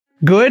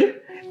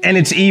good and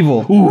it's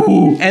evil.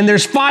 Ooh. And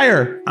there's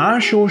fire. I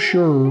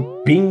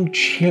sure being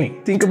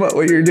chilling. Think about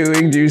what you're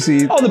doing,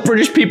 Juicy. All the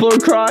British people are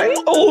crying.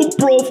 Oh,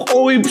 bro,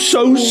 oh, I'm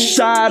so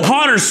sad.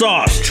 Hotter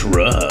sauce,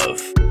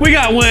 truff. We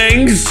got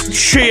wings,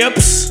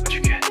 chips. What'd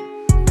you get?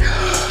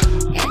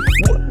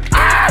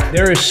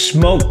 There is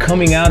smoke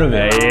coming out of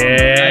it.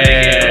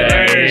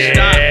 Yeah.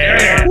 Stop.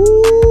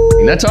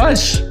 That's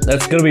us.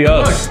 That's gonna be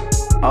us.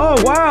 Oh,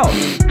 wow.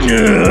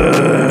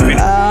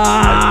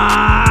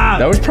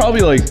 That was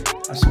probably like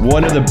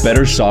one of the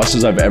better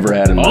sauces I've ever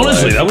had in my life.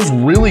 Honestly, that was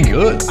really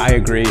good. I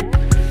agree.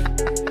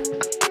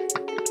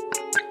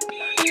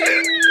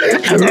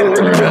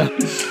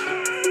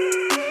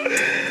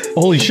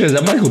 Holy shit, is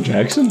that Michael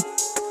Jackson?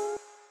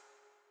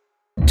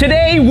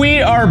 Today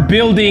we are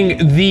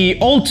building the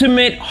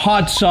ultimate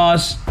hot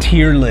sauce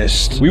tier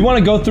list. We want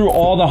to go through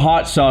all the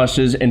hot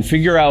sauces and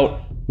figure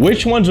out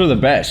which ones are the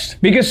best.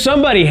 Because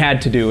somebody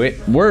had to do it.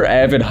 We're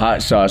avid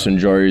hot sauce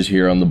enjoyers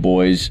here on The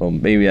Boys. Well,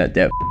 maybe not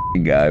that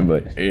guy,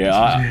 but... Yeah,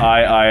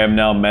 I am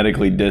now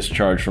medically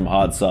discharged from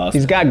hot sauce.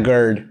 He's got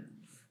GERD.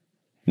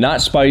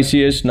 Not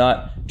spiciest,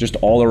 not just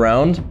all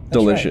around.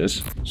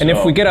 Delicious. And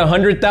if we get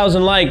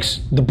 100,000 likes,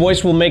 the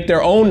boys will make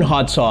their own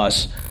hot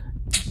sauce.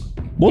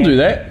 We'll do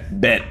that.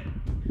 Bet.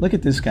 Look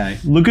at this guy.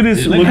 Look at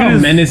his. Look how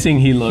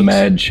menacing he looks.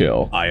 Mad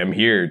chill. I am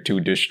here to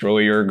destroy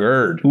your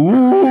GERD.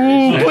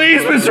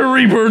 Please, Mr.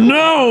 Reaper,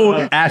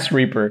 no! Ass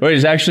Reaper. Wait,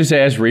 does it actually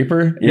say Ass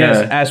Reaper?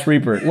 Yes, Ass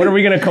Reaper. What are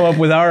we gonna come up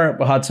with our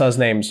hot sauce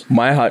names?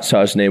 My hot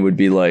sauce name would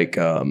be like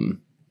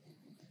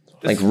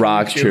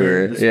rock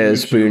chewer. Yeah,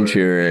 spoon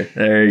chewer.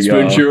 There you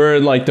Spoon go. chewer,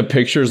 and like the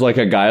picture's like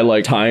a guy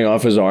like tying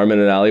off his arm in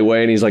an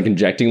alleyway and he's like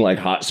injecting like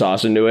hot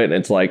sauce into it and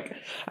it's like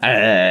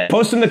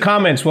Post in the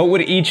comments, what would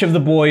each of the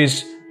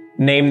boys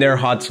name their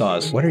hot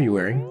sauce? What are you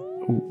wearing?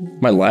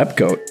 my lab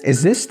coat.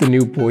 Is this the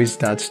new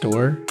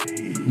Boys.store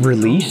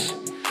release?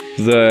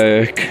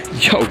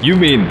 You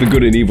mean the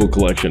Good and Evil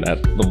collection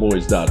at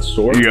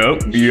theboys.store?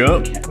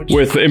 Yep.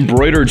 With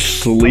embroidered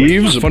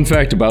sleeves. Fun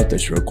fact about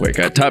this real quick,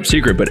 top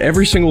secret, but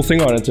every single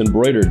thing on it's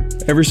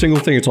embroidered. Every single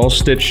thing, it's all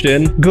stitched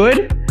in.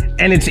 Good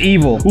and it's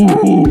evil.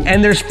 Ooh.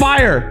 And there's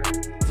fire.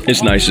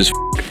 It's nice as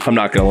f, I'm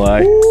not gonna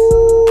lie.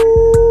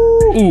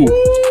 Ooh.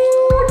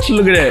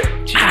 Look at it.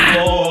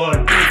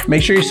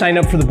 Make sure you sign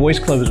up for the Boys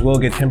Club as well.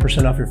 Get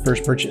 10% off your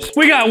first purchase.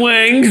 We got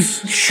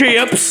wings,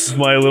 chips.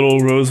 My little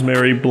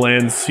rosemary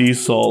bland sea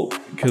salt,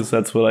 because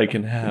that's what I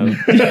can have.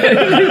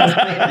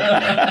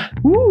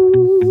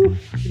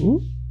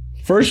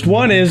 First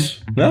one is,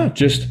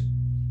 just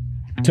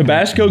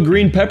Tabasco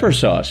green pepper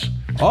sauce.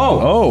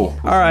 All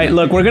right,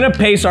 look, we're gonna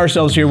pace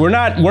ourselves here. We're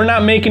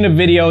not making a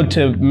video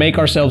to make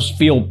ourselves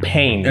feel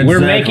pain. We're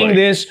Exactly. making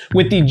this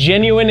with the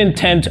genuine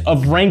intent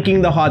of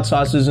ranking the hot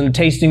sauces and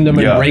tasting them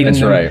and rating that's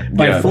them right.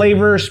 by Yeah.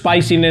 flavor,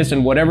 spiciness,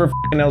 and whatever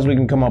else we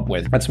can come up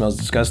with. That smells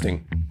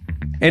disgusting.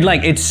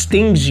 It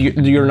stings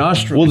your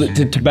nostrils. Well,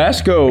 the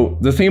Tabasco,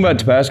 the thing about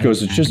Tabasco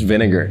is it's just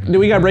vinegar.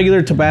 We got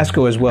regular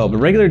Tabasco as well, but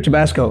regular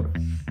Tabasco,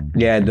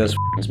 yeah, it does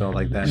smell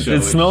like that.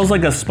 It smells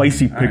like a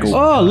spicy pickle.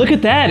 Oh, look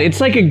at that! It's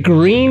like a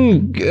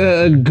green,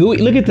 gooey.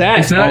 Look at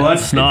that. Oh,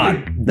 that's snot.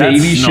 That's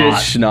Baby snot.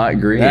 shit snot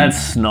green. That's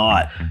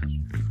snot.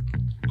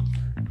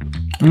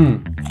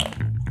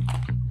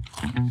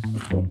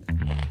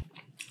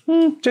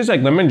 Tastes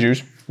like lemon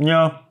juice.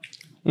 Yeah.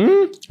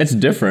 it's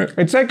different.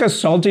 It's like a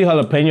salty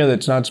jalapeno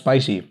that's not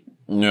spicy.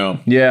 Yeah.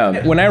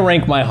 Yeah. When I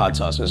rank my hot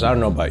sauces, I don't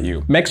know about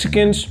you.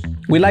 Mexicans,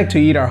 we like to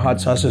eat our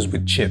hot sauces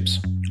with chips.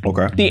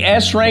 Okay. The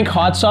S rank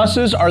hot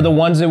sauces are the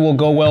ones that will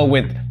go well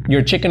with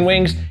your chicken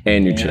wings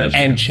And your chips.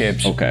 and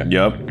chips. Okay.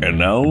 Yep. And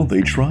now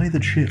they try the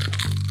chip.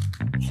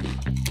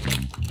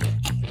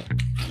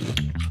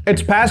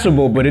 It's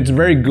passable, but it's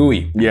very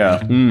gooey.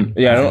 Yeah.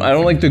 Yeah, I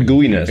don't like the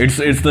gooiness.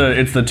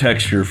 It's the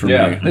texture for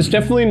Yeah. me. It's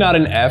definitely not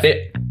an F.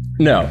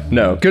 No,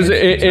 because not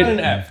an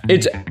F.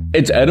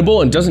 it's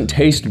edible and doesn't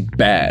taste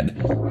bad.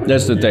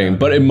 That's the thing.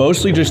 But it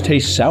mostly just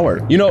tastes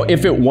sour. You know,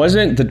 if it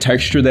wasn't the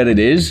texture that it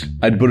is,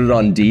 I'd put it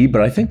on D,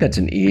 but I think that's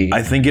an E.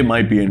 I think it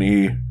might be an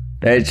E.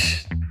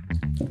 It's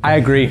I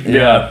agree.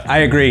 Yeah. I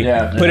agree.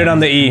 Yeah. Put it on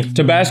the E.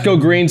 Tabasco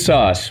green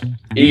sauce.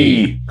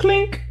 E.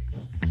 Clink.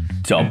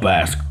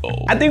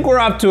 Tabasco. I think we're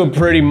off to a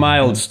pretty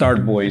mild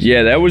start, boys.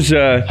 Yeah, that was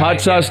hot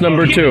sauce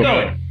number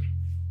 2.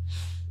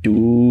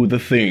 Do the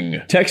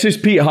thing. Texas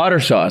Pete hotter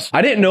sauce.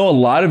 I didn't know a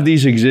lot of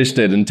these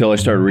existed until I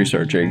started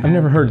researching. I've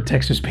never heard of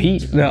Texas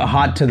Pete. The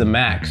hot to the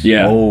max.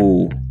 Yeah.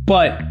 Oh.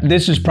 But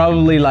this is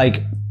probably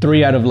like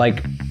 3 out of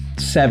like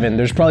 7.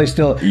 There's probably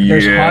still,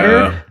 there's Yeah.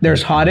 hotter,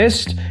 there's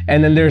hottest,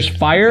 and then there's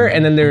fire,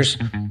 and then there's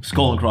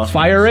Skull and cross.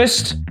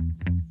 firest.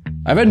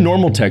 I've had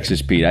normal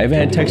Texas Pete. I've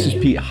had Texas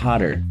Pete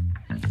hotter.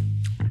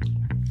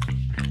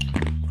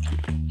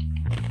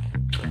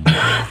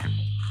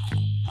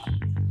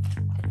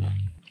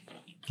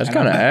 That's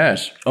kind of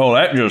ass. Oh,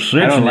 that just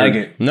sits. I don't in like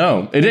there. it.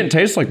 No, it didn't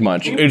taste like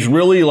much. It's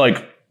really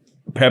like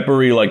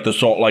peppery, like the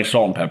salt, like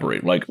salt and peppery.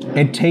 Like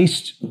It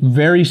tastes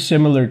very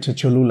similar to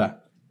Cholula.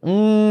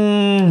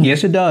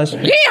 Yes, it does.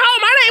 Yeehaw,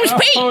 my name's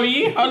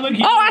Pete. yeah, look.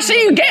 Oh, I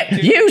see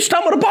you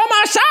stumbled upon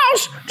my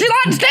sauce. Would you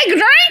like to take a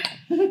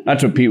drink?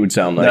 That's what Pete would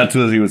sound like. That's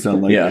what he would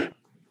sound like. yeah.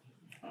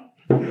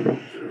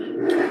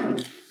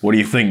 What do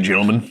you think,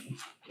 gentlemen?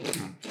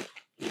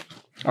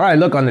 All right,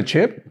 look on the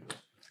chip.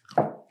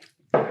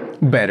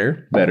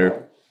 Better.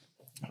 Better.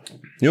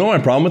 You know what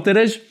my problem with it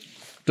is?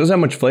 It doesn't have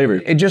much flavor.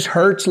 It just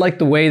hurts like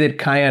the way that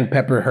cayenne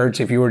pepper hurts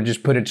if you were to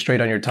just put it straight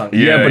on your tongue.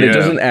 Yeah, but yeah. it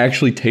doesn't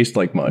actually taste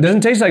like much. It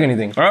doesn't taste like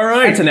anything. All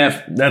right. That's an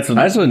F. That's an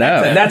That's an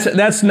F.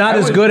 That's not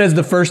as good as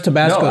the first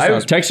Tabasco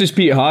sauce. Texas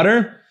Pete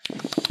hotter.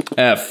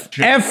 F.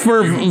 F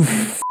for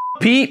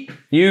Pete.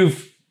 You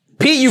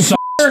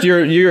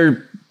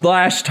Your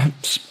last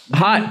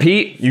hot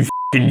Pete. You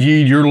f***ing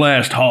yeed your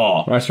last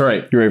haw. That's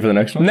right. You ready for the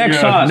next one? Next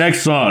sauce.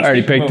 Next sauce. I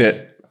already picked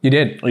it. You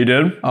did. You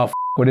did? Oh,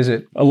 what is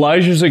it?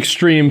 Elijah's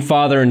Extreme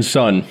Father and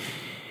Son.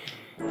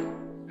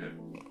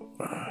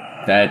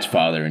 That's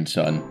father and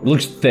son. It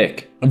looks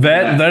thick.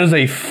 That is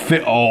a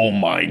fit. Oh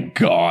my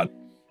god.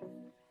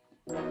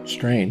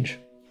 Strange.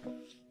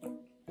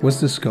 What's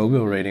the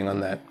Scoville rating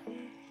on that?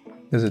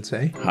 Does it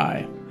say?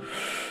 High.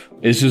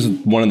 It's just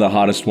one of the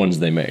hottest ones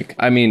they make.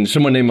 I mean,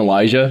 someone named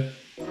Elijah,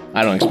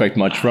 I don't expect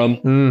much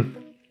from.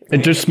 It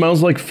just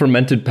smells like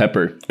fermented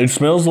pepper. It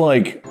smells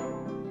like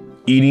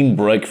eating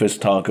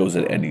breakfast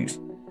tacos at Eddie's.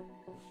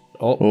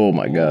 Oh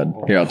my god.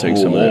 Here, I'll take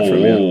some of that from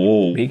you.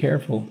 Whoa. Be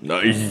careful.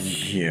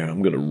 Yeah,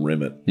 I'm gonna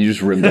rim it. You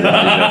just rimmed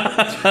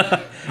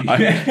Elijah.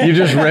 You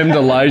just rimmed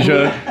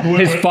Elijah,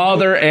 his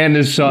father and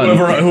his son.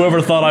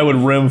 Whoever thought I would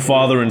rim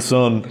father and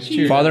son.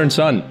 Father and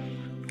son.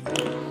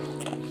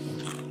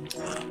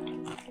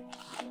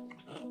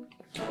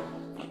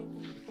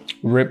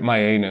 Rip my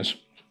anus.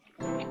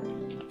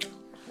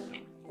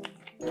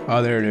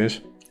 Oh, there it is.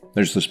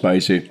 There's the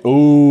spicy.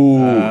 Ooh.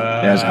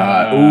 That's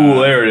hot.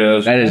 Ooh, there it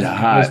is. That is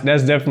hot.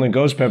 That's definitely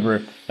ghost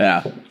pepper.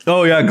 Yeah.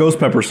 Oh yeah, ghost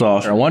pepper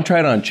sauce. I want to try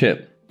it on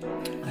chip.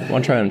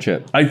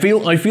 I feel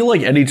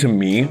like Eddie, to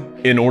me,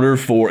 in order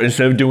for,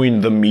 instead of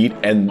doing the meat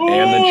and the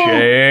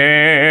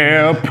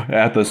chip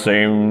at the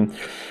same,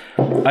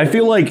 I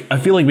feel like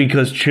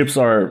because chips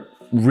are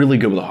really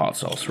good with a hot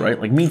sauce, right?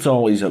 Like meat's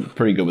always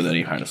pretty good with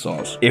any kind of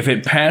sauce. If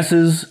it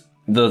passes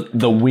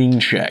the wing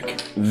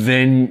check,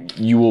 then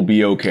you will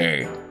be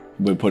okay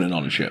with putting it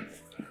on a chip.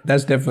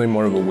 That's definitely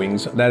more of a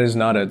wings. That is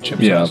not a chip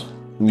Yeah. sauce.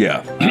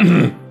 Yeah.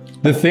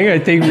 The thing I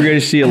think we're going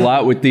to see a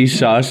lot with these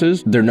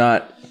sauces, they're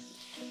not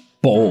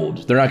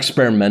bold. They're not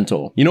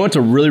experimental. You know what's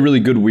a really, really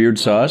good weird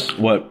sauce?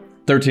 What?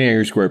 13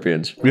 Angry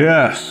Scorpions.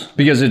 Yes.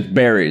 Because it's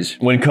berries.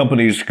 When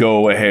companies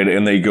go ahead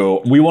and they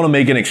go, we want to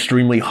make an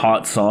extremely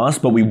hot sauce,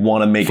 but we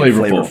want to make it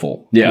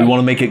flavorful. Yeah. We want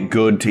to make it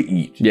good to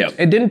eat. Yeah.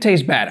 It didn't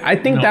taste bad. I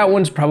think that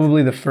one's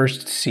probably the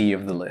first C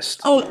of the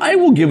list. Oh, I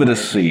will give it a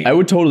C. I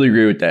would totally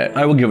agree with that.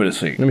 I will give it a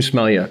C. Let me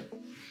smell you.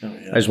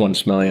 I just want to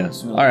smell you.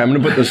 All right, I'm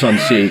going to put this on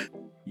C.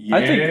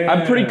 I think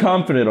I'm pretty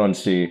confident on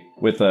C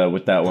with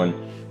that one.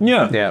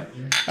 Yeah. Yeah.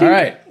 All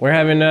right, we're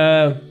having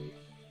a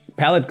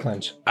palate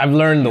cleanse. I've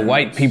learned the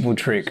white people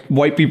trick.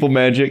 White people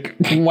magic.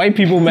 White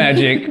people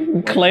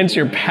magic. Cleanse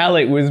your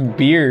palate with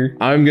beer.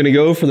 I'm going to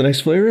go for the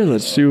next flavor.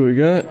 Let's see what we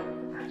got.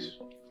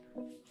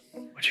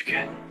 What'd you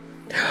get?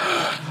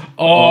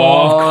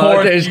 Oh, of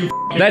course.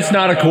 That's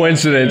not a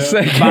coincidence.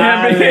 That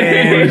can't be.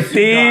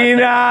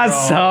 Valentina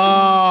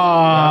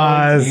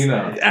sauce.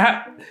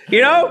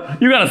 You know,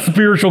 You got a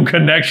spiritual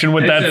connection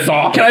with that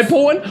sauce. Can I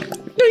pull one?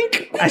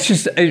 Dink. that's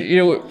just,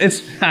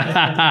 it's.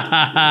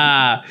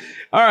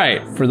 All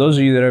right, for those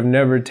of you that have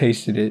never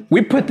tasted it,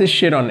 we put this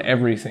shit on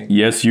everything.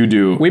 Yes, you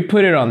do. We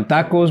put it on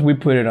tacos, we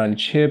put it on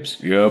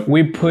chips. Yep.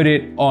 We put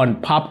it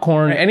on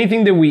popcorn.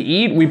 Anything that we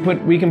eat, we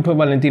can put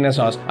Valentina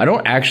sauce. I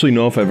don't actually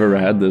know if I've ever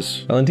had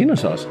this Valentino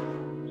sauce.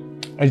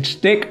 It's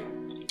thick.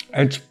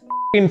 It's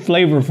f***ing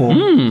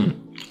flavorful.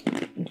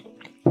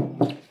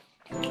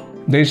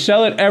 They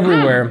sell it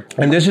everywhere,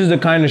 and this is the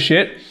kind of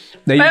shit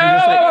that you can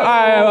just like,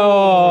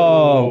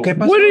 oh, ¿qué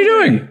pasó? What are you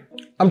doing?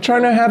 I'm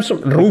trying to have some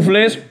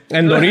rufles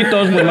and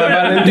Doritos with my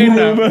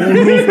Valentina.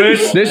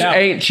 This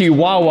ain't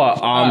Chihuahua,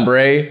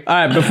 hombre. All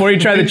right, before you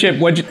try the chip,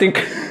 what'd you think?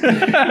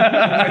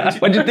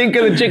 What'd you think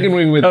of the chicken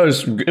wing with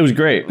It was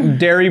great.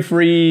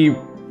 dairy-free,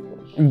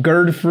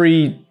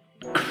 GERD-free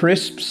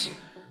crisps?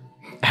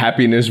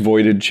 Happiness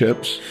voided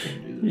chips.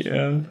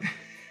 Yeah.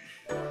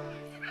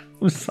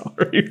 I'm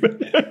sorry.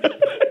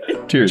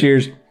 Cheers.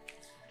 Cheers.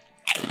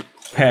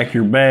 Pack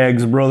your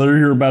bags, brother.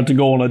 You're about to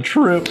go on a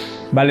trip.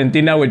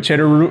 Valentina with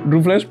cheddar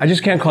rufles. I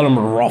just can't call them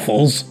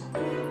ruffles.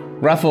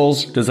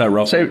 Ruffles. Does that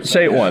ruffle?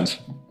 Say it once.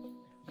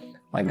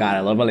 My God, I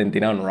love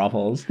Valentina and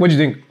ruffles. What'd you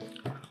think?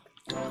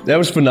 That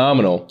was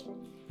phenomenal.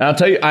 And I'll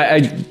tell you,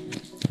 I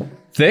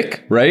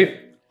thick, right?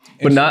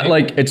 But not thick.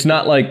 like, it's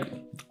not like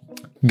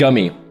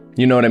gummy.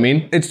 You know what I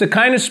mean? It's the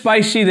kind of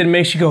spicy that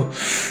makes you go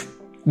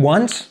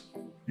once,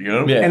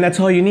 Yep. Yeah. and that's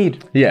all you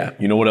need. Yeah.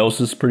 You know what else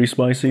is pretty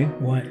spicy?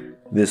 What?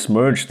 This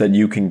merch that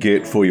you can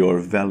get for your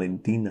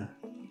Valentina.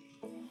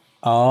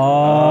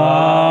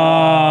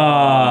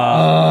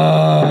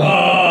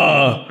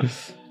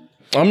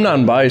 I'm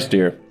non-biased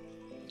here.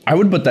 I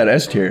would put that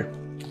S tier.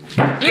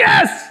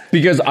 Yes!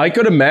 Because I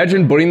could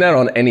imagine putting that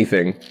on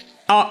anything.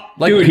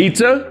 Like dude.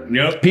 pizza,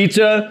 Yep.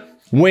 pizza,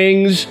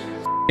 wings,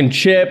 f***ing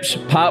chips,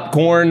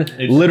 popcorn,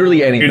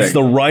 literally anything. It's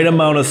the right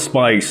amount of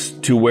spice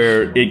to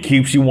where it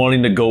keeps you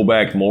wanting to go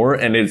back more,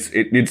 and it's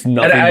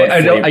nothing and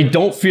but flavor. I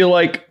don't feel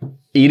like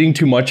eating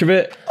too much of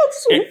it. I'm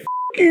so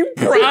f***ing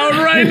proud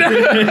right now.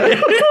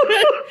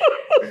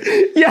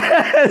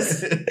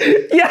 Yes!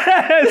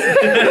 Yes!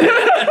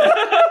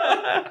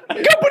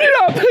 Cup it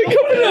up!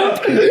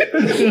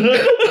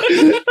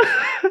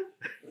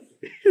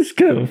 It's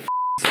gonna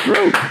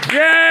throat.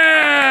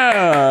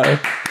 Yeah!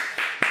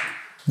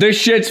 This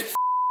shit's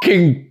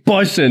f***ing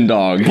bussin',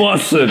 dog.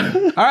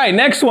 Bussin'. All right,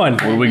 next one.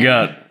 What do we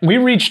got? We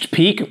reached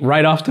peak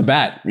right off the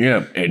bat.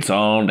 Yeah, it's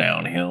all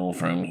downhill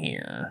from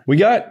here. We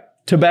got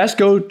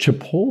Tabasco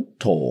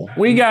Chipotle.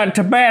 We got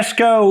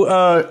Tabasco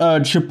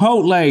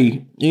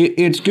Chipotle.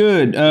 It's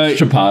good.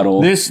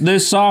 Chipotle.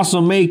 This sauce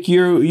will make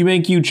you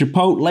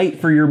Chipotle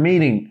for your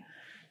meeting.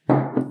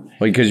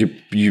 Like, because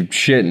you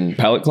shit and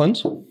palate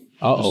cleanse?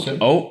 Uh-oh.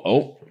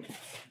 Oh.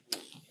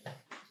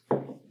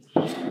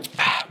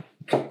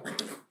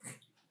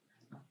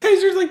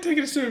 Taser's like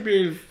taking a sip of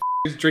beer and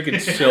he's drinking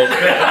silk.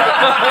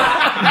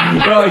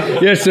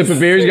 Yeah, sip of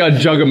beer, he's got a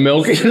jug of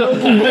milk. Just a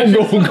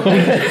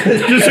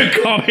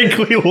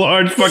comically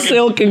large fucking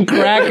Silk and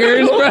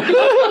crackers,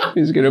 bro.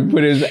 He's gonna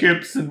put his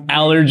Chips and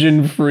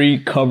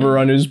allergen-free cover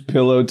on his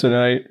pillow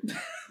tonight.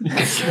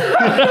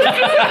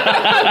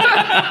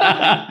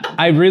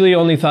 I really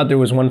only thought there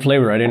was one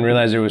flavor. I didn't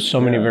realize there was so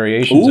many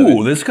variations of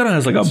Ooh, it. this kind of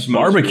has like a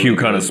barbecue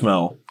kind of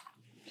smell.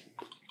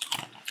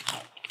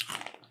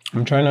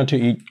 I'm trying not to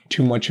eat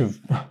too much of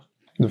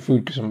the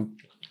food because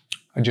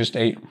I just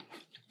ate.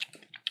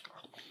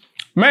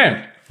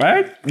 Man,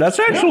 Right? That's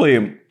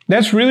actually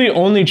that's really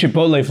only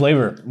Chipotle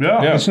flavor.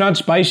 yeah. It's not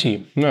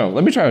spicy. No,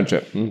 let me try a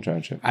chip.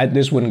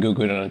 This wouldn't go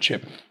good on a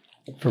chip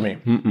for me.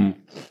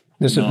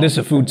 This is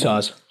a food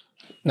sauce,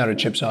 not a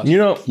chip sauce. You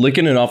know,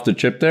 licking it off the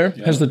chip there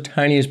has the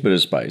tiniest bit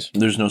of spice.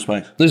 There's no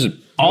spice. This is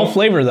All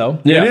flavor though.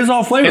 Yeah. It is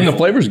all flavor. And the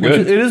flavor's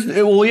good. It's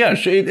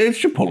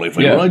Chipotle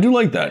flavor. Yeah. I do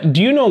like that.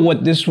 Do you know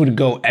what this would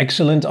go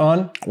excellent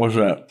on? What's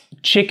that?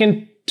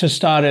 Chicken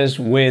tostadas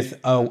with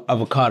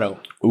avocado.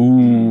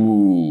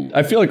 Ooh.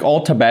 I feel like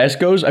all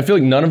Tabascos, I feel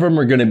like none of them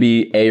are going to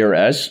be A or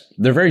S.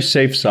 They're very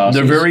safe sauces.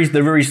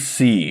 They're very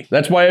C.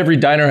 That's why every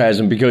diner has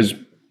them, because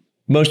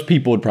most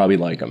people would probably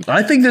like them.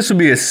 I think this would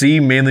be a C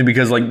mainly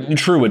because, like,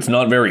 true, it's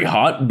not very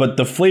hot, but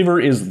the flavor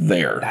is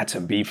there. That's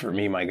a B for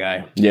me, my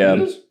guy. Yeah,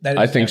 That is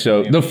I think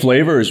so. The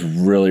flavor is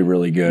really,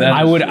 really good.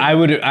 I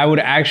would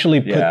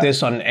actually put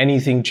this on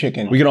anything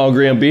chicken. We can all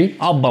agree on B?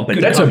 I'll bump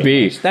it. That's down. a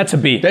B. That's a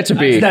B. That's a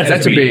B.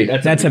 That's a B.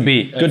 That's a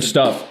B. Good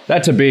stuff.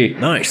 That's a B.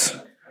 Nice.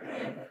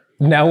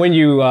 Now when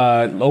you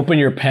open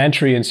your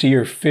pantry and see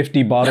your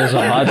 50 bottles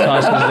of hot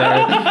sauces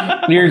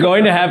there, you're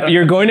going to have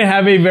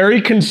a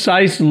very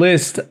concise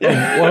list of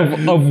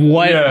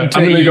what I'm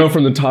going to go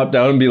from the top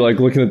down and be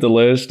like looking at the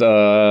list.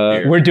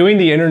 We're doing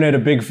the internet a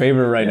big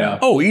favor right now.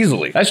 Oh,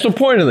 easily. That's the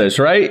point of this,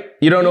 right?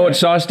 You don't know what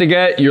sauce to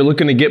get. You're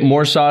looking to get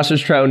more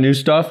sauces, try out new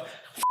stuff.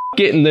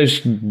 Getting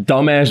this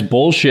dumbass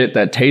bullshit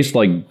that tastes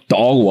like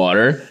dog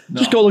water.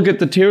 Just go look at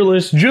the tier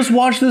list. Just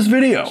watch this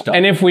video.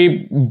 And if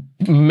we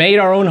made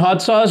our own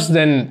hot sauce,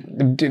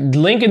 then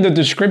link in the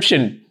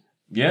description.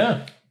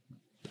 Yeah.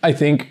 I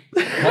think.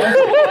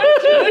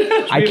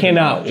 I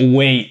cannot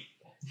wait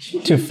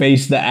to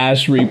face the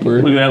ass reaper.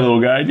 Look at that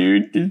little guy,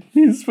 dude.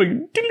 He's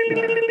fucking.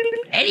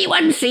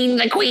 Anyone seen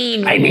the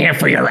queen? I'm here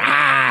for your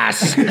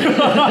ass.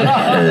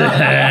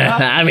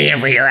 I'm here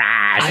for your ass.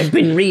 I've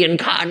been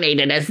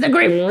reincarnated as the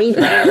Grim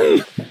Reaper.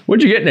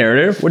 What'd you get,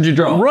 narrative? What'd you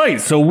draw? Right,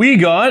 so we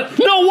got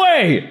No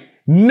way!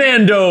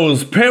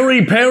 Nando's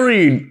peri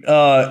peri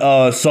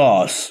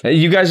sauce. Hey,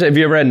 you guys, have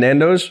you ever had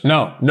Nando's?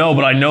 No. No,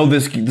 but I know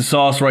the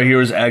sauce right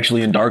here is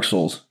actually in Dark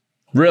Souls.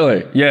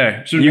 Really?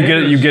 Yeah, you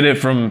get it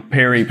from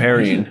peri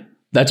peri.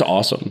 That's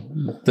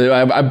awesome.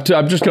 I'm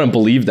just gonna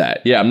believe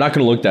that. Yeah, I'm not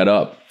gonna look that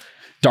up.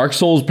 Dark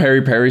Souls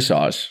peri peri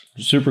sauce.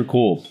 Super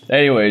cool.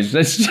 Anyways,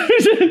 that's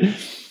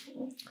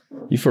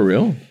you for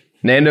real?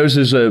 Nando's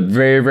is a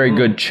very, very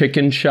good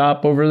chicken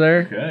shop over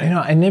there. You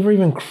know, I never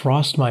even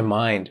crossed my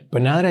mind.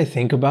 But now that I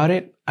think about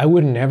it, I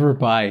would never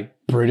buy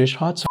British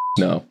hot sauce.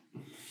 No.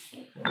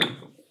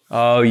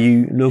 Oh,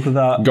 you look at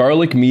that.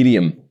 Garlic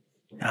medium.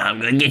 I'm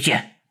gonna get you.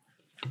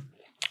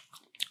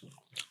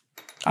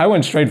 I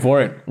went straight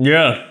for it.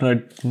 Yeah,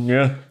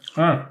 yeah.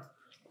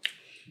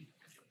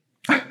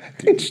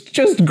 It's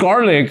just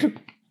garlic.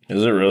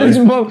 Is it really? It's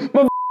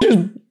just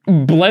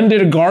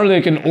blended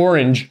garlic and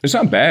orange. It's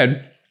not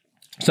bad.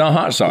 It's not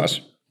hot sauce.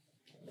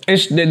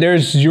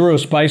 There's zero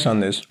spice on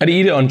this. I'd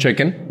eat it on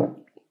chicken.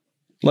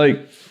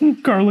 Like,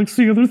 Garlic's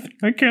the other thing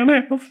I can't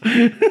have.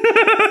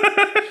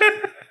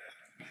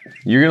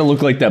 you're gonna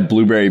look like that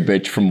blueberry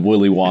bitch from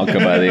Willy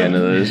Wonka by the end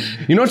of this.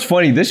 You know what's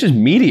funny? This is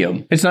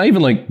medium. It's not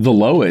even like the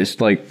lowest.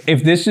 Like,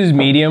 If this is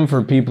medium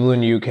for people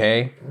in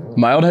UK,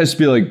 mild has to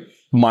be like,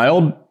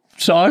 mild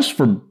sauce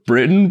for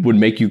Britain would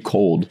make you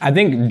cold. I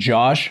think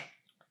Josh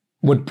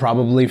would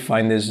probably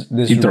find this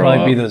would throw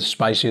probably be up. the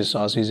spiciest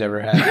sauce he's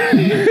ever had.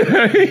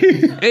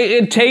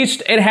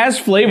 it has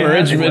flavor.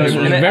 It's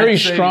very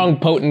strong,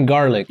 potent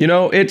garlic. You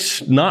know,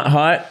 it's not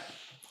hot,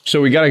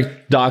 so we gotta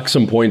dock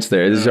some points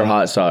there. These are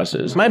hot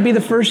sauces. Might be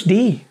the first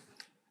D.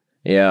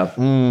 Yeah.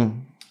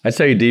 I'd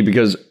say D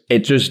because it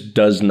just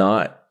does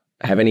not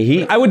have any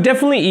heat. I would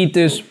definitely eat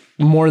this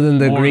more than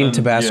the green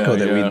Tabasco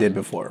that we did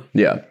before.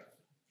 Yeah.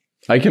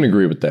 I can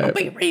agree with that.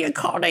 Be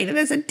reincarnated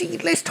as a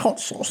D-list hot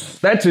sauce.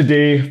 That's a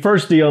D.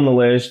 First D on the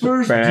list.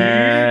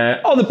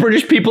 All the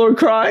British people are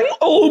crying.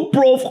 Oh,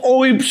 bruv,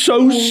 oh, I'm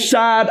so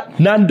sad.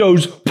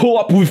 Nando's, pull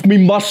up with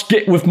me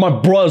musket with my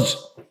bruz.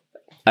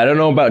 I don't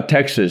know about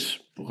Texas.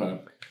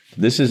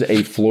 This is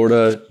a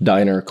Florida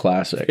diner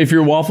classic. If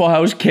your Waffle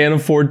House can't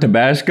afford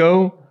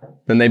Tabasco,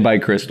 then they buy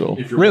Crystal.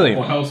 Really?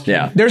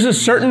 Yeah. There's a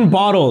certain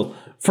bottle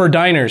for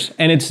diners,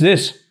 and it's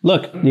this.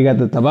 Look, you got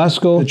the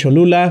Tabasco, the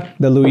Cholula,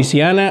 the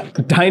Louisiana,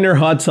 diner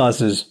hot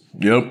sauces.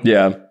 Yep.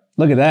 Yeah.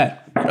 Look at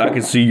that. I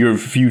can see your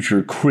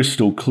future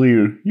crystal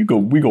clear. We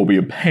gonna be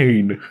a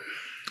pain.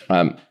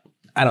 I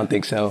don't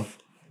think so.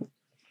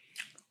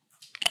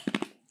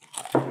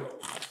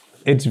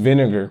 It's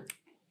vinegar.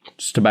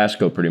 It's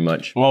Tabasco pretty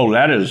much. Oh,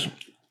 that is.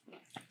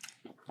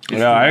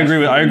 Yeah, I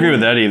agree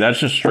with Eddie. That's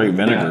just straight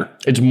vinegar.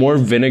 It's more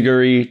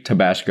vinegary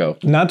Tabasco.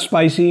 Not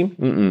spicy.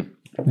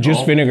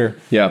 Just vinegar.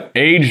 Yeah.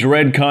 Aged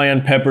red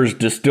cayenne peppers,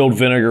 distilled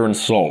vinegar, and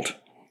salt.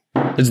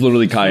 It's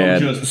literally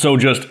cayenne. So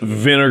just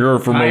vinegar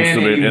for most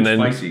of it, and then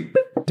spicy.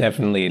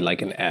 Definitely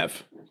like an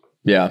F.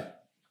 Yeah.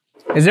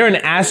 Is there an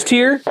S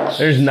tier?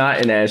 There's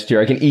not an S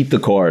tier. I can eat the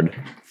card.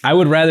 I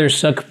would rather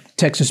suck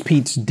Texas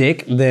Pete's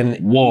dick than...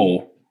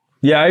 whoa.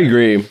 Yeah, I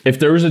agree. If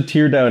there was a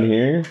tier down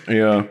here,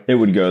 Yeah, it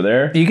would go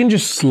there. You can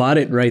just slot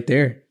it right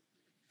there.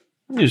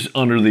 just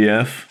under the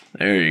F.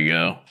 There you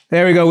go.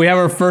 There we go. We have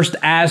our first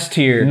ass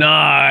tier.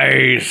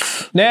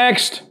 Nice.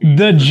 Next,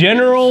 the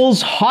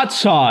General's Hot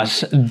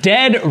Sauce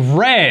Dead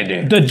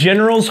Red. The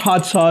General's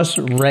Hot Sauce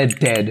Red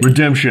Dead.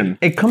 Redemption,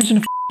 It comes in a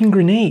f***ing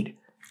grenade.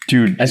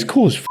 dude. That's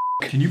cool as f.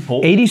 Can you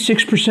pull?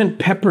 86%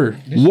 pepper.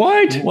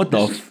 What? What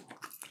the? F-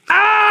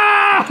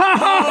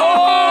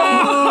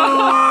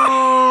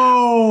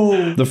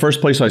 The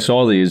first place I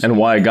saw these and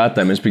why I got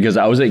them is because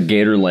I was at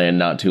Gatorland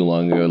not too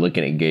long ago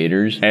looking at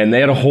gators, and they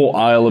had a whole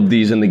aisle of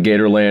these in the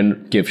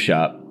Gatorland gift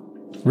shop,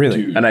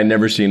 Really? and I'd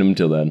never seen them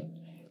till then.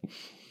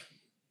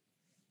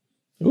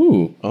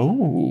 Ooh.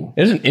 Oh,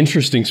 It's an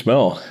interesting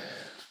smell.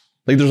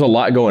 Like there's a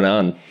lot going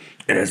on.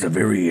 it has a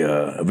very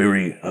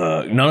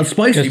not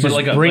spicy, but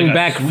like a Bring like a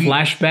back sweet-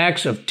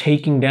 flashbacks of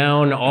taking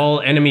down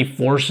all enemy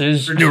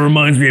forces. It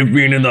reminds me of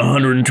being in the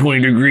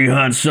 120-degree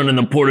hot sun in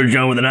the porta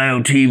john with an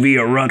IOTV,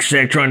 a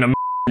rucksack, trying to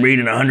read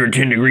in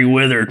 110-degree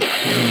weather.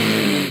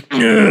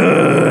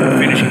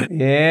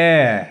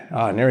 Yeah.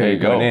 Oh, there you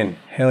go. going in.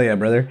 Hell yeah,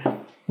 brother.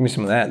 Give me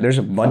some of that. There's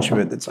a bunch of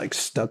it that's like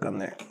stuck on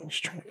there. I'm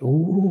just trying to,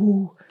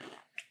 ooh.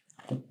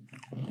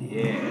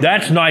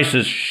 That's nice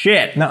as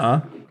shit.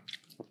 Nuh-uh.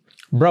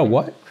 Bro,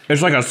 what?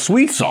 It's like a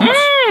sweet sauce.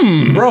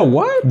 Bro,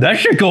 what? That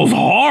shit goes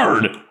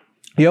hard.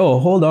 Yo,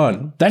 hold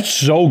on. That's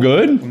so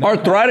good.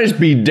 Arthritis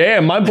be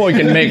damned. My boy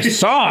can make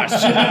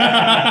sauce.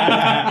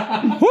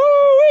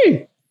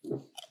 Woo-wee.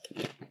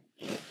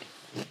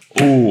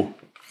 Ooh,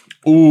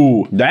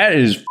 ooh. That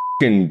is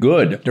f***ing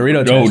good.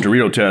 Dorito Oh, test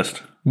Dorito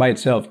test. by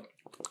itself.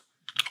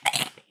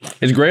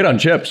 It's great on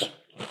chips.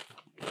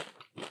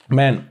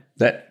 Man,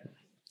 That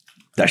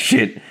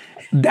shit.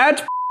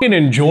 that's f***ing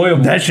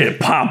enjoyable. That shit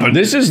popping.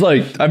 This is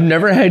like, I've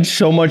never had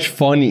so much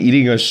fun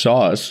eating a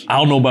sauce. I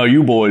don't know about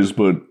you boys,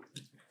 but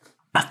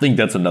I think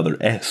that's another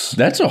S.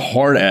 That's a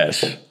hard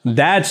S.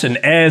 That's an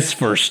S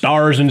for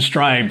Stars and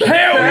Stripes.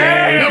 Hell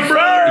yeah, bro!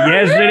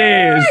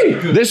 Yes,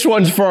 it is. This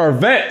one's for our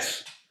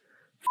vets.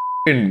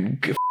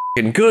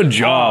 Fucking good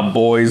job,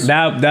 boys.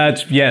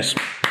 That's yes.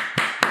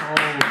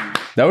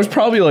 That was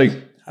probably like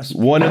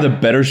one of the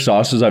better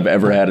sauces I've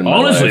ever had in my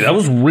Honestly, life. that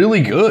was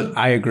really good.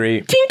 I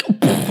agree.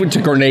 It's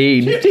a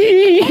grenade.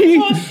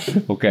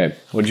 Okay,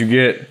 What'd you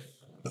get?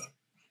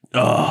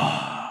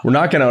 we're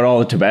knocking out all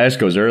the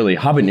Tabascos early.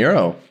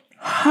 Habanero.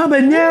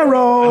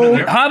 Habanero.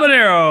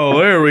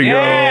 There we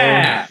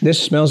go.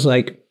 This smells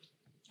like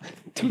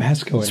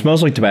Tabasco.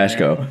 Smells like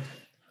Tabasco.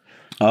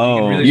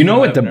 Oh, You know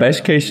what the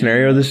best case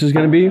scenario this is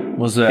going to be?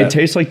 what's that? It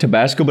tastes like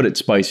Tabasco, but it's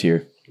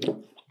spicier.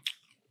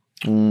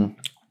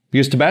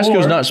 Because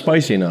Tabasco's not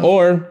spicy enough.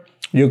 Or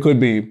you could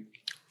be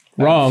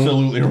wrong,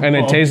 Absolutely and it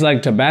wrong. tastes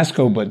like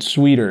Tabasco but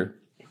sweeter.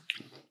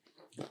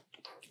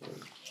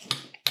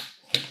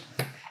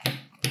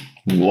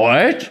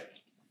 What?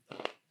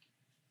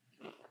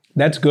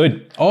 That's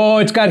good. Oh,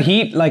 it's got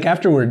heat like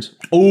afterwards.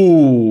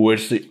 Ooh,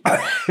 it's the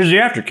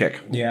after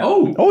kick. Yeah.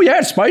 Oh yeah,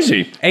 it's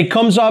spicy. It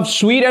comes off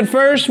sweet at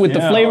first with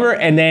the flavor,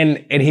 and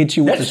then it hits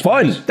you with That's the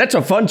fun. That's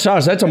a fun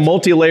sauce. That's a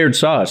multi-layered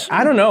sauce.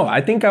 I don't know.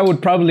 I think I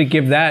would probably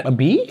give that a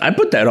B. I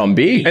put that on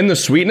B. And the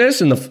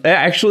sweetness and the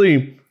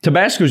actually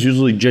Tabasco's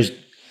usually just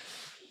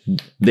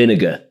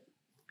vinegar.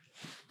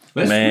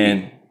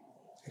 Man,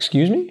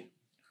 Excuse me?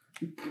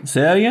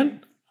 say that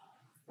again.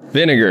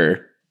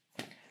 Vinegar.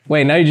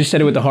 Wait, now you just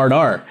said it with the hard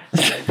R.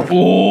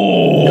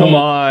 Oh, come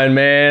on,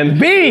 man.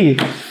 B.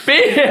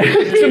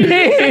 It's a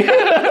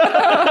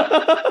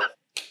B.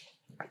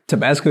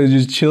 Tabasco is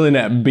just chilling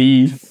at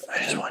B. I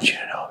just want you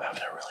to know I'm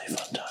having a really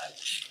fun time.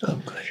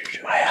 I'm glad you're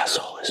doing. My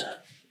asshole isn't.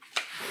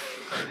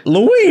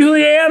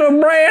 Louisiana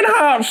brand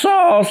hot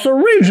sauce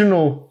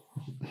original.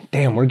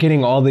 Damn, we're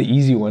getting all the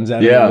easy ones out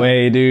of Yeah. the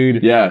way,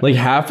 dude. Yeah, like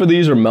half of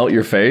these are melt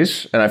your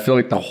face, and I feel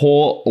like the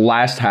whole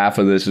last half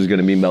of this is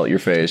gonna be melt your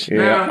face.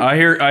 Yeah, I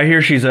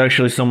hear she's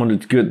actually someone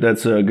that's good.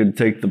 That's good to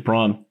take the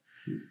prom,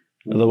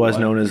 otherwise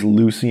known as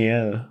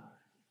Louisiana.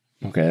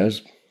 Okay,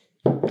 that's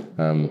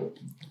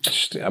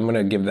I'm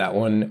gonna give that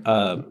one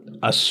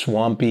a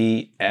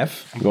swampy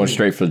F. going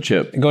straight for the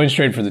chip. Going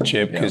straight for the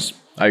chip because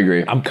I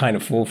agree. I'm kind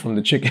of full from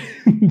the chicken.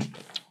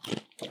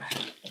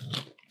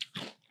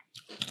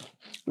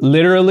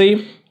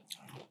 Literally,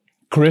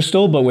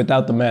 Crystal, but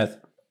without the meth.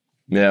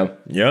 Yeah,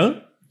 Yeah. I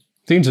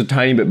think it's a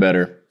tiny bit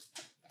better.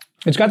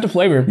 It's got the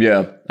flavor.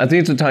 Yeah, I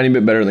think it's a tiny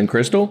bit better than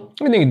Crystal.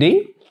 I think a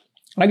D.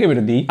 I give it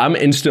a D. I'm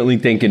instantly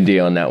thinking D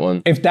on that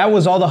one. If that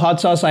was all the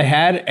hot sauce I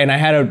had and I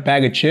had a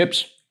bag of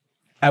chips,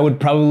 I would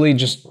probably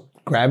just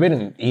grab it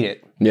and eat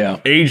it. Yeah,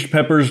 Aged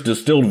peppers,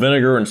 distilled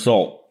vinegar, and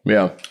salt.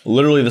 yeah.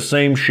 Literally the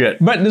same shit.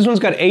 But this one's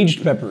got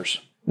aged peppers,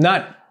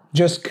 not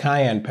just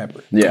cayenne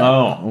pepper. Yeah.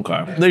 Oh,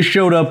 okay. They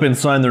showed up and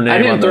signed their name I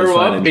on didn't the throw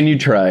up signage. and you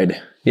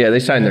tried. Yeah, they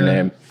signed their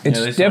name.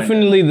 It's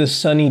definitely the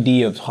Sunny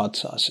D of hot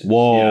sauces.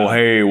 Whoa,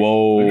 hey,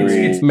 whoa.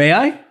 May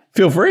I?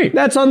 Feel free.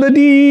 That's on the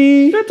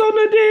D. That's on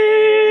the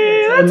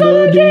D. That's on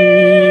the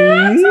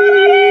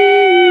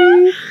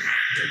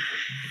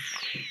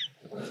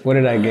D. What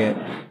did I get?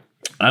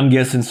 I'm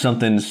guessing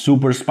something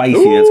super spicy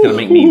that's gonna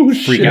make me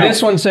freak out.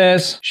 This one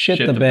says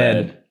shit the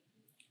bed.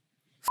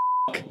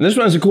 This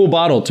one has a cool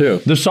bottle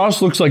too. The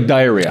sauce looks like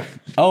diarrhea.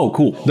 Oh,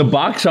 cool. The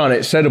box on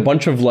it said a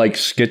bunch of like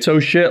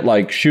schizo shit,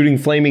 like shooting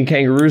flaming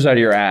kangaroos out of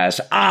your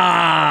ass.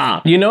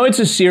 Ah! You know it's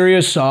a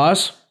serious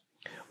sauce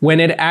when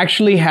it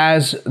actually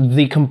has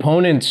the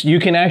components. You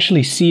can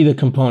actually see the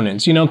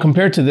components, you know,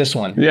 compared to this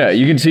one. Yeah,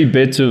 you can see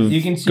bits of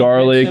You can see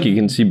garlic. bits of you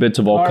can see bits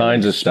of all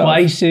kinds of stuff.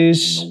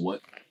 Spices.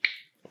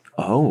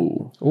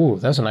 Oh. Ooh,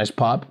 that's a nice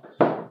pop.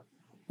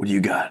 What do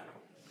you got?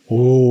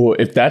 Ooh,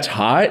 if that's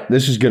hot,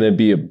 this is gonna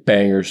be a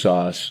banger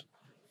sauce.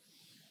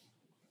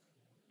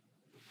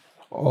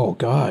 Oh,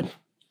 God.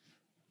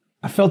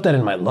 I felt that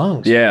in my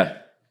lungs. Yeah.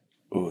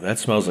 Ooh, that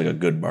smells like a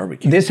good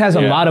barbecue. This has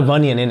a lot of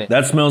onion in it.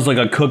 That smells like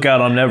a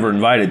cookout I'm never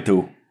invited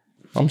to.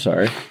 I'm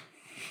sorry.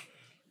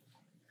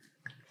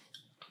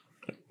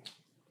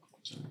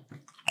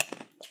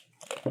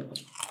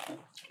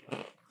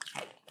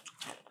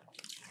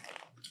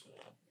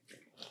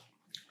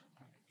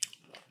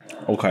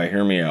 Okay,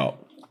 hear me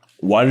out.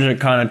 Why does it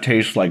kind of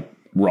taste like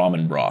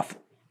ramen broth?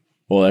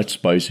 Well, that's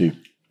spicy.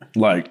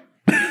 Like,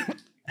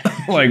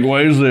 like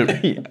what is it?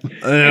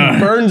 It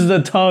burns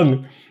the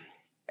tongue.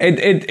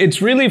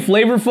 It's really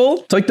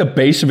flavorful. It's like the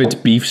base of its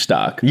beef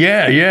stock.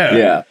 Yeah, yeah.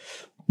 Yeah.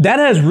 That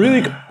has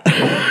really...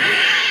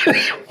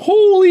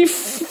 Holy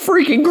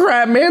freaking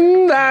crap,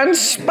 man. That's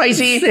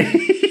spicy.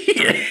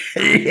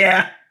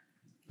 Yeah.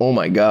 Oh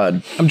my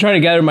God. I'm trying to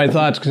gather my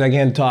thoughts because I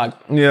can't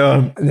talk.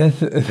 Yeah.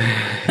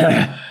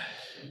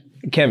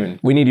 Kevin,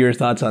 we need your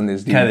thoughts on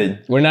this, dude. Kevin.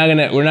 We're not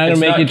gonna make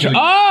not it. killing-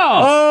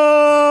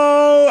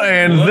 Oh,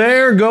 and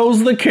there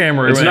goes the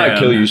camera. It's not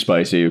kill you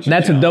spicy.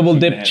 That's a double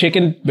dip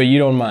chicken, but you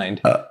don't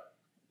mind.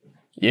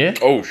 Yeah.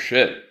 Oh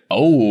shit.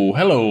 Oh,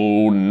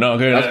 hello,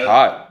 nugget. That's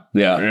hot.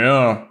 Yeah.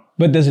 Yeah.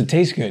 But does it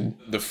taste good?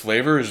 The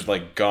flavor is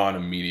like gone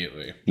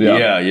immediately.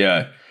 Yeah,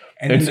 yeah.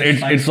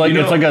 It's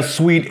like a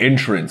sweet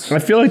entrance. I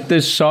feel like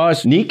this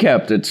sauce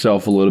kneecapped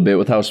itself a little bit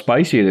with how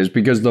spicy it is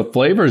because the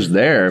flavor's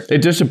there.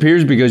 It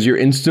disappears because you're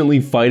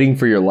instantly fighting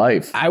for your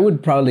life. I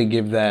would probably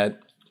give that,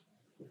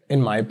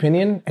 in my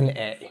opinion, an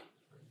A.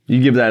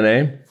 You give that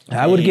an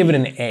I would give it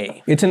an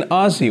A. It's an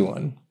Aussie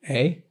one.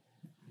 A?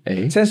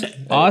 A? It says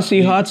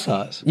Aussie hot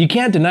sauce. You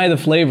can't deny the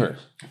flavor.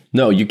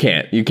 No, you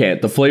can't. You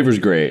can't. The flavor's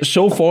great.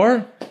 So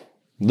far,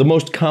 the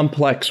most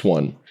complex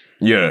one.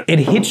 Yeah. It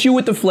hits you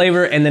with the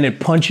flavor and then it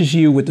punches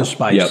you with the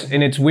spice. Yep.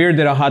 And it's weird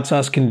that a hot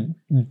sauce can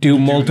do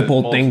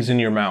multiple things in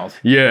your mouth.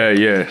 Yeah,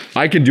 yeah.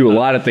 I could do a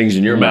lot of things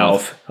in your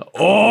mouth.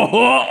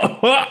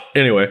 Oh.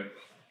 Anyway.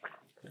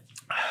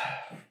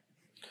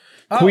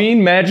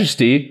 Queen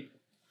Majesty,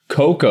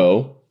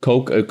 Coco,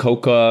 Ghost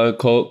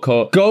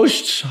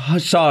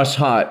Sauce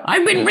Hot.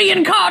 I've been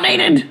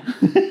reincarnated.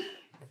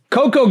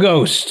 Cocoa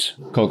Ghost.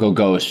 Coco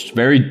Ghost.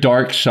 Very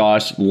dark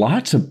sauce.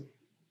 Lots of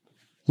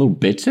little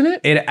bits in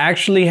it. It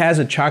actually has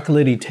a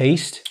chocolatey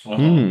taste.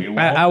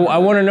 I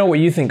want to know what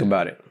you think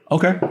about it.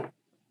 Okay.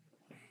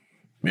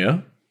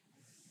 Yeah.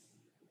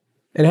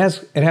 It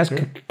has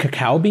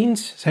cacao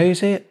beans. Is that how you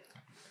say it?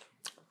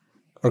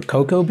 Or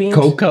cocoa beans?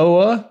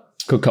 Cocoa?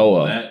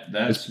 Cocoa.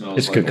 That smells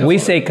It's like cacao. We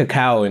say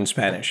cacao in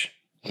Spanish.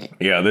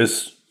 Yeah,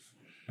 this.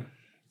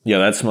 Yeah,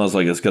 that smells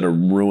like it's gonna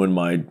ruin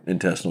my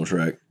intestinal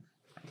tract.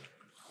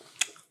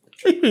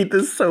 I hate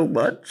this so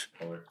much.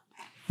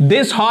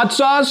 This hot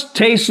sauce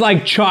tastes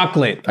like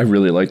chocolate. I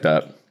really like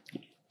that.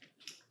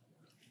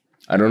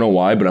 I don't know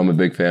why, but I'm a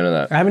big fan of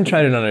that. I haven't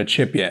tried it on a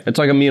chip yet. It's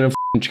like I'm eating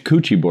a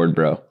charcuterie board,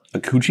 bro. A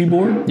coochie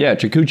board? Yeah,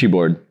 charcuterie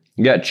board.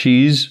 You got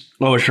cheese.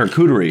 Oh, a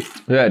charcuterie.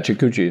 Yeah,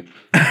 charcuterie.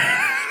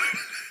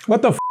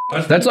 What the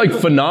That's like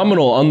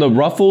phenomenal. On the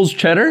Ruffles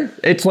cheddar,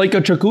 it's like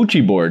a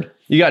charcuterie board.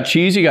 You got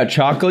cheese, you got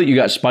chocolate, you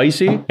got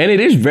spicy, and it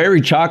is very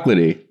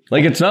chocolatey.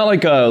 Like, it's not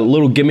like a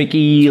little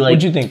gimmicky, like...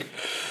 What'd you think?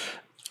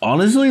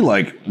 Honestly,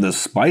 like, the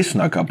spice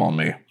snuck up on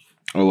me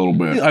a little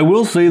bit. I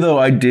will say, though,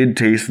 I did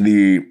taste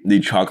the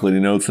chocolatey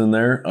notes in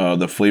there.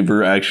 The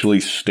flavor actually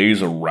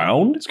stays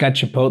around. It's got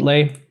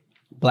chipotle,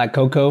 black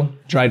cocoa,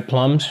 dried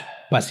plums,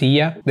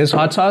 pasilla. This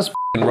hot sauce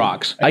f***ing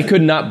rocks. I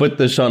could not put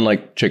this on,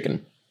 like,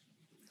 chicken.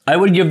 I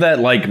would give that,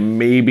 like,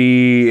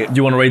 maybe... Do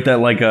you want to rate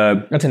that like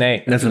a... That's an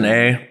A. That's an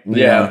A?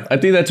 Yeah. I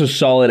think that's a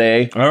solid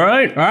A. All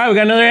right. All right, we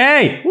got another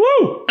A.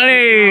 Woo!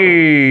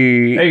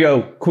 Hey! There you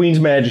go.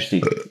 Queen's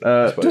Majesty.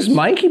 Does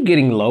mine keep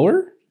getting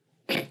lower?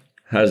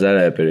 How's that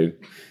happening?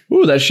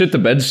 Ooh, that shit, the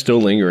bed's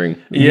still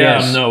lingering. Yeah,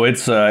 Yes. no,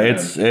 it's...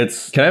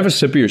 Can I have a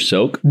sip of your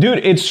soak? Dude,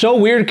 it's so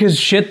weird because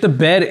shit the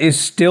bed is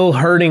still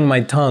hurting my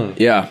tongue.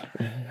 Yeah.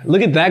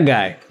 Look at that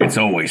guy. It's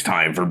always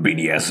time for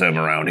BDSM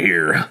around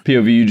here.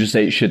 POV, you just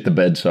ate shit the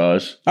bed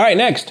sauce. All right,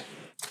 next.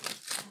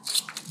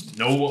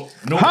 No.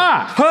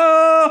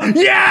 Ha!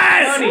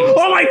 Yes!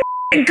 Oh my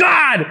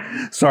God!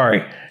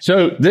 Sorry.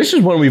 So this is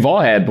one we've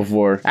all had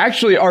before.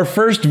 Actually, our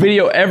first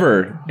video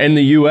ever in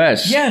the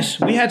US. Yes,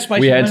 we had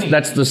spicy We had, honey.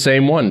 that's the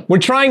same one. We're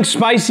trying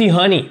spicy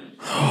honey.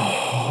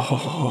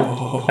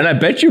 And I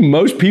bet you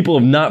most people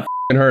have not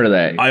f***ing heard of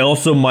that. I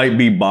also might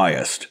be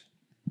biased,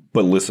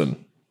 but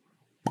listen.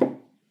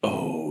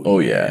 Oh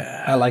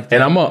yeah. I like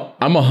that. And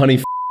I'm a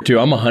honey too.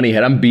 I'm a honey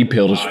head. I'm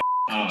bee-peeled as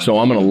so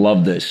I'm gonna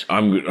love this.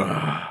 I'm good.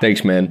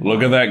 Thanks, man.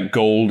 Look at that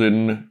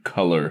golden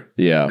color.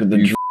 Yeah.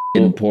 You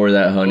f***ing pour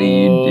that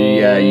honey.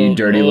 You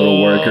dirty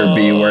little worker,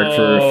 bee work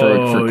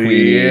for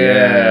Queenie.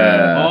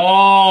 Yeah.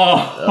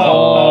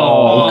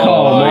 Oh, come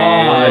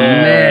on,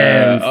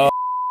 man. Oh,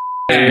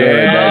 that's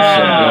good. That's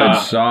a good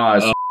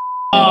sauce.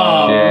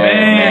 Oh,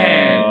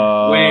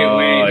 man.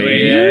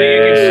 Wait. Yeah.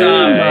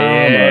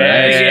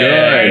 That's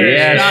good.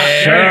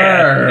 Yes,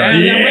 sir.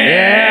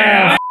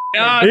 Yeah.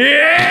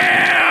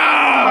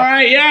 All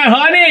right, yeah,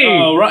 honey.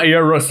 Oh, right.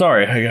 Yeah,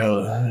 sorry. I got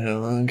a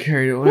little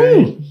carried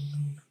away.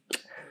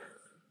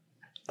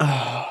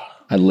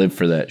 I live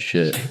for that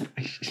shit.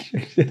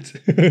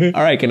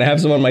 All right, can I have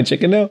some on my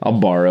chicken now? I'll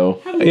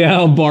borrow. Yeah,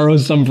 I'll borrow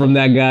some from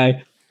that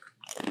guy.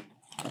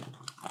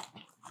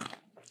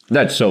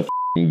 That's so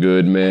f***ing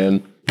good,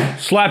 man.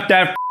 Slap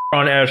that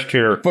on S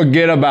tier.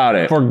 Forget about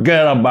it.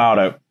 Forget about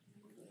it.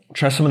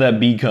 Try some of that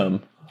bee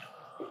cum.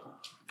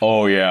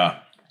 Oh, yeah.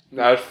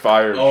 That's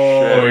fire.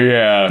 Oh,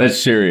 yeah.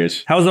 That's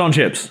serious. How's it on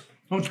chips?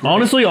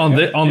 Honestly, on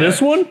this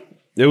one,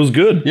 it was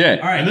good. Yeah.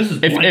 All right, this is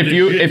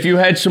If you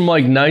had some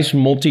like nice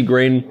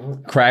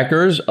multi-grain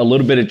crackers, a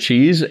little bit of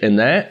cheese, and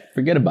that,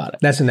 forget about it.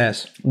 That's an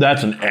S.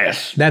 That's an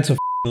S. That's a If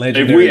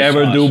legendary we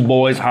ever sauce. do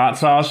boys hot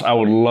sauce, I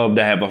would love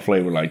to have a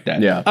flavor like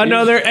that. Yeah.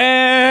 Another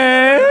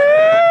S.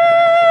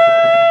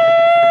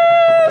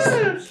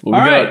 What we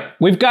All got? right,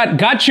 we've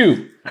got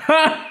you.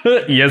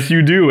 Yes,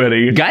 you do,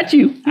 Eddie. Got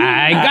you.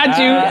 I got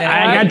you.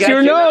 I got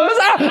your nose.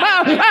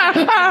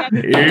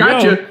 Here you go.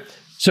 Gotcha.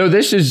 So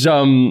this is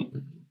a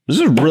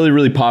really,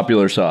 really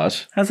popular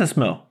sauce. How's that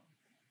smell?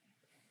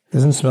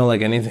 Doesn't smell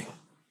like anything.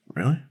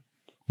 Really?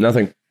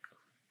 Nothing.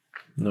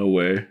 No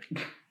way.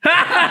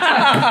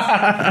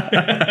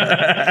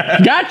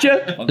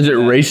 Gotcha. Is it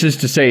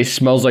racist to say it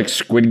smells like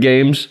Squid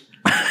Games?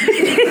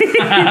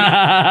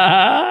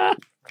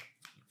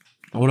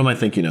 What am I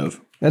thinking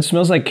of? That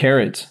smells like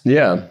carrots.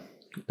 Yeah.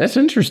 That's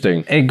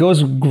interesting. It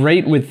goes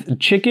great with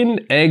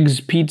chicken, eggs,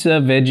 pizza,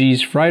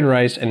 veggies, fried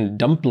rice, and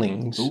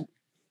dumplings.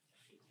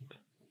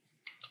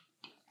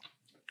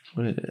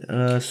 What is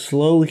it?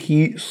 Slow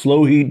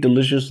heat,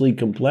 deliciously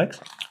complex.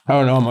 I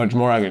don't know how much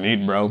more I can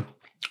eat, bro.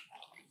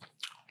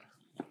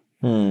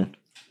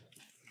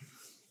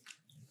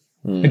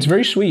 It's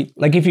very sweet.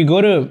 Like if you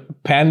go to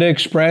Panda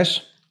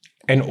Express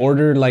and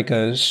order like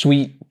a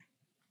sweet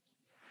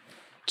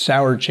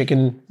sour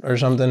chicken or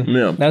something,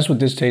 Yeah. that's what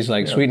this tastes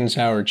like. Sweet and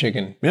sour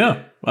chicken.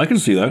 Yeah, I can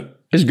see that.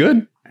 It's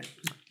good.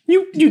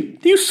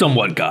 You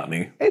somewhat got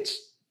me. It's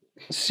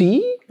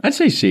C? I'd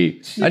say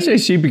C. I'd say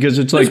C because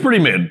it's like, It's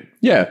pretty mid.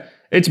 yeah,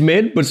 it's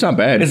mid, but it's not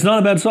bad. It's not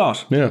a bad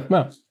sauce. yeah.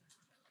 No.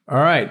 All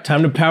right,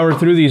 time to power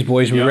through these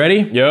boys. We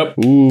ready? Yep.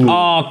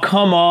 Oh,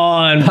 come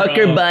on.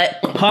 Pucker bro.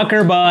 butt.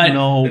 Pucker butt.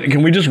 No.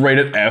 Can we just rate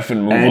it F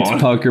and move It's on?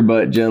 pucker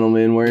butt,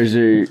 gentlemen. Where's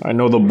your... I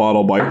know the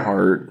bottle by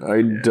heart.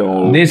 I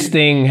don't. This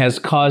thing has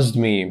caused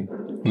me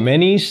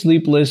many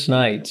sleepless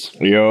nights.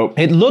 Yep.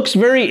 It looks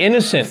very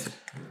innocent.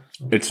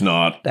 It's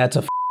not. That's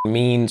a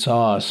mean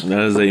sauce.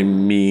 That is a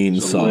mean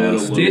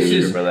sauce. This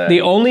is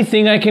the only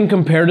thing I can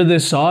compare to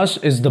this sauce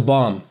is the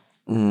bomb.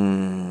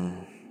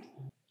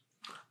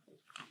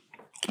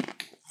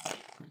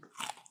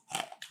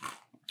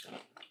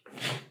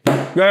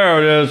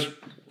 There it is.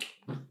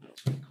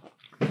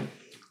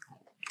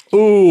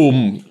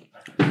 Ooh,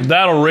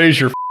 that'll raise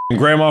your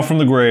grandma from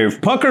the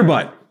grave. Pucker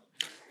butt.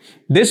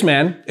 This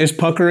man is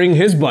puckering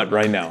his butt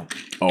right now.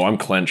 Oh, I'm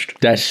clenched.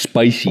 That's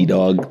spicy,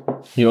 dog.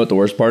 You know what the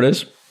worst part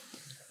is? It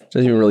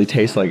doesn't even really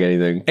taste like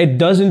anything. It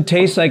doesn't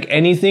taste like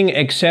anything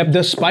except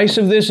the spice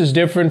of this is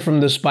different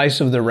from the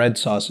spice of the red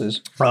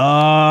sauces.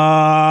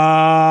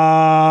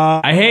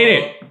 I hate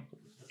it.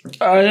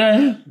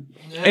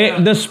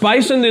 The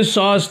spice in this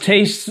sauce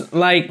tastes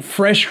like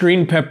fresh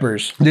green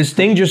peppers. This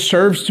thing just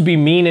serves to be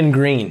mean and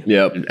green.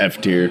 Yep, F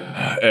tier.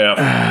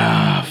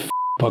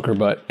 Pucker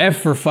butt. F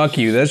for fuck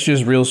you. That's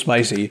just real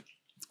spicy.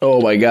 Oh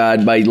my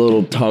god, my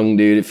little tongue,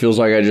 dude. It feels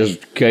like I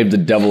just gave the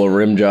devil a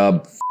rim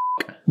job.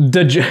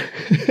 Read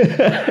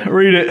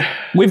it.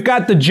 We've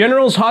got the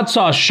General's hot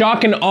sauce,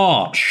 shock and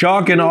awe.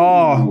 Shock and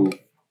awe.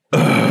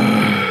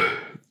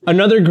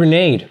 Another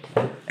grenade.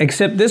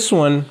 Except this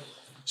one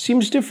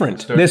seems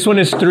different. This one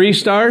is 3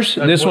 stars.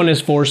 This one is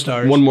 4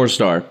 stars. One more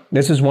star.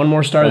 This is 1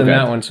 more star than Okay.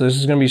 that one, so this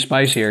is gonna be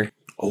spicier.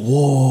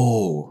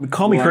 Whoa.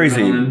 Call me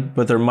crazy,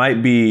 but there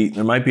might be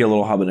a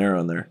little habanero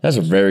in there. That's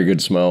a very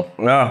good smell.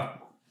 Yeah.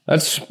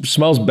 That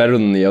smells better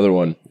than the other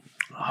one.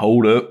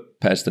 Hold up.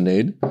 Pass the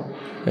nade.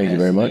 Thank you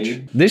very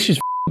much. This is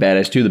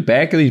badass too. The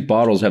back of these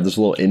bottles have this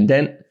little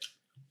indent.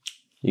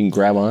 You can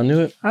grab onto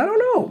it. I don't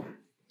know.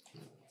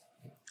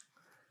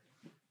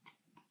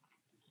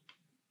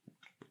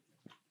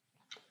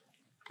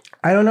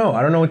 I don't know.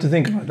 I don't know what to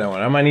think about that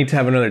one. I might need to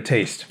have another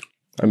taste.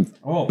 I'm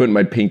putting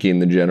my pinky in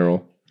the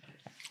general.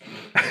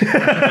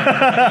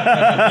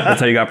 That's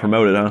how you got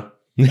promoted, huh?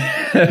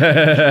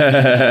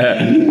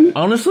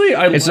 Honestly,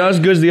 It's not as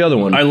good as the other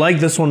one. I like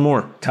this one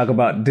more. Talk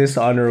about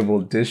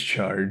dishonorable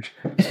discharge.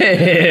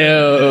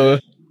 Ew.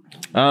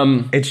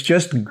 It's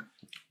just,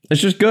 It's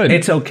just good.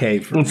 it's okay.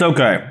 It's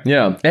okay.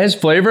 yeah. It has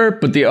flavor,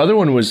 but the other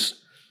one was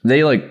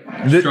they like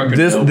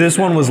This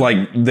one was like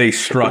they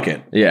struck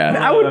it. yeah.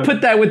 I would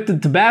put that with the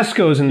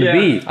Tabascos and the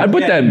B. I'd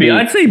put that in B.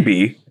 I'd say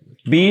B.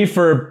 B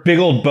for big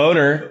old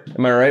boner.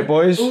 Am I right,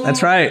 boys?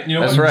 That's right.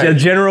 That's right. The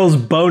General's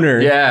boner.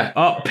 Yeah.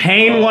 Oh,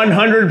 pain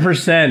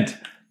 100%.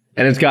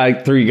 And it's got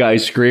like 3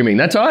 guys screaming.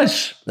 That's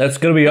us. That's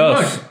gonna be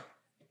us.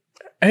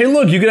 Hey,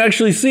 look, you can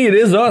actually see it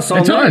is us on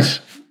That's there. us.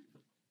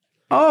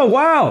 Oh,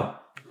 wow.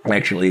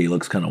 Actually, he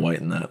looks kind of white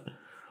in that.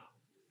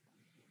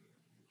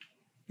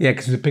 Yeah,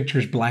 because the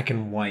picture's black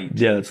and white.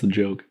 Yeah, that's the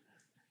joke.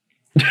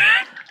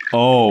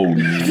 Oh.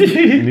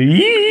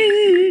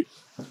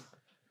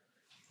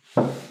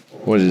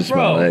 What does it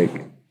smell Bro.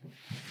 like?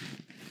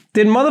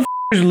 Did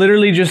motherfuckers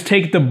literally just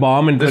take the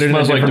bomb and put it in a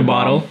smells like different the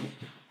bottle? bomb.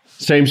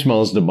 Same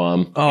smell as the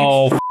bomb.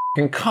 Oh,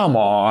 f***ing come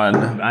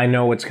on. I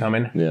know what's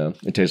coming. Yeah,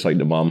 it tastes like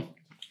the bomb.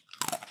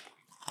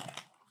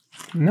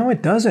 No,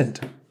 it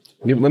doesn't.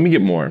 Let me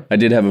get more. I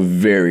did have a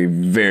very,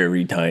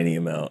 very tiny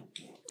amount.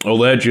 Oh,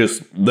 that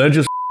just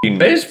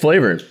It is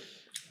flavor.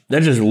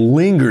 that just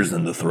lingers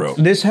in the throat.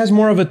 This has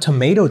more of a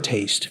tomato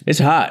taste. It's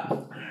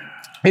hot,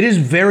 It is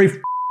very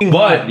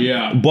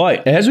hot.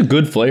 but it has a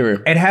good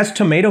flavor. It has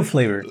tomato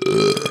flavor.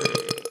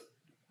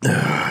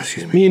 I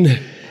mean,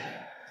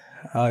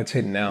 Oh, it's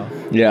hitting now.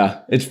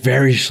 yeah, it's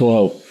very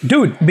slow.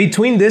 Dude,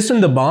 between this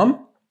and the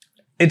bomb,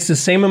 it's the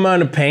same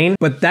amount of pain,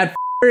 but that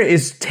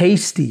is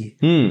tasty.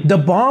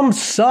 The bomb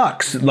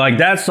sucks. Like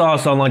that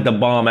sauce on like the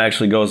bomb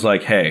actually goes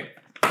like, hey,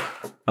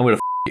 I'm gonna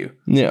you.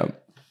 Yeah.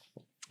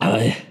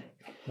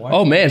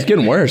 Oh man, it's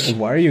getting worse.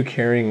 Why are you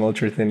carrying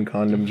ultra thin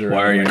condoms around?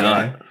 Why are you like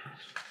not? that?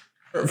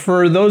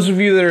 For those of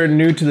you that are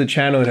new to the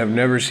channel and have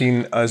never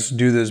seen us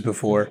do this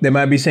before, they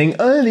might be saying,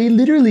 oh, they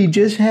literally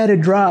just had a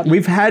drop.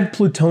 We've had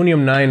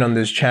plutonium 9 on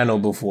this channel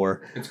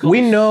before.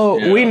 We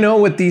know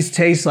what these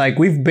taste like.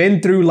 We've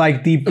been through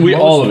like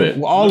all of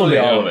it. All of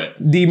Literally it.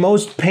 The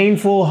most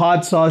painful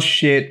hot sauce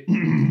shit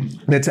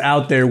that's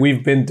out there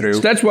we've been through.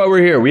 That's why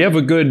we're here. We have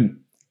a good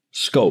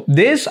scope.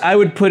 This, I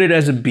would put it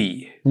as a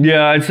B.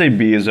 Yeah, I'd say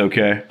B is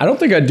okay. I don't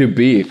think I'd do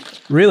B.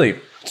 Really?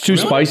 It's too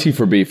spicy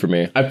for B for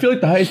me. I feel like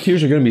the highest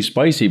tiers are going to be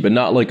spicy, but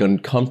not like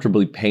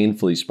uncomfortably,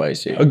 painfully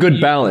spicy. A good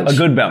balance. A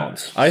good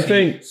balance. I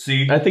think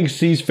C. I think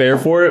C's fair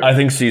for it. I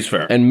think C's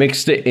fair. And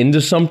mixed it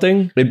into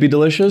something, it'd be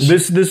delicious.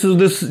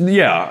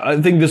 Yeah, I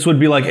think this would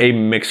be like a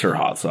mixer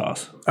hot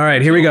sauce. All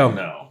right, here we go.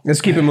 No. Let's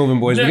keep it moving,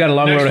 boys. We got a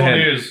long road ahead.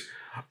 It's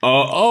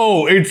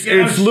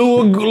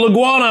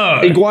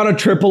Luguana. Iguana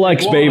triple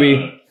X,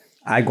 baby.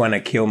 I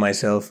wanna kill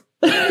myself.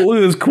 Look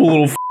at this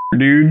cool little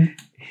dude.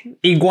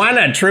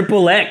 Iguana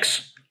triple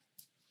X.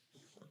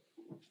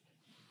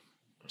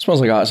 Smells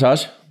like hot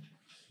sauce.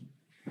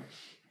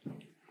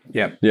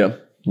 Yep. Yeah.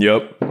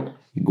 Yep.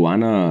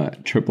 Iguana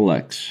triple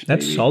X.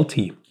 That's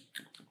salty.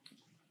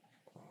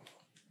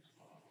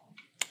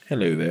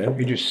 Hello there.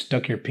 You just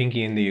stuck your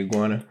pinky in the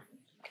iguana.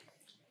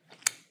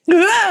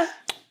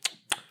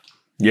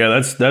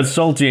 Yeah, that's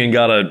salty and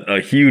got a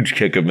huge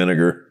kick of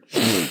vinegar.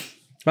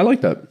 I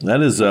like that.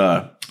 That is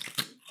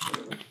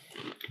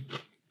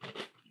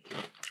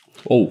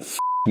Oh,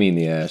 me in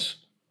the ass.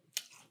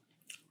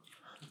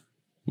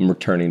 I'm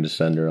returning to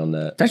sender on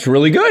that. That's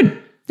really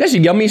good. That's a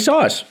yummy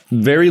sauce.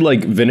 Very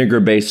like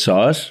vinegar-based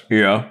sauce,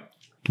 yeah.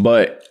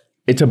 but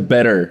it's a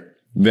better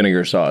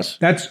vinegar sauce.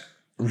 That's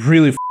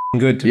really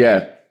good to me.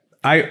 Yeah.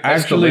 I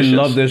actually delicious.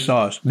 love this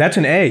sauce. That's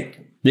an A.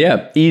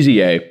 Yeah,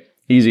 easy A.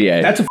 Easy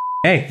A. That's a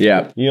A.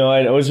 Yeah. You know,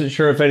 I wasn't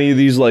sure if any of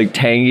these like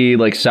tangy,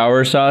 like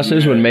sour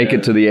sauces would make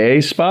it to the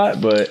A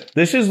spot, but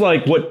this is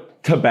like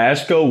what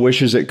Tabasco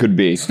wishes it could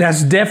be.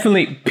 That's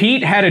definitely,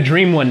 Pete had a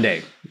dream one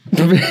day.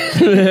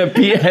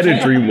 Pete had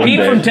a dream one Pete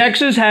day. from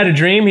Texas had a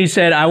dream. He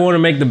said, I want to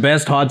make the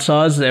best hot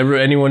sauce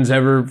anyone's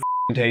ever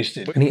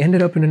tasted. And he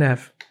ended up in an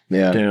F.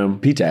 Yeah. Damn.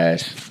 Pete's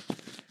ass.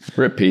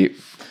 Rip Pete.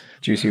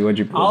 Juicy, what'd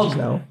you pull just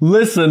now?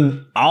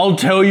 Listen, I'll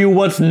tell you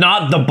what's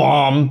not the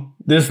bomb.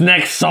 This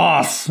next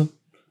sauce.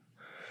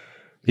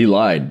 He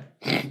lied.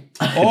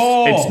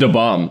 It's Da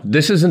Bomb.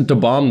 This isn't Da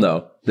Bomb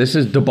though. This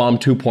is Da Bomb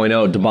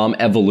 2.0, Da Bomb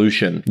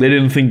Evolution. They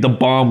didn't think the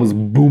bomb was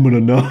booming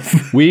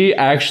enough. We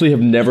actually have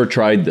never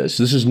tried this.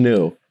 This is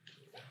new.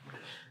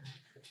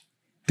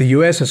 The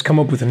U.S. has come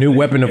up with a new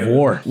weapon of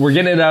war. We're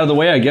getting it out of the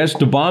way, I guess.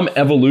 Da Bomb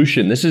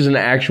Evolution. This is an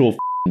actual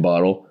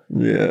bottle.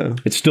 Yeah.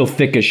 It's still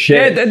thick as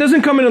Yeah, shit. it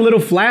doesn't come in a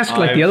little flask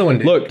like the other one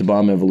did. Look, Da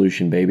Bomb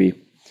Evolution, baby.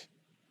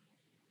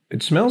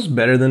 It smells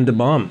better than Da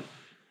Bomb.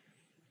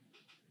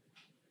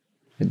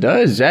 It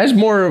does. It has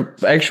more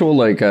actual,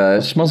 like,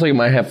 it smells like it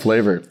might have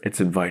flavor. It's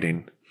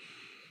inviting.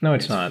 No,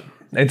 it's not.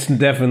 It's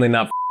definitely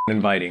not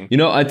inviting. You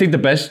know, I think the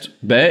best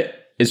bet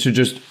is to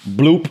just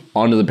bloop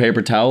onto the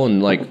paper towel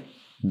and, like,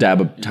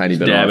 dab a tiny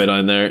bit Dab off. it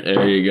on there.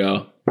 There you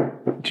go.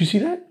 Did you see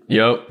that?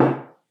 Yup.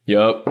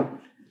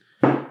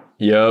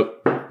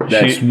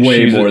 That's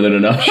way she's more than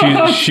enough.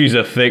 She's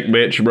a thick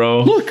bitch,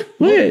 bro. Look at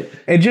it.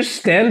 It just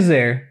stands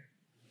there.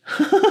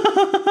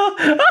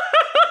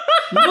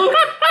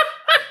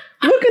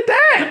 Look at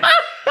that!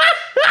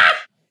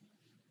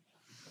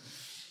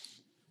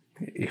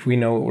 If we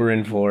know what we're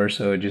in for,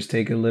 so just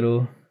take a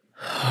little.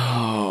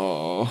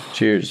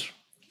 Cheers.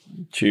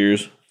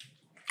 Cheers.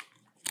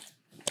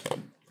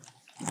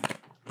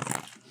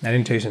 I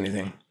didn't taste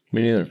anything.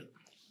 Me neither.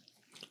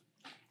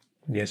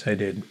 Yes, I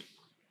did.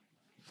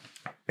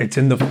 It's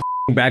in the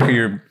back of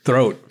your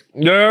throat.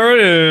 There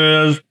it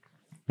is.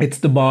 It's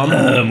the bomb.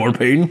 More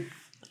pain.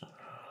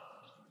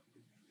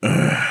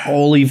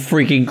 Holy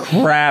freaking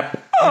crap.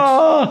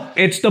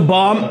 It's the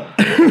bomb,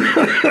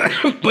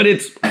 but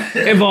it's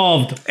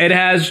evolved. It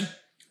has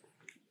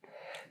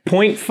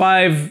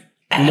 0.5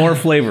 more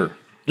flavor.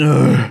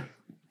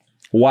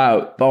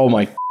 Wow. Oh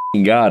my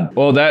God.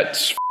 Well,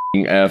 that's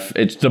F.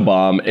 It's Da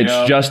Bomb. It's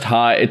just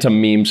hot. It's a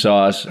meme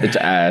sauce. It's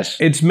ass.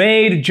 It's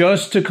made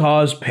just to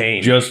cause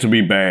pain. Just to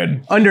be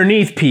bad.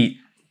 Underneath, Pete.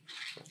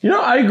 You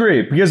know, I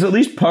agree. Because at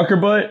least Pucker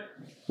Butt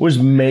was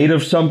made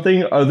of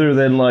something other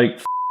than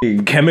like,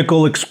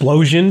 Chemical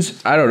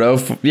explosions. I don't know.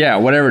 Yeah,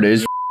 whatever it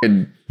is.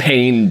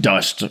 Pain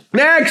dust.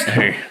 Next!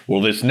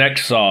 Well, this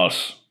next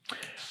sauce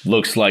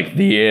looks like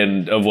the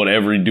end of what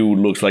every dude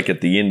looks like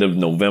at the end of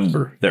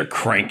November. They're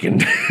cranking.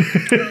 Need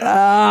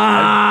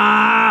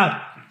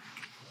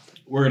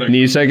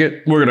a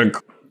second? We're gonna.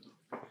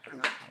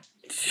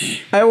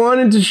 I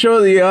wanted to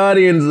show the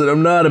audience that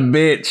I'm not a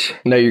bitch.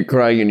 Now you're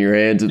crying in your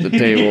hands at the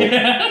table.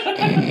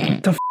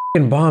 The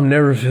f***ing bomb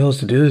never fails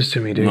to do this to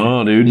me, dude.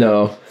 Oh, dude.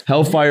 No.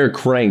 Hellfire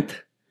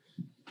Cranked.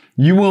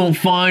 You won't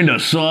find a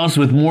sauce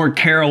with more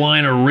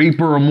Carolina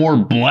Reaper or more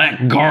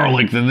black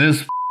garlic than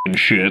this f***ing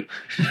shit.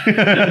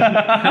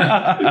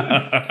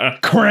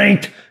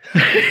 Cranked.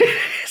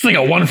 It's like a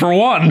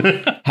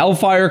 1-for-1.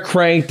 Hellfire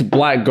Cranked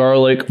Black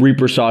Garlic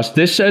Reaper Sauce.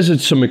 This says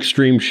it's some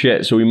extreme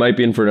shit, so we might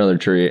be in for another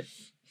treat.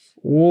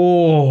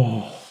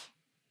 Whoa.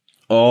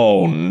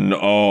 Oh,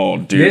 no,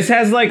 dude. This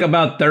has like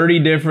about 30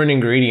 different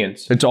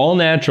ingredients. It's all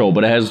natural,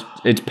 but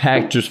it's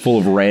packed just full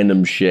of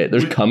random shit.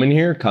 There's cum in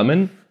here.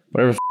 Cumin?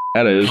 Whatever the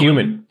that is.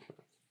 Human.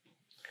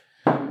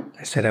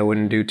 I said I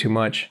wouldn't do too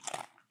much.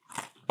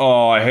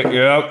 Oh,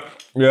 yep.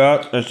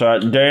 That's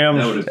that.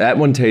 Damn. That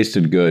one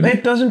tasted good.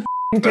 It doesn't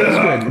taste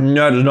good.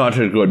 That does not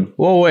taste good.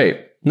 Whoa,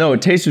 wait. No,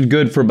 it tasted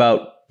good for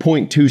about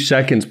 0.2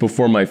 seconds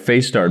before my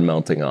face started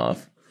melting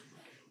off.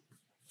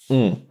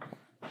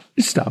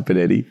 Stop it,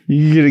 Eddie.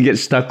 You're gonna get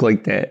stuck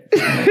like that.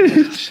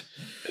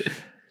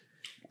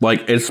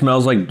 Like, it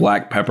smells like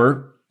black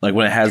pepper. Like,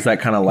 when it has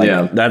that kind of,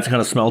 like, that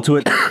kind of smell to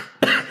it.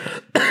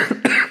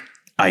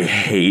 I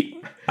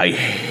hate. I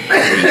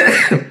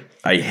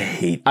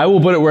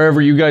will put it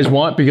wherever you guys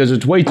want because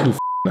it's way too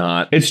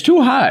hot. It's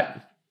too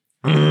hot.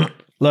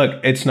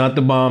 Look, it's not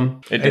the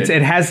bomb.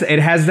 It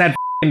has that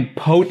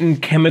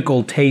potent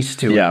chemical taste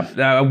to it. Yeah.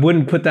 I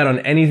wouldn't put that on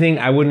anything.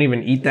 I wouldn't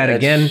even eat that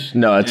again.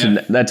 No, that's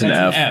an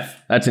F.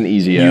 F. That's an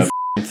easy F.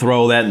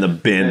 Throw that in the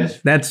bin.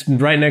 That's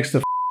right next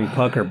to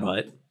Pucker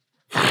Butt.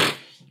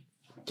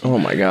 Oh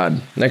my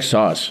God. Next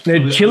sauce.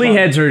 The chili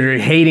heads are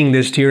hating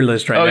this tier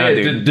list right now,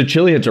 dude. The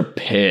chili heads are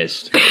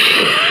pissed.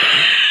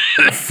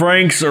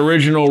 Frank's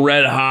Original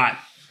Red Hot.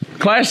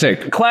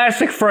 Classic.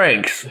 Classic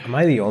Frank's. Am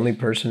I the only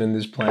person in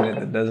this planet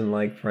that doesn't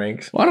like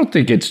Frank's? Well, I don't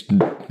think it's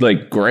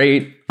like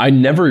great. I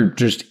never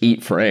just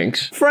eat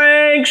Frank's.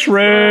 Frank's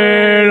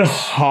Red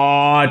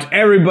Hot.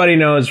 Everybody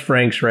knows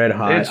Frank's Red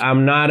Hot.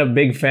 I'm not a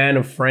big fan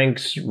of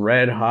Frank's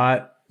Red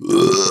Hot.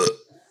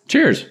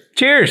 Cheers.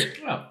 Cheers.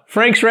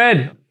 Frank's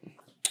Red.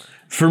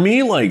 For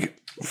me, like,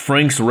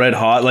 Frank's Red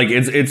Hot, like,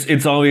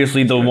 it's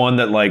obviously the one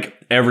that, like,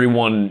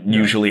 everyone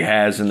usually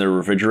has in their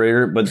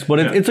refrigerator, but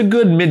it's a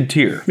good mid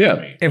tier.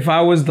 Yeah. If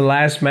I was the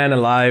last man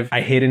alive,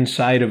 I hid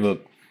inside of a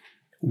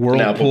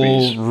Whirlpool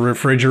Applebee's.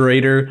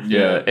 refrigerator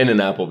Yeah. In an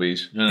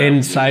Applebee's.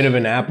 inside of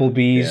an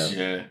Applebee's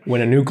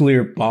when a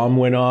nuclear bomb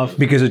went off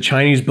because a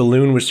Chinese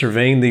balloon was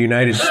surveying the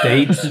United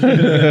States.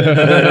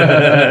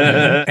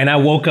 And I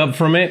woke up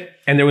from it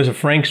and there was a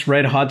Frank's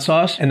Red Hot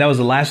Sauce and that was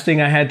the last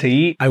thing I had to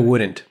eat. I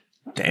wouldn't.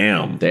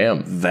 Damn.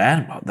 Damn.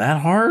 That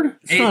hard?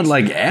 It's not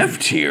like F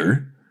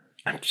tier.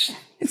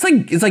 It's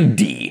like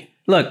D.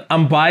 Look,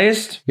 I'm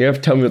biased. You have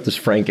to tell me what this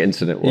Frank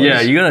incident was.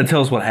 Yeah, you gotta tell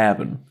us what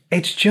happened.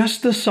 It's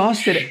just the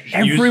sauce that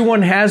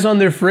everyone has on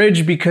their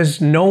fridge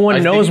because no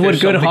one knows what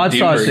good hot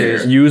sauce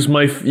is. Use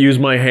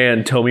my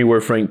hand. Tell me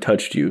where Frank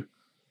touched you.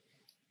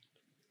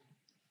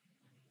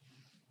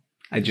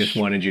 I just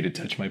wanted you to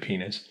touch my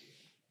penis.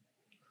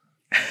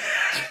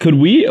 Could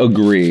we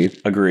agree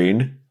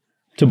Agreed.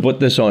 to put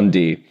this on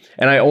D?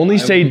 And I only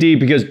say D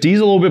because D's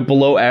a little bit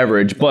below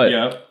average,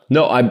 but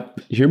no,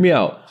 hear me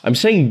out. I'm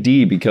saying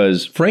D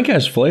because Frank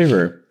has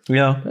flavor.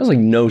 Yeah. That's like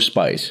no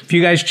spice. If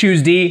you guys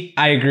choose D,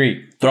 I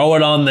agree. Throw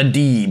it on the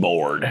D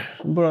board.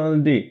 Put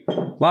on the D. A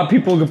lot of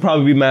people could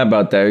probably be mad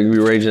about that. You'd be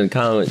raging in the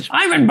comments.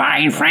 I've been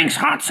buying Frank's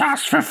hot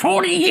sauce for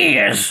 40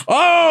 years.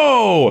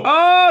 Oh!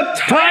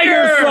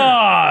 Tiger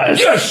sauce!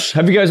 Yes!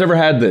 Have you guys ever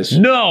had this?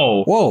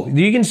 No! Whoa,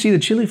 you can see the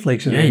chili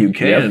flakes in there. You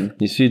can.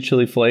 Yep. You see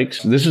chili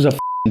flakes? This is a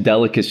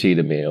delicacy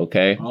to me,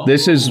 okay?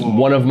 This is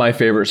one of my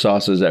favorite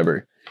sauces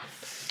ever.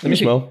 Let me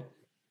smell.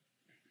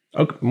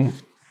 Okay.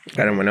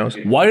 Got it in my nose.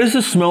 Why does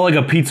this smell like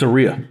a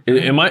pizzeria?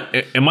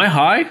 Am I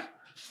high?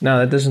 No,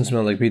 that doesn't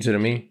smell like pizza to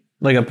me.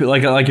 Like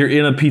you're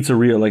in a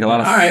pizzeria, like a lot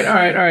of. All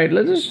right.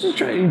 Let's just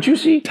try it.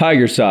 Juicy.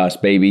 Tiger sauce,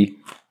 baby.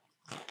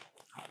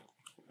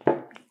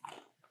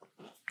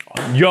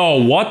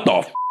 Yo, what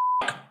the?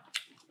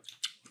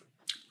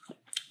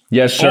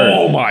 Yes, sir.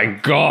 Oh my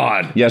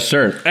god! Yes,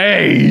 sir.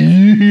 Hey,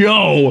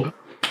 yo!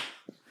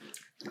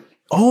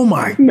 Oh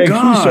my Makes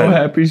god! me so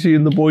happy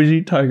seeing the boys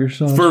eat tiger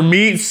sauce. For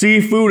meat,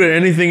 seafood, and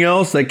anything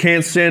else that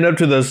can't stand up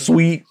to the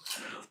sweet.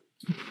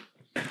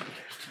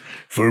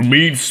 For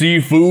meat,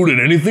 seafood, and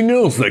anything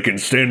else that can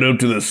stand up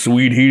to the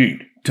sweet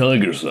heat,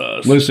 tiger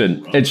sauce.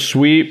 Listen, it's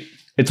sweet.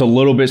 It's a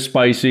little bit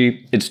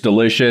spicy. It's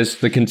delicious.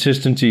 The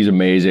consistency is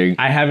amazing.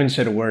 I haven't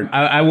said a word.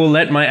 I will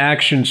let my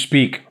actions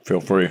speak.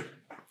 Feel free.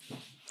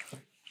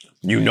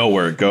 You know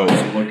where it goes.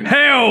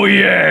 Hell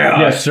yeah!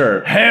 Yes,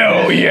 sir.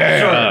 Hell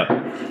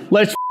yeah!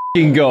 Let's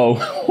f***ing go.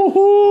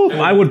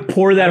 I would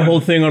pour that whole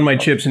thing on my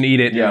chips and eat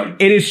it. Yeah.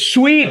 It is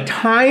sweet,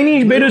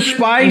 tiny bit of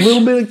spice. A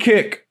little bit of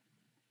kick.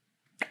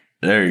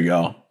 There you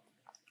go.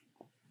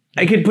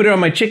 I could put it on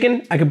my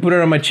chicken. I could put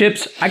it on my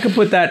chips. I could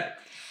put that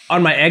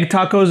on my egg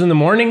tacos in the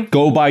morning.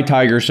 Go buy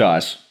tiger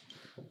sauce.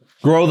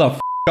 Grow the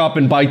f*** up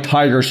and buy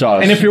tiger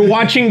sauce. And if you're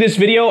watching this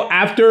video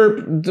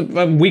after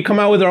we come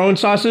out with our own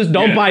sauces,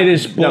 don't buy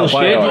this bullshit.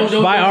 buy ours.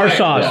 Buy our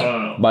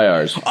sauce. buy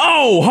ours.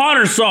 Oh,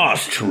 hotter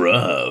sauce.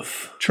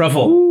 Truff.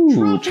 Truffle.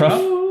 Ooh,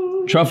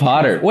 truff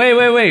hotter.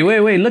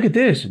 Wait. Look at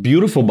this.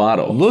 Beautiful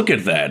bottle. Look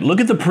at that.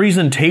 Look at the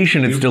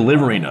presentation it's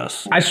delivering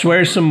us. I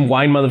swear some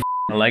wine motherfucker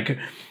like,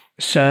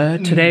 sir,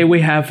 today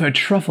we have a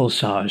truffle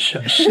sauce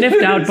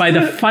sniffed out by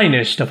the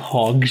finest of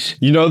hogs.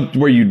 You know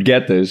where you'd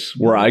get this?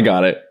 Where I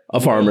got it. A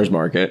farmer's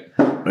market.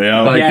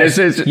 Yeah. Like Yes,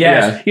 this is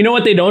yes. You know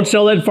what they don't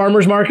sell at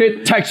farmer's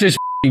market? Texas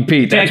f***ing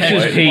Pete. That's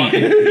Texas what-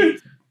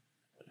 Pete.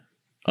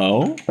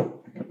 Oh?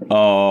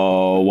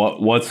 Oh,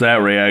 what's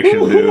that reaction,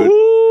 dude?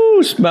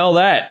 Ooh, smell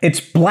that. It's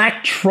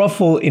black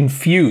truffle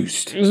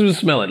infused. Let me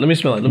smell it. Let me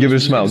smell it. Give it a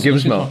smell. Give it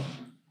a smell.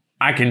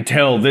 I can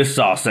tell this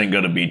sauce ain't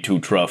gonna be too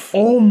truff.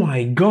 Oh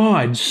my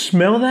God.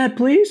 Smell that,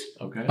 please.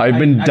 I've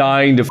been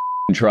dying to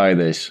f***ing try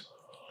this.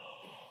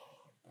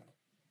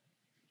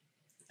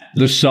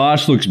 The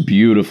sauce looks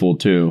beautiful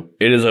too.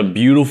 It is a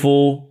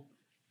beautiful,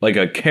 like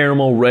a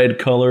caramel red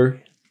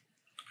color.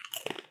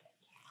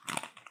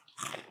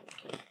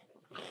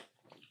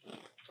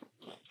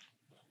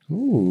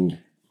 Ooh,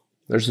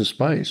 there's the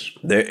spice.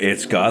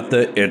 It's got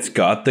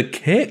the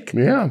kick.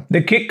 Yeah.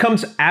 The kick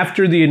comes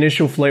after the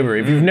initial flavor.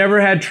 If you've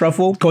never had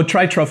truffle, go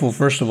try truffle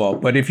first of all.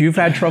 But if you've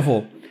had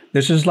truffle,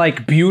 this is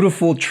like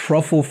beautiful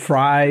truffle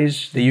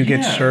fries that you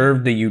get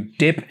served that you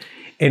dip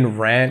in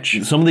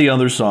ranch. Some of the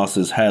other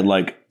sauces had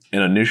like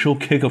an initial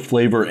kick of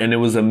flavor and it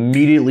was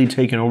immediately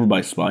taken over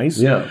by spice.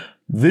 Yeah.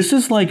 This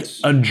is like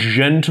a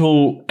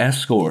gentle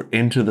escort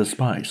into the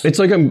spice. It's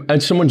like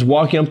someone's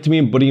walking up to me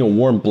and putting a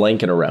warm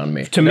blanket around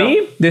me. To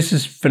me, this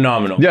is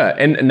phenomenal. Yeah,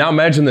 and now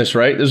imagine this,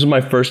 right? This is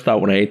my first thought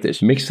when I ate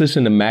this. Mix this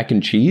into mac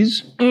and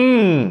cheese.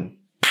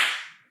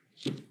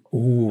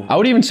 Ooh. I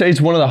would even say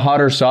it's one of the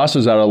hotter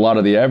sauces out of a lot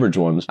of the average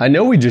ones. I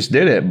know we just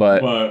did it,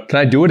 but can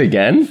I do it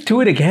again? Do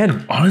it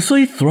again.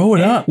 Honestly, throw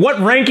it up. What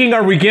ranking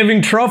are we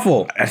giving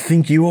truffle? I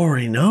think you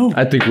already know.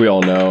 I think we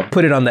all know.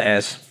 Put it on the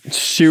S.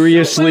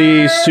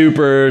 Seriously,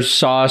 super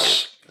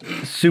sauce.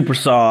 Super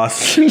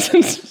sauce.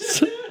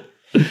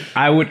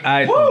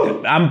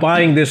 I'm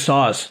buying this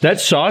sauce.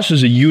 That sauce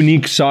is a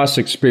unique sauce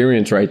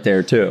experience right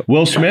there, too.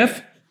 Will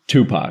Smith,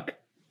 Tupac.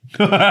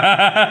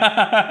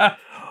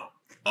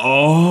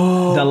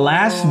 Oh. The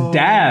Last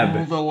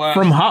Dab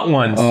from Hot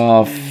Ones.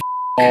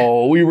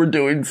 Oh, we were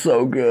doing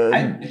so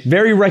good.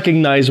 Very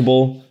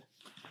recognizable.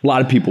 A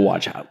lot of people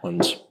watch Hot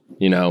Ones.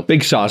 You know,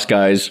 big sauce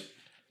guys.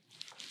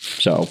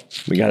 So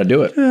we got to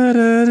do it.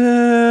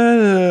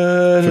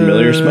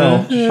 Familiar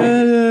smell.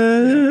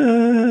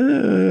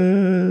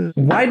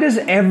 Why does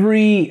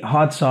every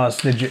hot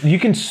sauce that you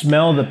can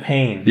smell the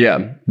pain?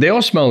 Yeah, they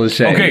all smell the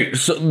same. Okay,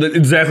 so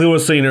exactly what I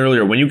was saying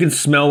earlier. When you can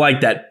smell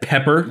like that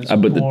pepper. I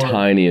put the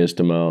tiniest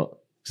amount.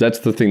 'Cause that's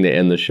the thing they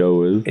end the show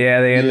with. Yeah,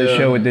 they end the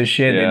show with this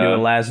shit. They Yeah. do a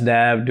last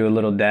dab, do a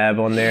little dab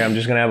on there. I'm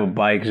just gonna have a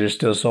bite because there's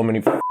still so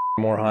many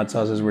more hot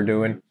sauces we're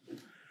doing.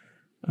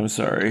 I'm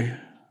sorry.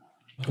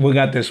 We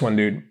got this one,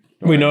 dude.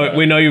 We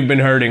know you've been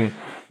hurting.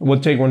 We'll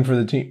take one for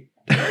the team.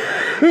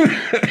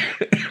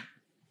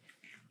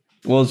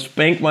 We'll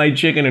spank my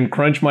chicken and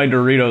crunch my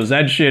Doritos.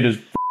 That shit is.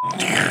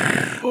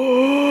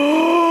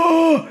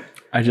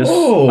 I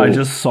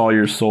just saw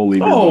your soul leave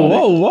your body.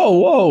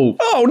 Whoa.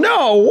 Oh,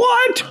 no,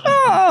 what?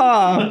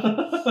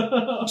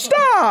 Ah.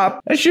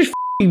 Stop. That's just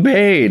f***ing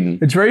pain.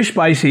 It's very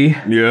spicy,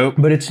 Yep.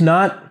 but it's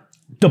not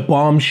the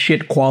bomb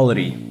shit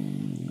quality.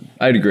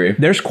 I'd agree.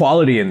 There's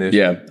quality in this.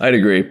 Yeah, I'd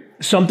agree.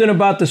 Something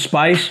about the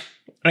spice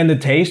and the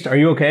taste. Are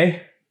you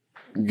okay?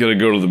 Gonna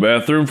go to the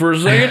bathroom for a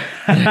second?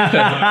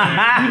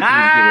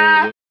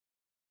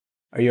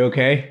 Are you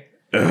okay?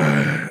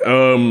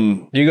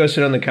 Um, You go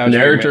sit on the couch.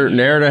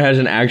 Narrator has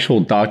an actual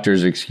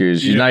doctor's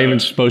excuse. She's not even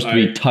supposed to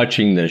be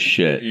touching this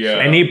shit. yeah.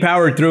 And he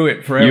powered through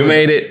it forever. You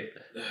made it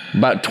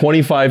about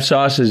 25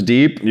 sauces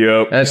deep.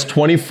 Yep. That's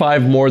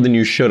 25 more than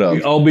you should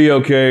have. I'll be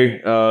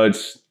okay.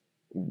 It's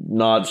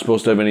not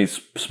supposed to have any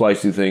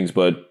spicy things,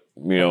 but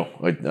you know,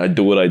 I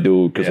do what I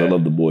do because I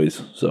love the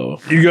boys. So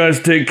you guys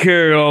take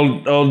care.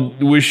 I'll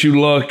wish you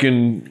luck,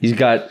 and He's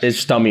got his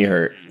stomach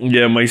hurt.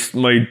 yeah, my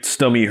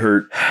stomach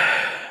hurt.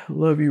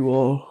 Love you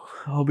all.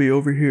 I'll be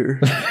over here.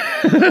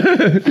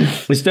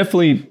 It's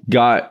definitely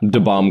got the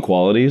bomb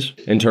qualities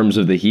in terms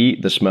of the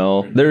heat, the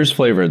smell. There's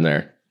flavor in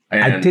there.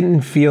 I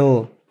didn't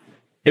feel.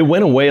 It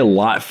went away a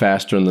lot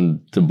faster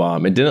than the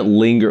bomb. It didn't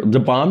linger. The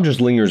bomb just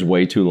lingers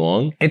way too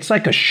long. It's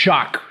like a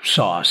shock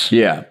sauce.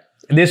 Yeah.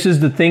 This is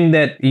the thing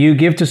that you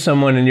give to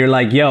someone and you're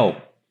like, yo,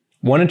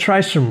 want to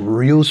try some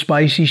real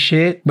spicy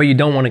shit, but you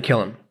don't want to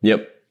kill him.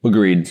 Yep.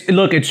 Agreed.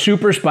 Look, it's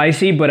super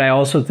spicy, but I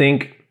also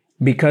think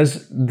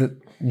because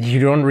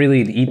you don't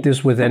really eat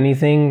this with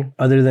anything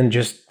other than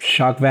just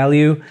shock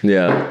value,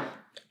 Yeah.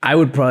 I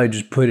would probably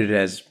just put it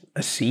as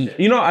a C.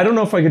 You know, I don't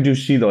know if I could do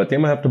C though. I think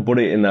I'm gonna have to put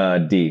it in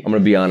D. I'm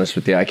gonna be honest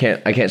with you. I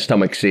can't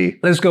stomach C.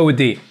 Let's go with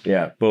D.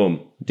 Yeah.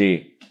 Boom.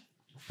 D.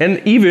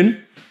 And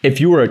even if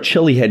you were a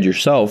chili head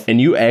yourself and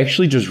you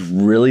actually just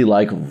really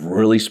like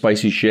really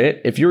spicy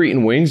shit, if you're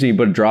eating wings and you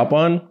put a drop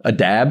on, a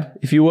dab,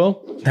 if you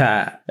will,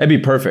 Ah. that'd be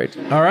perfect.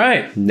 All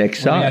right.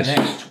 Next sauce.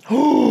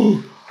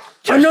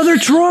 Another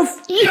truff.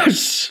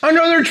 Yes.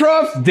 Another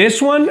truff.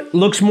 This one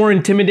looks more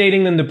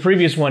intimidating than the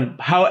previous one.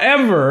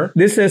 However,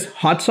 this says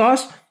hot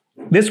sauce.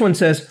 This one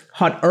says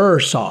hot-er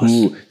sauce.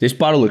 Ooh, this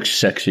bottle looks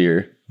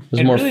sexier. This is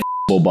a more really-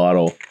 f***able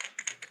bottle.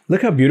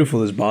 Look how beautiful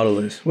this bottle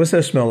is. What's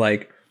that smell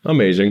like?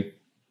 Amazing.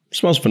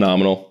 Smells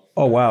phenomenal.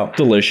 Oh, wow.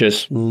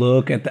 Delicious.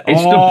 Look at that.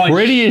 It's the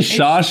prettiest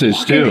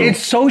sauces too.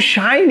 It's so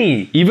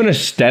shiny. Even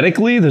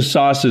aesthetically, the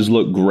sauces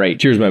look great.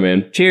 Cheers, my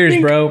man. Cheers,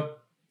 bro.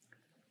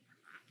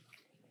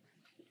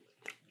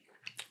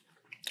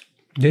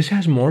 This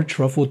has more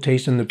truffle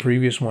taste than the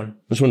previous one.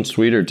 This one's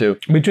sweeter too.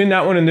 Between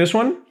that one and this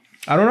one,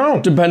 I don't know.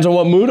 Depends on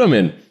what mood I'm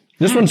in.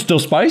 This one's still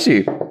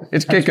spicy.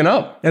 It's kicking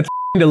up. That's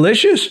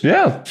delicious.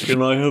 Yeah.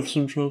 Can I have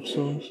some truff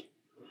sauce?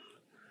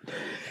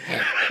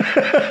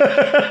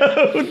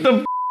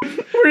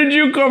 Where did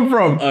you come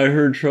from? I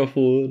heard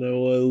truffle and I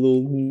want a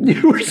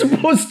little. You were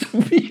supposed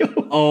to be.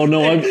 Oh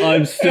no,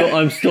 I'm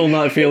still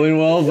not feeling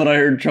well, but I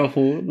heard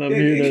truffle and I'm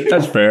here to.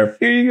 That's fair.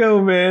 Here you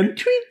go, man.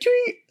 Tweet,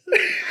 tweet.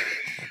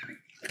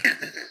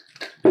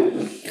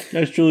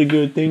 That's really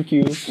good. Thank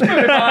you.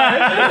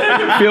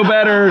 Feel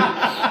better.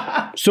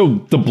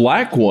 So the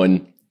black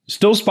one,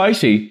 still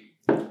spicy,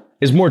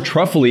 is more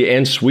truffly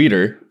and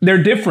sweeter.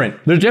 They're different.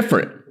 They're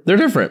different. They're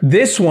different.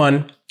 This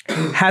one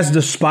has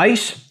the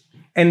spice,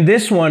 and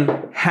this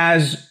one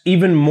has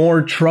even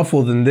more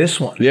truffle than this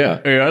one. Yeah.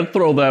 Hey, I'd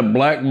throw that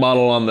black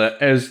bottle on the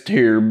S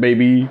tier,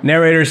 baby.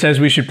 Narrator says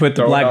we should put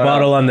the black on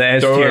bottle up. on the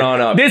S Throw it tier. on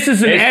up. This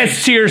is an It's-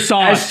 S tier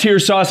sauce. S tier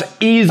sauce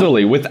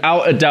easily,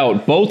 without a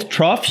doubt. Both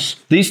truffs,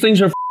 these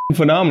things are f***ing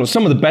phenomenal.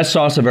 Some of the best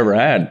sauce I've ever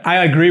had. I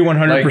agree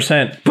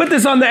 100%. Put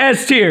this on the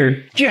S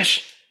tier.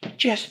 Just. Boom,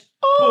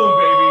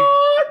 baby.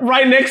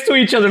 Right next to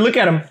each other. Look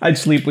at them. I'd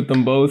sleep with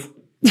them both.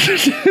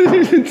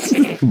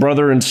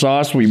 Brother and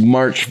sauce, we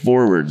march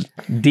forward.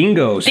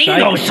 Dingo.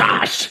 Dingo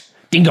sauce.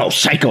 Dingo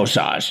psycho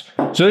sauce.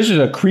 So this is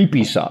a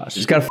creepy sauce.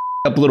 It's got a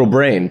f***ed up little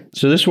brain.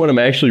 So this one I'm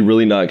actually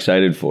really not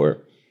excited for.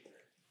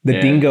 The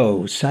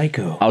Dingo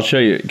Psycho. I'll show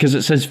you, because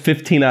it says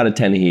 15 out of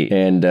 10 heat.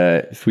 And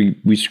if we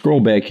scroll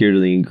back here to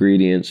the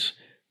ingredients.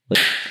 Like,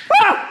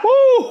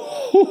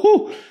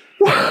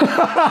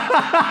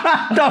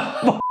 The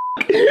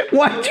fuck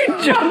Why'd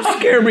you jump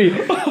scare me?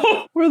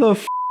 Where the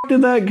f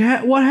did that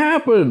get? What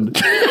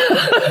happened?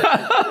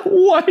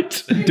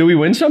 What? Do we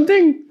win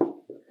something?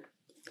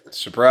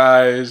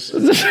 Surprise.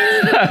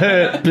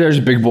 There's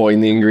a big boy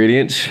in the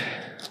ingredients.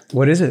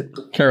 What is it?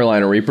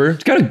 Carolina Reaper.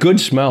 It's got a good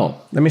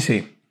smell. Let me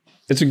see.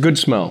 It's a good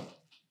smell.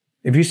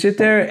 If you sit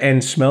there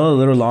and smell it a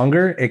little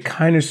longer, it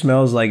kind of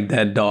smells like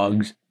dead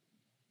dogs.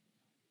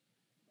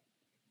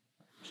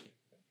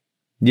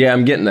 Yeah,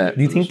 I'm getting that.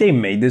 Do you think they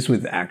made this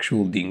with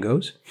actual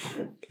dingoes?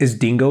 Is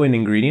dingo an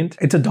ingredient?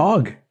 It's a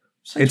dog.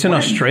 It's an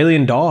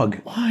Australian dog.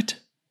 What?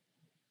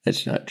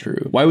 That's not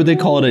true. Why would they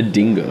call it a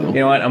dingo? You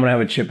know what? I'm gonna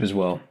have a chip as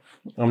well.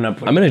 I'm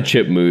in a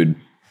chip mood.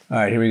 All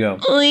right, here we go.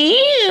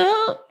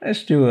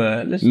 Let's do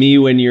a. Me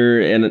when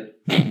you're in a...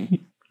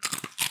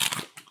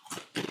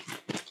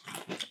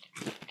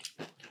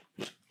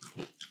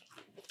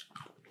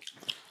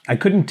 I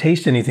couldn't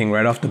taste anything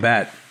right off the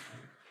bat.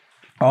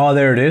 Oh,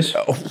 there it is.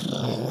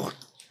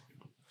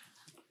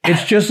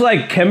 It's just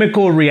like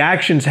chemical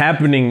reactions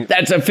happening.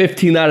 That's a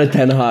 15 out of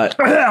 10 hot.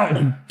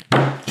 That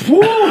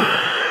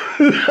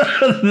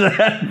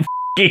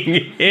fucking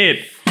hit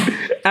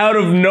out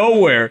of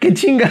nowhere. ¿Qué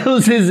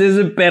chingados es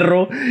ese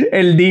perro?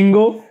 El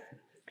dingo?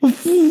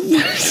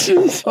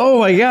 Oh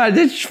my god,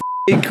 that's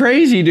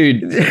crazy,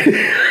 dude.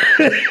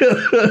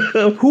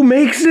 Who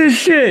makes this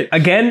shit?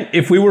 Again,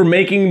 if we were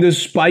making the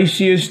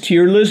spiciest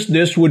tier list,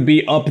 this would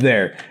be up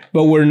there.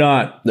 But we're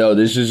not. No,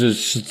 this is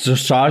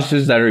just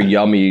sauces that are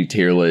yummy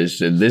tier list.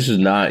 This is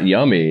not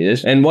yummy.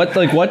 And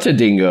what's a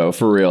dingo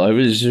for real? Have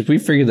we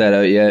figured that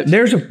out yet?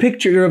 There's a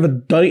picture of a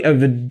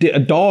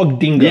dog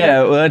dingo.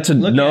 Yeah, well, that's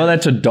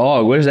a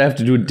dog. What does that have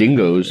to do with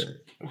dingoes?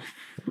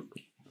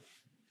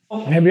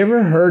 Have you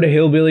ever heard a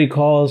hillbilly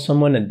call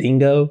someone a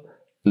dingo?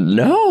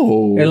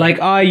 No. They're like,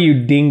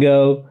 you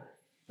dingo.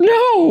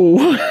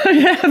 No,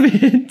 I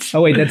haven't.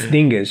 Oh wait, that's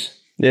dingus.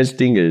 That's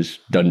dingus.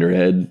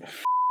 Dunderhead.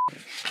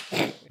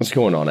 What's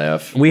going on,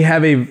 F? We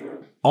have a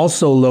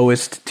also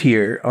lowest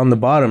tier on the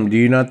bottom. Do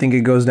you not think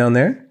it goes down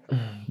there?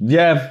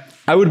 Yeah,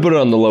 I would put it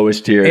on the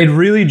lowest tier. It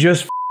really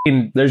just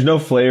there's no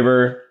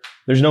flavor.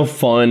 There's no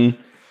fun.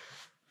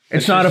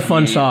 It's not a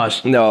fun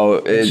sauce. No,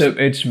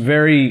 it's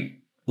very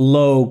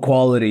low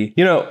quality.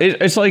 You know,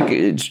 it's like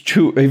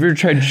chew. Have you ever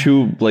tried to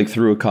chew like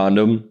through a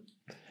condom?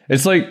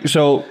 It's like,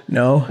 so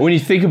no. When you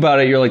think about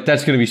it, you're like,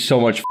 that's gonna be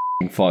so much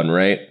fun,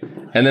 right?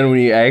 And then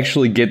when you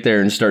actually get there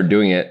and start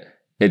doing it,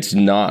 it's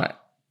not.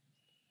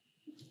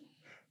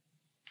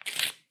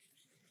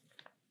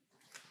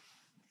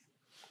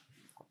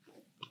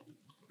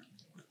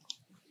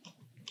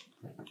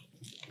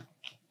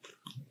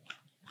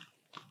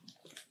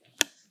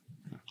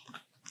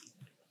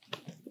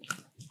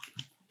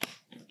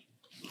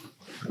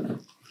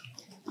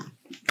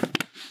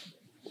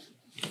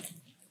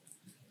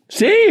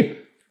 See?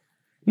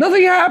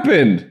 Nothing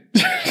happened.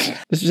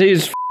 This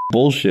is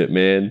bullshit,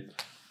 man.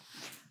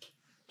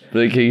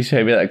 Like, can you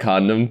hand me that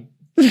condom?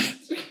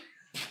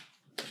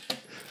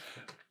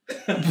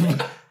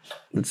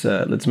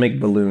 Let's make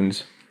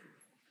balloons.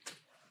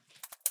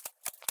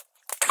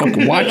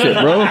 Fucking watch it,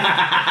 bro.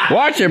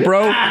 Watch it,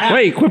 bro.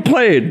 Wait, quit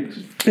playing.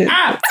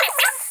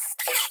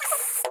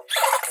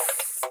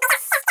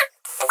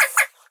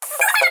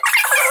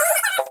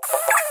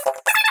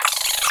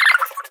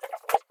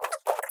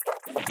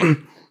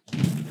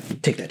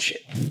 Take that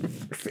shit.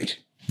 Your face.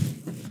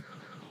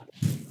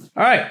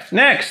 All right,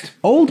 next.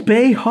 Old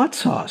Bay hot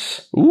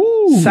sauce.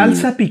 Ooh.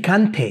 Salsa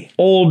picante.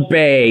 Old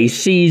Bay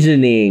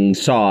seasoning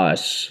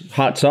sauce.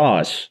 Hot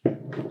sauce.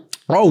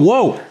 Oh,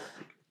 whoa.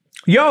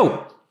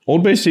 Yo.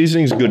 Old Bay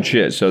seasoning's good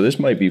shit, so this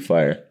might be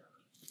fire.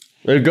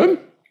 Is it good?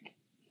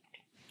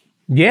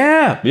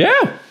 Yeah.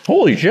 Yeah.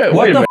 Holy shit.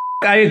 What Wait a the minute.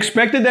 I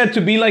expected that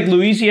to be like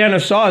Louisiana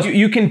sauce.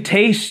 You can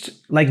taste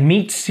like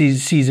meat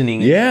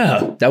seasoning.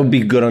 Yeah. That would be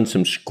good on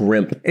some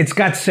scrimp. It's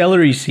got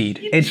celery seed.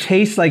 It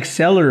tastes like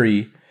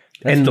celery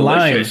and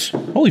delicious.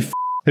 lime. Holy f***.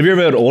 Have you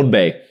ever had Old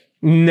Bay?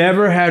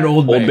 Never had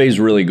Old Bay. Old Bay's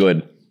really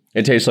good.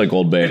 It tastes like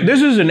Old Bay.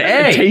 This is an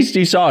A.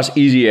 Tasty sauce.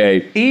 Easy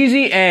A.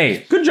 Easy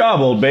A. Good job,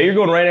 Old Bay. You're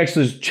going right next to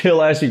this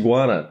chill-ass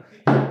iguana.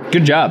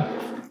 Good job.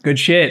 Good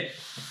shit.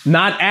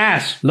 Not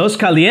ass. Los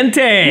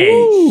Calientes.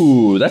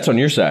 Ooh, that's on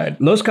your side.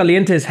 Los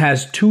Calientes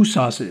has two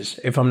sauces,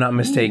 if I'm not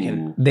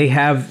mistaken. Ooh. They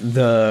have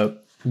the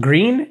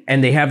green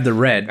and they have the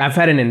red. I've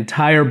had an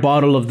entire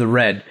bottle of the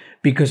red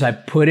because I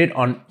put it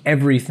on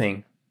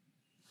everything.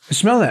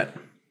 Smell that.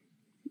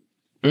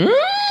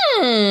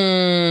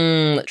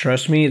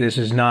 Trust me, this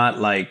is not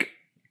like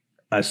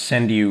a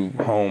send you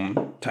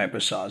home type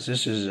of sauce.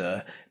 This is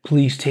a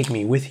please take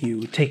me with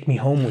you, take me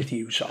home with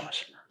you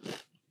sauce.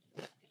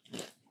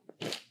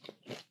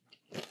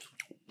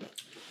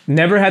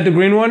 Never had the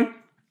green one.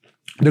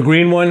 The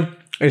green one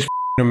is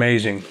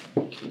amazing.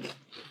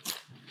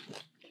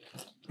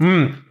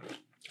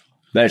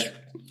 That's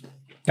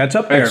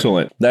up there.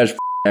 Excellent. That's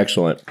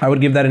excellent. I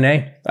would give that an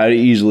A. I'd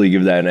easily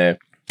give that an A.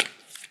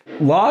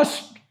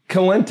 Los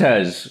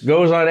Calientes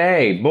goes on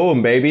A.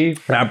 Boom, baby.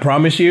 I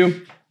promise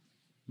you,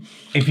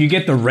 if you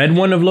get the red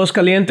one of Los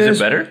Calientes,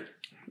 Is it better?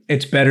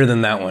 It's better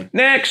than that one.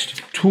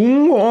 Next,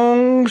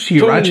 Tunggong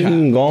Sriracha.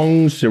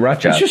 Tunggong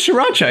Sriracha. It's just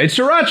sriracha. It's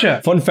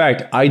sriracha. Fun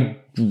fact, I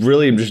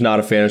really am just not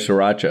a fan of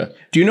sriracha.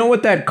 Do you know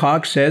what that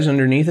cock says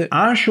underneath it?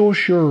 I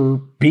sure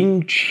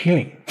Bing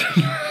Chilling.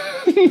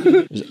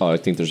 Oh, I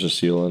think there's a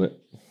seal on it.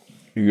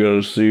 You got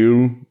a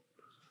seal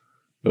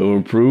of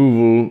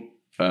approval.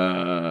 What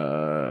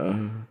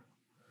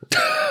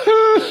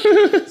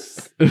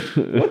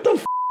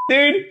the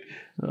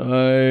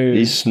dude?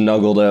 He's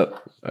snuggled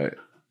up.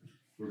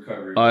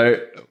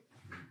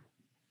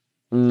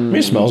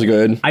 It smells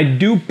good. I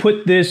do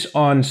put this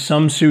on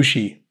some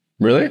sushi.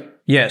 Really?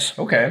 Yes.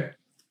 Okay.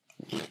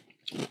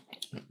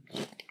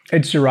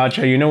 It's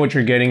sriracha. You know what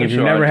you're getting. If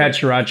you've never had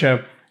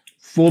sriracha,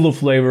 full of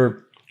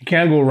flavor. You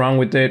can't go wrong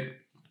with it.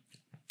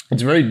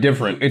 It's very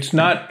different. It's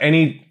not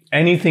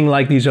anything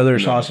like these other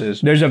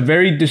sauces. There's a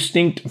very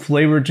distinct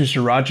flavor to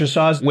sriracha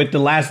sauce. With the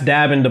last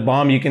dab in the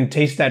bomb, you can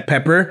taste that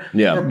pepper.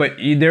 Yeah. But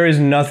there is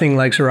nothing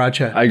like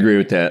sriracha. I agree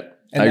with that.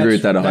 I agree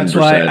with that 100%. That's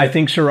why I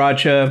think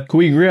sriracha... Can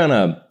we agree on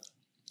a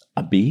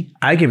B?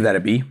 I give that a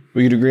B.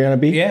 We could agree on a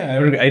B? Yeah,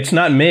 it's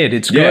not mid.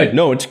 It's Yeah, good.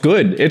 no, it's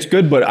good. It's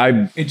good, but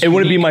it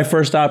wouldn't be my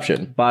first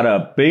option.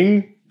 Bada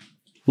bing.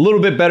 A little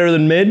bit better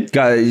than mid.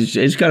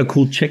 It's got a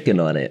cool chicken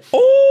on it.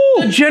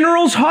 Oh,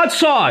 General's hot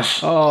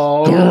sauce.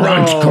 Oh,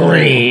 Grunt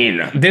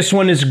green. This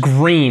one is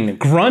green.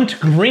 Grunt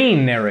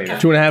green, narrator.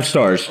 2.5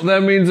 stars.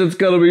 That means it's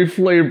gotta be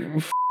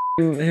flavor.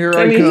 Here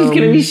That I means come. it's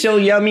gonna be so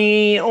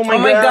yummy. Oh my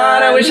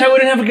god. I wish I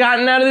wouldn't have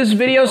gotten out of this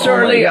video so Oh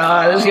my early.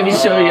 god, this is gonna be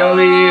so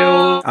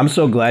yummy. I'm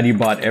so glad you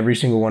bought every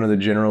single one of the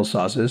General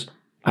sauces.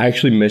 I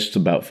actually missed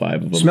about 5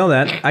 of them. Smell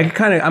that. I'm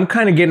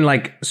kind of getting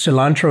like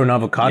cilantro and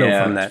avocado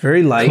Yeah. from that.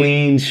 Very light.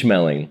 Clean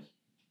smelling.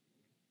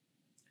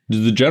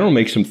 Does the General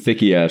make some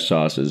thicky ass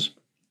sauces?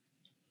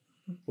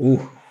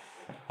 Ooh.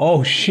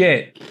 Oh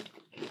shit.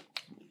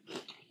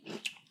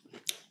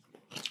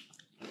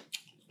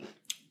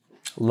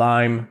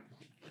 Lime.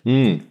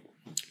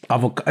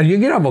 Avocado. You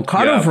get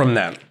avocado Yeah. from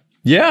that.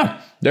 Yeah,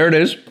 there it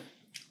is.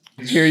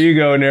 Here you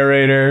go,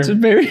 narrator. It's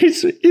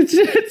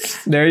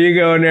There you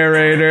go,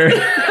 narrator.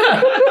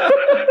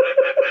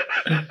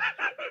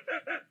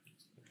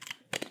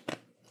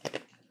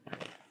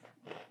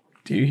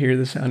 Do you hear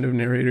the sound of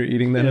narrator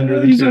eating that under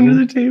the he's table? under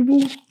the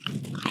table.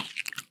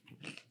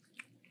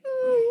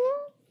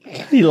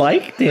 He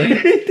liked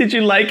it. Did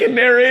you like it,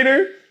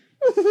 narrator?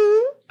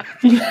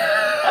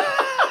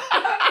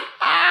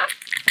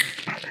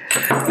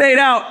 Nate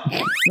out.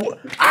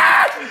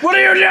 What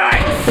are you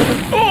doing?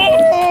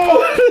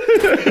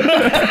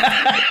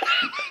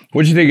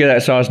 What'd you think of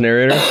that sauce,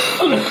 narrator?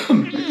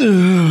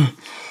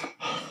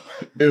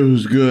 It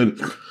was good.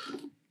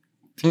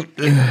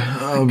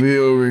 I'll be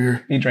over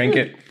here. He drank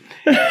it.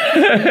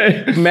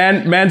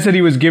 Man said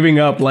he was giving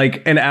up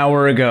like an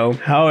hour ago.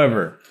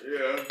 However,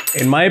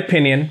 in my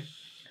opinion,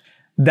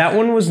 that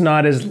one was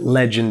not as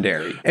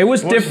legendary. It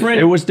was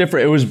different. It was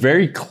different. It was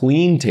very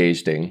clean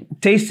tasting.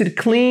 Tasted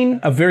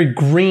clean, a very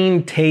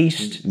green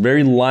taste.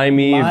 Very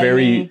limey,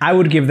 very... I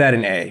would give that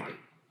an A.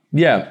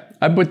 Yeah,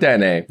 I put that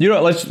in A. You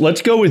know what,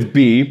 let's go with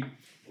B.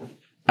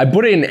 I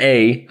put it in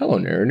A. Hello,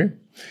 narrator.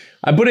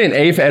 I put it in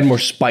A if it had more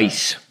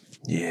spice.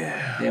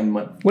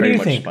 What do you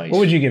think? What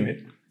would you give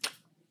it?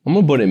 I'm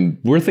gonna put it in,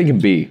 we're thinking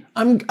B.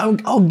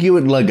 I'll give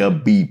it like a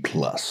B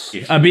plus.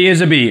 A B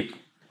is a B.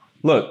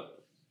 Look,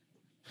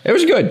 it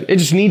was good. It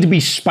just needed to be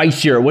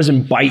spicier. It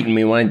wasn't biting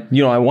me when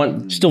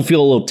I still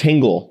feel a little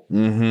tingle.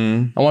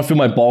 Mm-hmm. I want to feel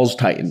my balls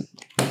tighten.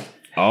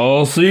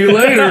 I'll see you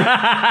later. Is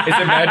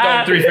it Mad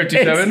Dog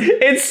 357?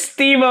 It's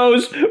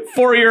Steve-O's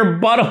for your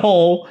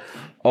butthole.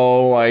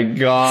 Oh my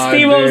god.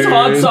 Steve-O's dude.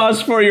 hot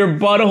sauce for your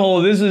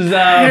butthole. This is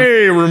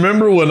Hey,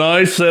 remember when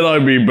I said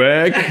I'd be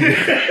back?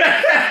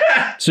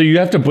 So you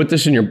have to put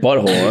this in your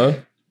butthole, huh?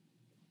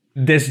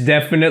 This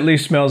definitely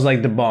smells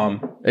like the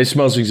bomb. It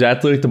smells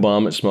exactly like the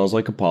bomb. It smells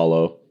like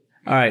Apollo.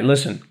 All right,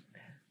 listen.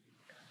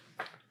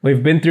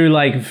 We've been through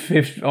like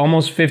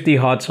almost 50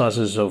 hot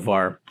sauces so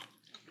far.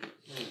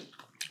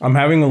 I'm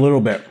having a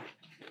little bit.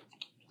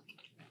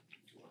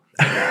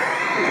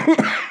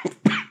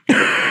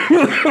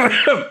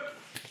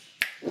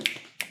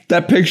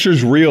 That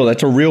picture's real.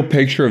 That's a real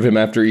picture of him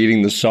after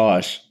eating the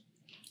sauce.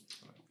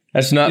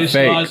 That's not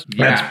fake.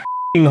 That's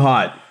f***ing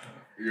hot.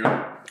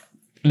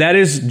 That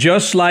is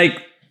just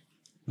like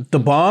the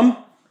bomb.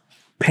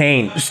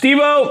 Pain.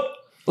 Steve-O,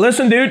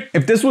 listen, dude.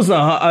 If this was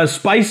a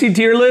spicy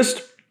tier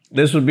list,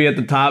 this would be at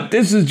the top.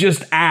 This is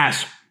just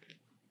ass.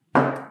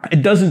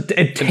 It doesn't.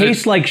 It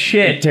tastes like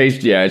shit.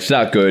 Yeah, it's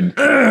not good.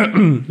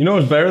 You know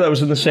what's better? That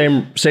was in the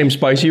same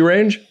spicy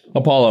range.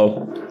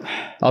 Apollo.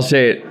 I'll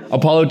say it.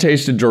 Apollo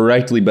tasted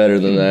directly better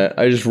than that.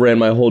 I just ran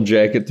my whole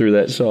jacket through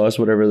that sauce,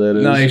 whatever that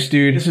is. Nice,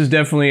 dude. This is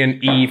definitely an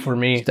E for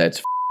me. That's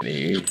f***ing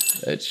E.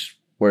 That's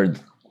where.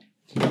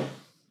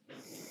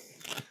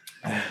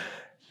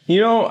 You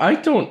know, I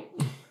don't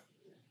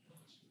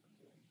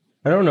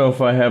know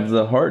if I have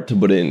the heart to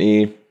put it in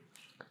E.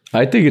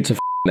 I think it's a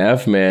f***ing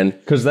F, man.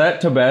 Because that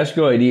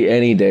Tabasco I'd eat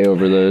any day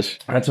over this.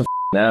 That's a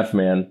f***ing F,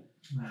 man.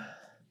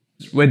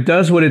 It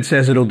does what it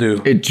says it'll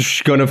do. It's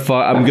just gonna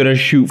I'm gonna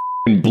shoot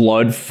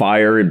blood,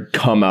 fire, and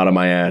cum out of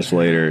my ass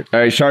later. All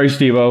right, sorry,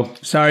 Steve-O.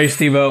 Sorry,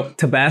 Steve-O.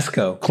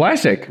 Tabasco.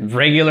 Classic.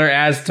 Regular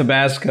as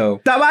Tabasco.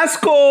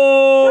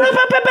 Tabasco!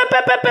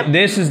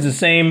 This is the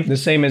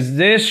same as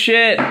this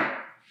shit.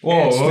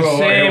 It's the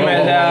same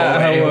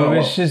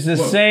as it's just the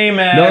same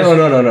as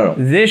No.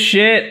 this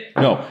shit.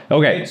 No.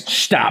 Okay,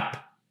 stop.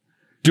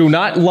 Do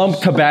not lump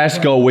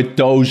Tabasco with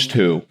those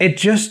two. It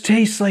just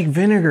tastes like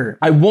vinegar.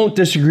 I won't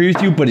disagree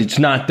with you, but it's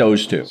not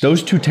those two.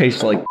 Those two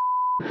taste like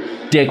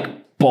dick,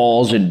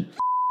 balls, and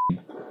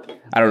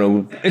I don't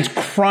know. It's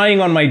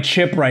crying on my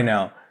chip right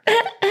now.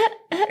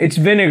 It's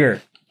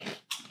vinegar.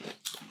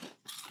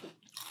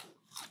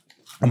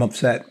 I'm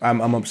upset.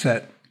 I'm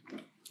upset.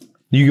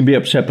 You can be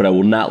upset, but I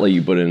will not let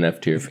you put it in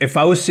F tier. If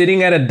I was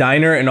sitting at a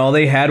diner and all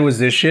they had was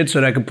this shit so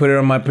that I could put it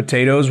on my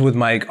potatoes with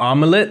my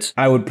omelets,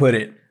 I would put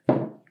it.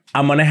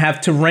 I'm gonna have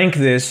to rank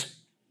this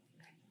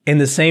in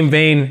the same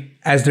vein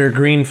as their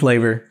green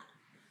flavor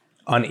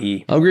on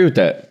E. I'll agree with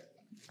that.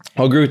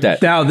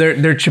 Now, their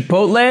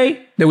Chipotle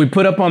that we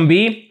put up on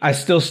B, I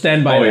still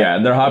stand by that. yeah,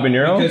 they're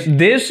habanero.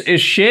 This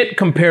is shit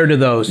compared to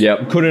those.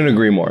 Yep, couldn't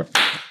agree more.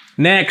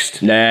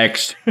 Next.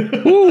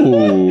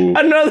 Ooh.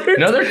 Another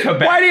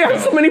Tabasco. Why do you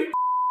have so many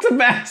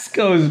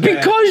Tabascos, man?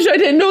 Because I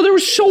didn't know there were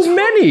so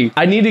many.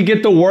 I need to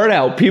get the word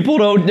out. People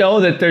don't know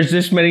that there's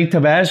this many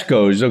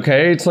Tabascos,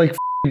 okay? It's like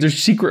there's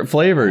secret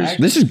flavors.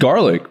 This is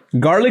garlic.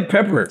 Garlic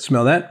pepper.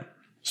 Smell that?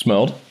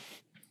 Smelled.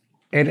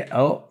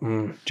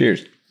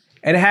 Cheers.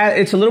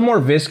 It's a little more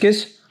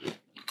viscous.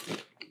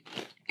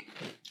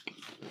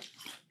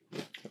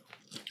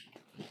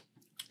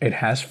 It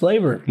has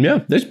flavor. Yeah,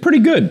 that's pretty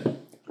good.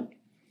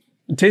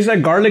 It tastes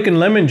like garlic and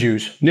lemon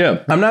juice.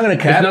 Yeah. I'm not gonna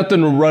There's cap.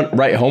 nothing to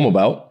write home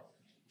about.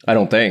 I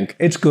don't think.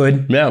 It's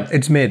good. Yeah.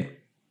 It's mid.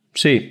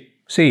 See.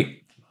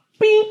 C.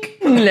 Bink.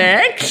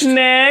 Next.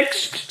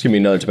 Give me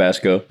another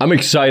Tabasco. I'm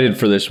excited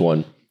for this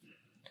one.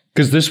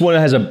 Because this one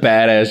has a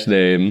badass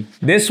name.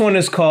 This one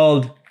is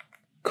called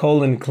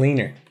Colon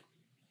Cleaner.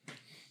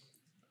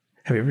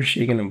 Have you ever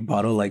shaken a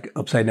bottle like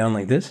upside down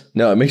like this?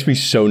 No, it makes me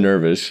so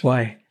nervous.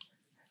 Why?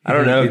 I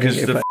don't know, because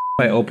if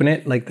I open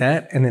it like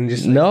that and then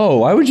just No,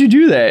 why would you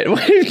do that?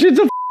 What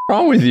the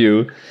wrong with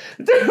you?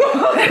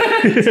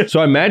 So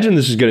I imagine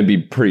this is going to be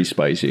pretty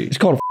spicy. It's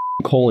called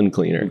a colon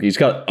cleaner. He's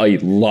got a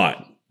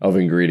lot of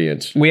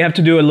ingredients. we have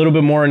to do a little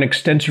bit more an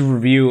extensive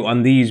review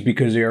on these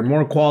because they are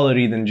more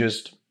quality than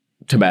just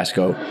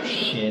Tabasco,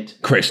 shit.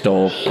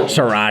 Crystal,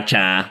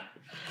 Sriracha.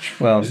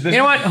 Well, you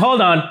know what?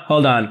 Hold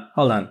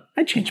on.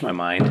 I changed my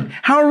mind.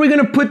 How are we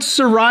gonna put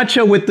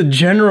Sriracha with the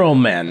General,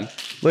 man?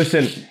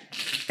 Listen,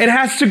 It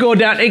has to go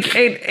down. It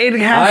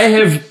has. I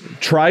have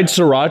tried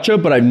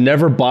Sriracha, but I've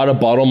never bought a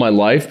bottle in my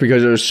life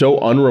because it was so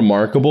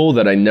unremarkable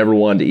that I never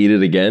wanted to eat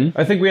it again.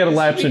 I think we had a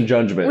lapse in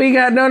judgment. We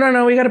got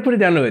no. We got to put it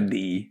down to a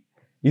D.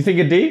 You think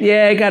a D?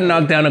 Yeah, it got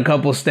knocked down a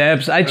couple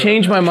steps. I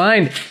changed my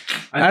mind.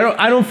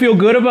 I don't feel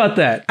good about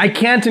that. I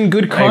can't, in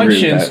good agree with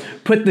conscience,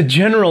 that. put the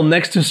General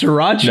next to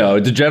Sriracha. No,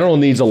 the General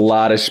needs a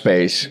lot of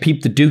space.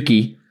 Peep the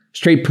dookie.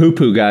 Straight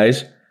poo-poo,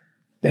 guys.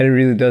 That it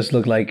really does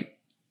look like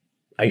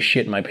I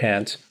shit my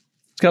pants.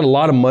 It's got a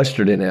lot of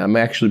mustard in it. I'm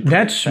actually...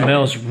 That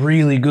smells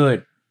really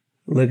good.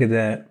 Look at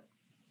that.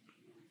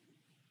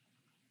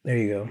 There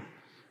you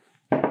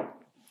go.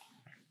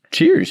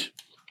 Cheers.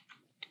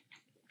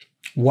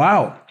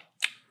 Wow.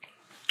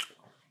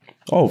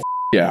 Oh,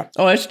 yeah.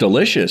 Oh, that's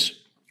delicious.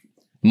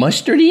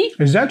 Mustardy?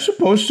 Is that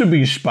supposed to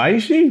be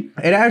spicy?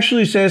 It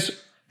actually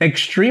says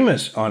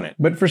extremis on it.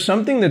 But for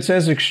something that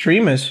says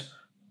extremis,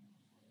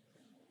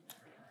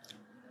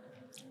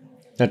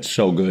 That's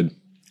so good.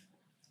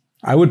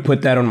 I would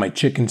put that on my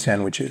chicken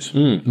sandwiches.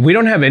 We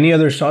don't have any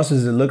other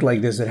sauces that look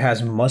like this that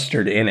has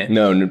mustard in it.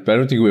 No, I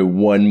don't think we have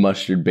one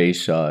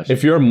mustard-based sauce.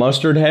 If you're a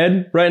mustard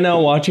head right now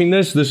watching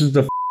this, this is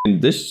the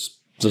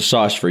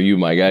sauce for you,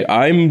 my guy.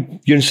 I'm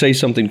gonna say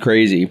something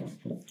crazy.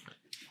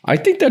 I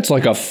think that's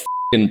like a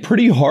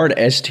pretty hard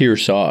S tier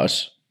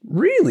sauce.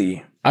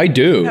 Really? I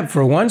do. Yeah,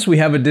 for once, we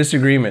have a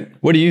disagreement.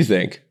 What do you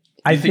think?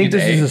 I think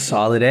this is a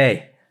solid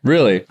A.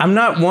 Really? I'm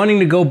not wanting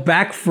to go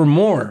back for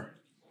more.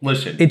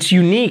 Listen. It's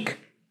unique.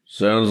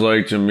 Sounds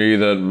like to me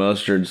that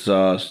mustard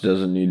sauce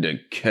doesn't need to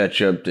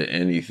catch up to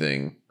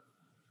anything.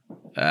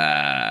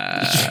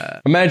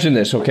 Imagine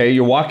this, okay?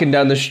 You're walking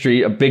down the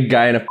street, a big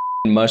guy in a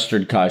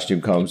mustard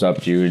costume comes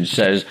up to you and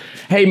says,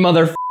 "Hey,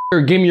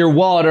 motherfucker, give me your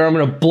wallet or I'm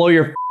gonna blow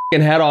your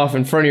head off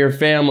in front of your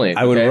family."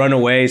 I would okay? run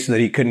away so that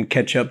he couldn't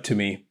catch up to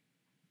me.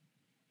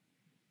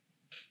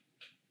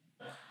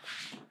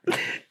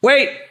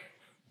 Wait!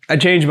 I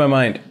changed my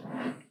mind.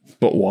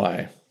 But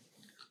why?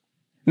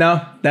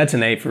 No, that's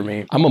an A for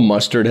me. I'm a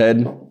mustard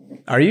head.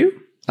 Are you?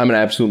 I'm an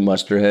absolute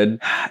mustard head.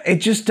 It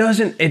just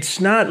doesn't,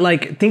 it's not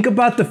like, think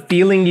about the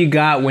feeling you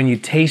got when you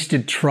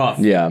tasted truff.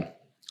 Yeah.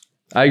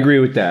 I agree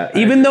with that.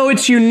 Even though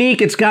it's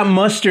unique, it's got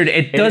mustard,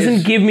 it doesn't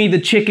is. give me the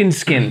chicken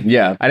skin.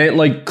 Yeah. I didn't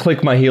like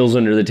click my heels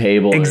under the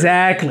table.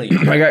 Exactly.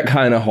 I got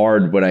kind of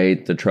hard when I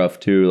ate the truff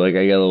too. Like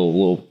I got a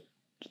little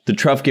the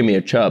truff gave me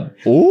a chub.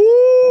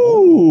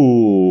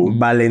 Ooh.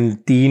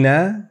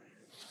 Valentina.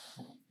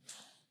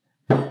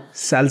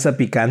 salsa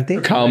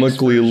picante.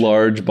 Comically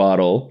large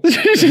bottle.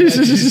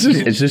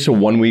 Is this a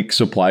 1 week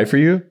supply for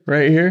you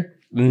right here?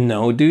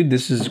 No, dude,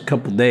 this is a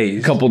couple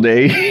days. Couple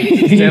days.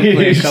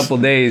 Definitely a couple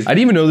days. I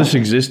didn't even know this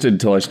existed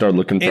until I started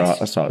looking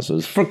for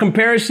sauces. For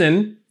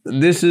comparison,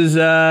 this is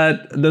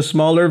the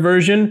smaller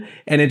version,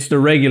 and it's the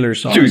regular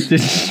sauce. Dude, this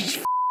is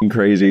f***ing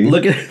crazy.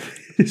 Look at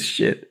this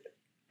shit.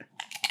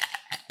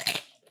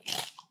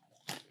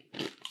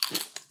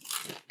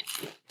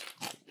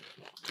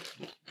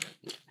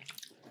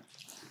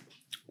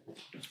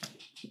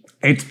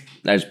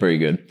 That's pretty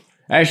good.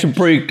 Actually,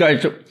 pretty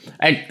good.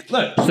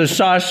 Look, the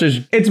sauce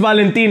is... It's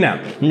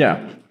Valentina,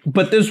 Yeah.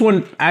 but this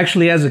one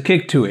actually has a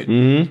kick to it.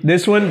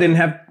 This one didn't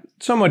have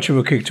so much of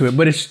a kick to it,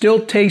 but it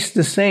still tastes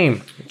the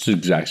same. It's the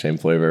exact same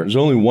flavor. There's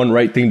only one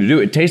right thing to do.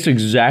 It tastes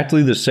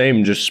exactly the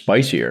same, just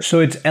spicier. So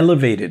it's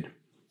elevated.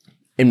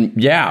 And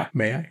yeah,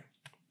 May I?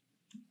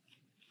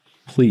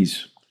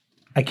 please.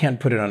 I can't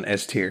put it on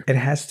S tier. It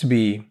has to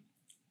be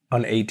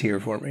on A tier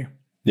for me.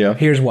 Yeah.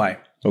 Here's why.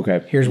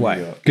 Okay. Here's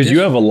why. Because you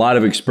have a lot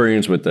of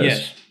experience with this.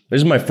 Yes. This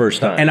is my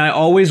first time. And I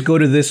always go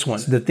to this one.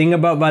 The thing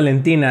about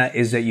Valentina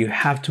is that you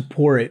have to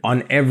pour it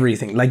on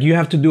everything. Like you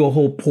have to do a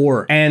whole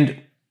pour.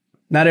 And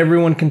not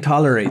everyone can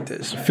tolerate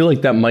this. I feel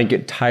like that might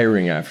get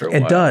tiring after a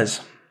while. It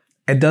does.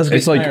 It does get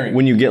It's like tiring.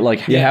 when you get like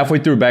halfway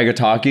through a bag of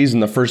Takis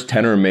and the first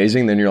 10 are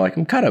amazing, then you're like,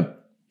 I'm kind of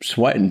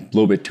sweating a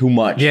little bit too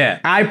much. Yeah.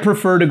 I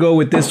prefer to go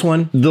with this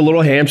one. The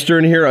little hamster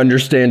in here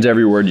understands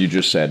every word you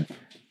just said.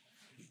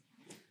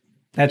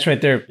 That's right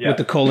there with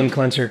the colon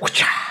cleanser.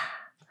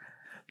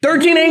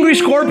 13 Angry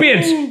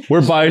Scorpions.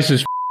 We're biased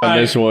as on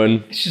this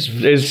one. It's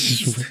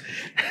just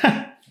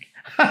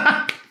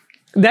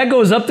That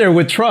goes up there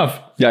with Truff.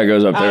 yeah, it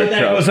goes up there.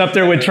 That goes up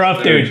there with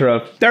Truff, dude.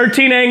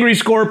 13 Angry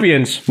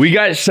Scorpions. We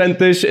got sent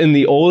this in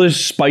the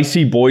oldest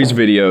Spicy Boys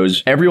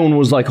videos. Everyone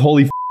was like,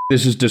 holy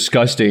this is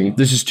disgusting.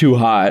 This is too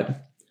hot.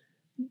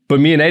 But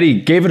me and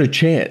Eddie gave it a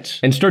chance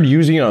and started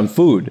using it on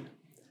food.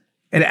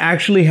 It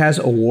actually has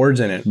awards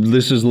in it.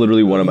 This is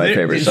literally one of my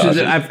favorite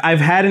sauces. I've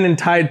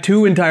had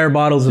two entire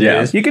bottles of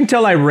this. You can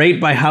tell I rate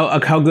by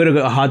how good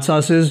a hot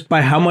sauce is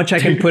by how much I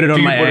can put it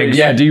on my eggs.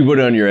 Yeah, do you put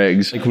it on your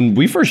eggs? Like when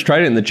we first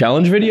tried it in the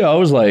challenge video, I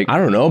was like, I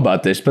don't know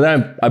about this. But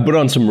then I put it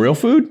on some real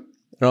food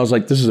and I was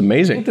like, this is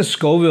amazing. The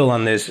Scoville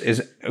on this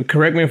is,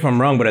 correct me if I'm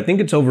wrong, but I think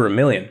it's over 1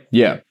 million.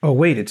 Yeah. Oh,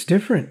 wait, it's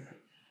different.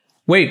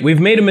 Wait, we've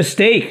made a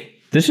mistake.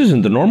 This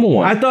isn't the normal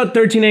one. I thought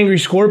 13 Angry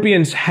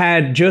Scorpions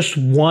had just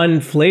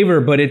one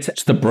flavor, but it's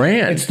It's the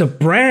brand. the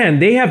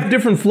brand. They have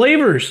different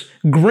flavors.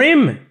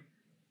 Grim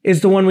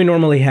is the one we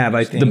normally have,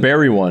 I think. the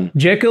berry one.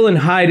 Jekyll and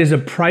Hyde is a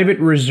private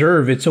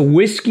reserve. It's a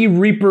Whiskey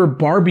Reaper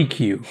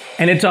barbecue,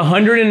 and it's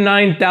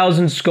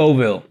 109,000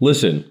 Scoville.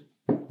 Listen,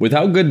 with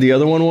how good the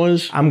other one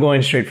was. I'm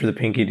going straight for the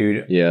pinky,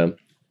 dude. Yeah.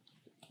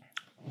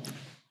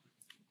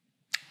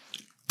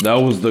 That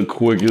was the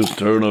quickest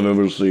turn I've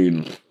ever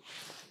seen.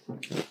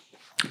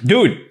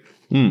 Dude,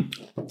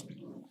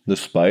 The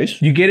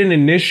spice? you get an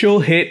initial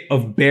hit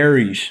of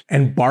berries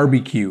and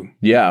barbecue.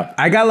 Yeah.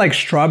 I got like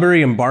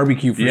strawberry and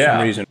barbecue for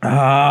some reason.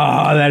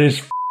 Ah, that is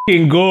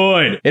f***ing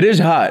good. It is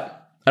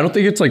hot. I don't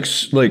think it's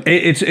like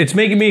It's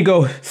making me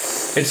go.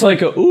 it's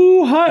like a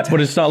ooh hot,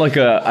 but it's not like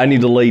a I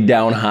need to lay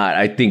down hot.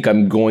 I think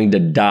I'm going to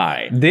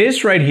die.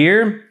 This right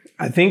here,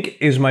 I think,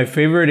 is my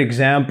favorite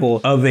example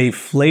of a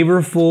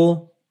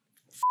flavorful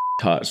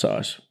Hot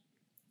sauce.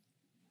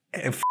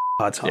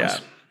 hot sauce. Yeah.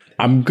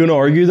 I'm gonna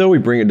argue though, we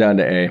bring it down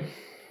to A.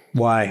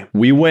 Why?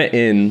 We went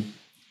in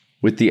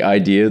with the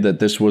idea that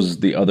this was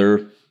the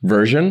other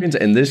version,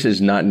 and this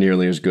is not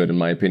nearly as good in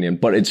my opinion,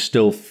 but it's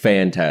still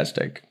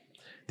fantastic.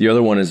 The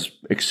other one is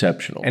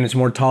exceptional. And it's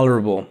more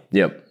tolerable.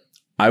 Yep.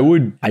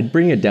 I'd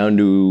bring it down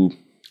to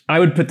I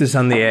would put this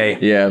on the A.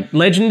 yeah.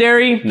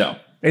 Legendary? No.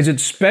 Is it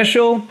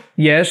special?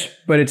 Yes,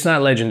 but it's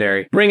not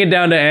legendary. Bring it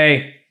down to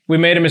A. We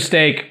made a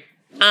mistake.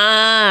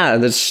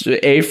 That's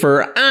A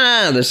for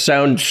the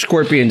sound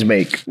scorpions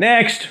make.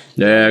 Next.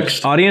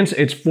 Next. Audience,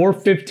 it's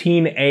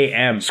 4:15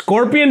 a.m.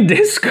 Scorpion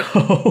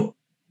Disco.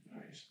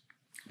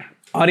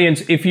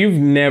 Audience, if you've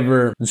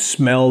never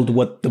smelled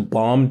what the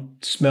bomb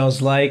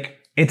smells like,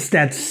 it's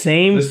that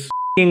same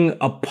f***ing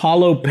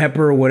Apollo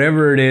pepper or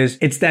whatever it is.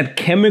 It's that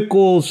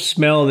chemical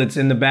smell that's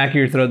in the back of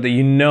your throat that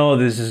you know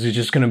this is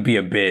just gonna be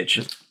a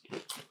bitch.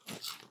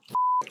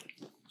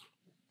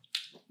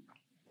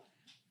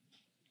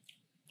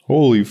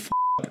 Holy f.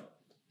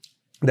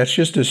 That's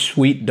just a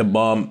sweet da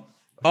bomb.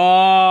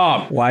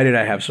 Oh, why did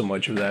I have so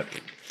much of that?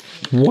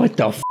 What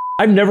the f?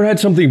 I've never had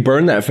something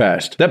burn that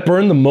fast. That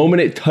burned the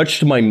moment it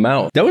touched my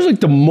mouth. That was like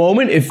the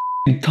moment it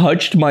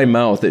touched my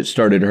mouth, it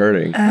started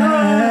hurting.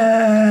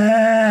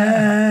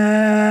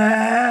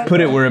 Put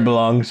it where it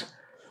belongs.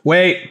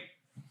 Wait.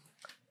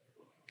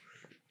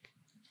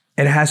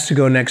 It has to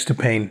go next to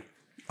Pain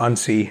on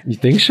C. You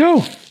think so?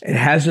 It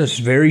has this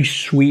very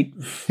sweet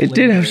It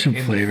did have some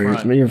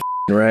flavors. You're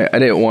right. I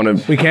didn't want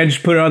to. We can't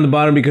just put it on the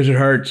bottom because it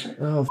hurts.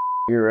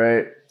 You're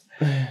right.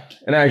 And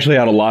it actually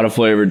had a lot of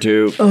flavor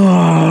too.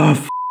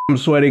 Oh, I'm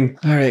sweating.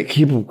 All right,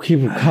 keep them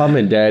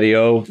coming,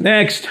 Daddy-O.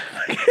 Next.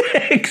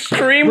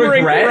 Extreme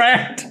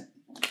regret.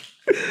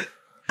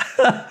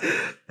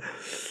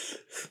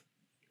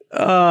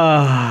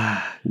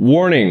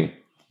 Warning,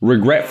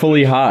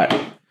 regretfully hot.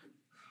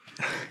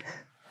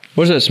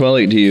 What does that smell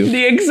like to you?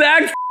 The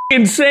exact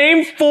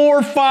same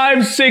 4,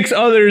 5, 6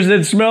 others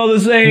that smell the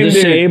same. The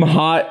dude. same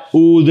hot.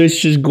 Ooh,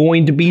 this is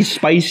going to be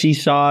spicy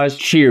sauce.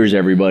 Cheers,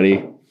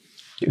 everybody.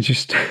 It's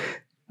just.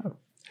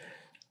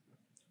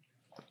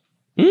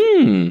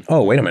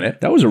 Oh, wait a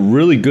minute. That was a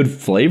really good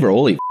flavor.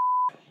 Holy.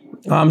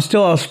 I'm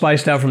still all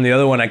spiced out from the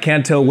other one. I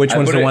can't tell which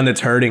one's the one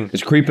that's hurting.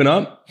 It's creeping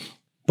up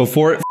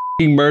before it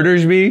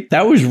murders me.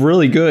 That was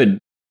really good.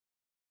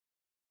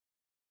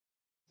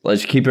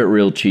 Let's keep it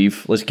real,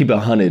 Chief. Let's keep it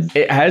hunted.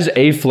 It has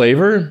a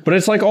flavor, but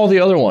it's like all the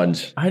other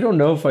ones. I don't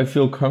know if I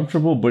feel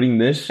comfortable putting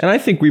this. And I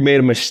think we made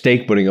a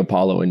mistake putting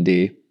Apollo in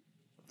D.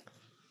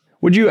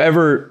 Would you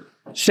ever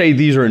say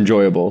these are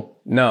enjoyable?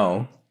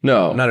 No.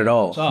 No. Not at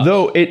all.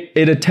 Though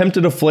it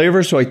attempted a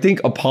flavor, so I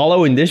think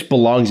Apollo in this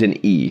belongs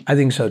in E. I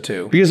think so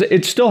too. Because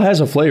it still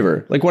has a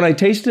flavor. Like when I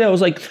tasted it, I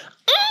was like,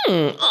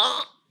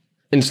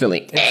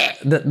 instantly.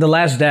 The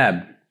last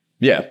dab.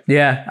 Yeah.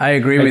 Yeah, I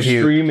agree with you.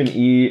 Extreme and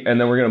E, and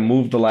then we're going to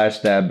move the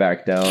last dab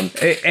back down.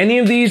 Any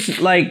of these,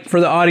 like for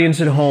the audience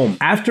at home,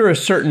 after a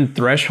certain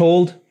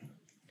threshold,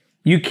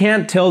 you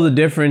can't tell the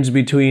difference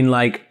between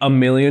like 1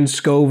 million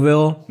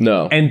Scoville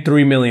and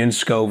 3 million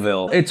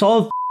Scoville. It's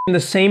all the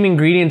same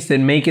ingredients that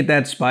make it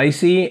that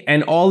spicy,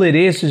 and all it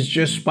is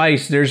just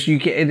spice. There's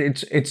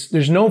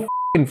no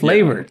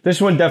flavor. Yeah. This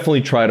one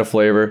definitely tried a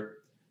flavor.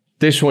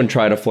 This one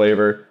tried a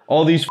flavor.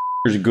 All these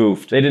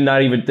goofed. They did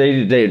not even.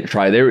 They didn't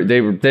try.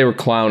 They were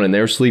clowning.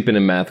 They were sleeping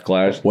in math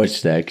class.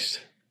 What's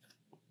next?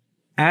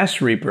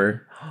 Ass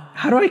Reaper.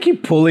 How do I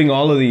keep pulling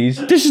all of these?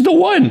 This is the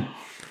one.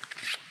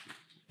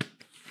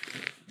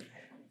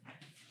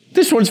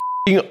 This one's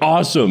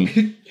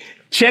awesome.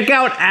 Check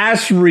out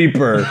Ass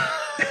Reaper.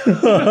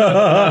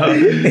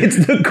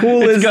 It's the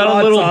coolest it's got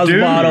hot a little sauce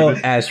dude. bottle.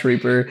 Ass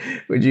Reaper,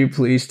 would you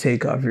please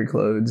take off your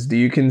clothes? Do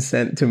you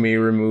consent to me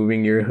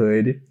removing your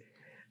hood?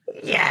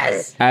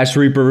 Yes. Ass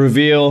Reaper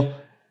reveal.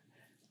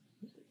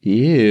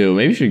 Ew,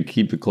 maybe you should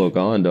keep the cloak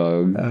on,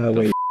 dog.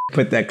 Wait,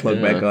 put that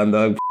cloak back on,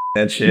 dog.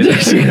 That shit.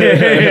 It's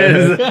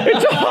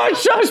a hot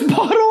sauce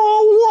bottle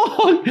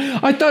all along.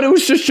 I thought it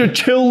was just a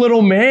chill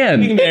little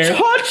man. It's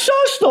hot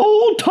sauce the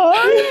whole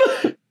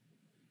time.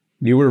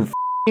 You were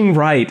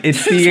right.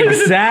 It's the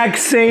exact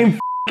same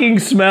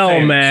smell,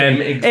 man.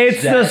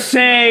 It's the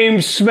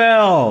same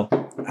smell.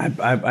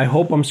 I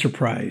hope I'm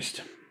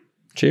surprised.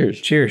 Cheers.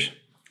 Cheers.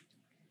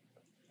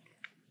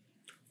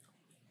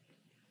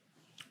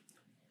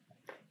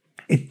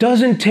 It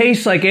doesn't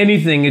taste like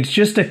anything. It's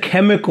just a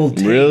chemical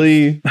taste.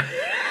 Really?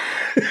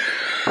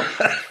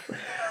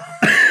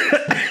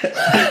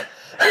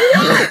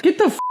 Get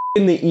the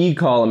in the E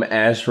column,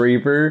 Ass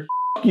Reaper.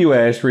 You,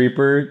 Ass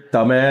Reaper,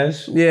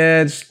 dumbass.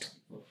 Yeah, it's...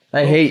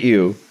 I hate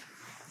you.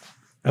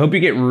 I hope you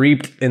get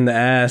reaped in the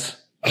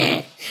ass.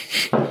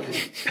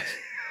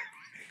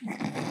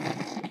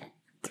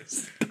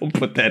 Don't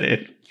put that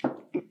in.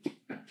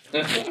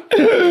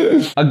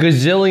 A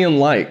gazillion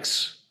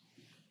likes.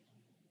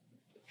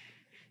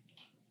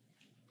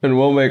 And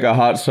we'll make a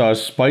hot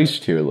sauce spice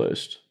tier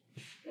list.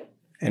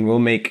 And we'll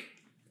make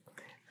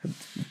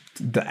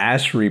the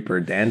Ass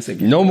Reaper dance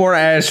again. No more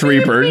Ass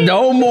Reaper.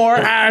 No more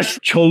Ass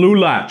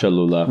Cholula.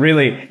 Cholula.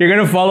 Really? You're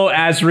gonna follow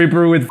Ass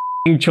Reaper with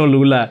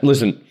Cholula?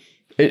 Listen,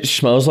 it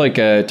smells like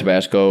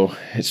Tabasco.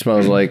 It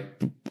smells like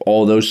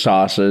all those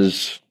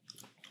sauces.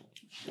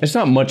 It's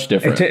not much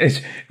different.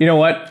 You know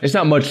what? It's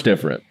not much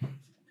different.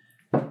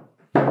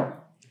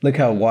 Look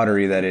how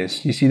watery that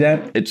is. You see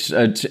that?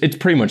 It's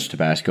pretty much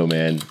Tabasco,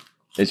 man.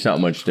 It's not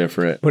much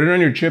different. Put it on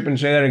your chip and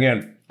say that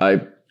again.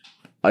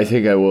 I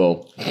think I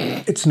will.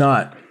 It's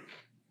not.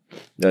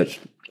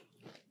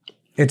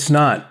 It's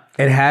not.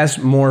 It has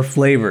more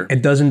flavor.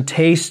 It doesn't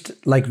taste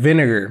like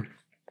vinegar.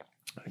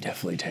 It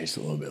definitely tastes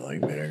a little bit like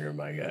vinegar,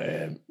 my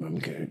guy. I'm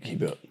gonna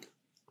keep it.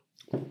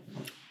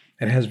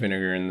 It has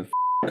vinegar in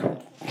the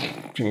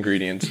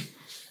ingredients.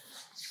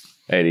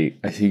 Eddie,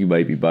 I think you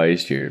might be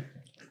biased here.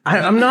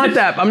 I'm not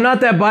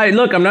that biased.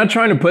 Look, I'm not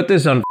trying to put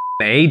this on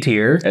A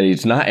tier. Eddie,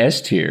 it's not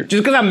S tier.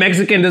 Just because I'm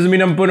Mexican doesn't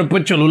mean I'm gonna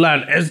put Cholula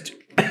on S tier.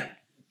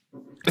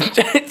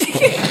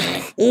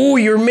 Oh,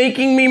 you're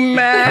making me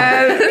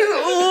mad.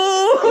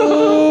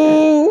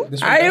 Ooh.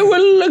 I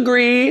will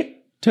agree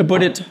to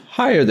put it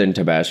higher than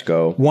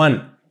Tabasco.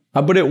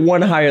 I'll put it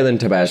one higher than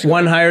Tabasco.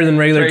 One higher than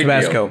regular Trade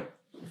Tabasco.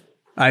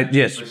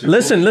 Yes.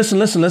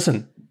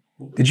 Listen.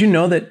 Did you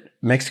know that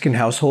Mexican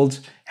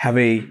households have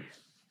a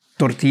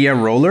tortilla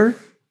roller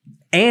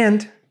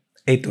and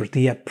a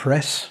tortilla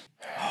press?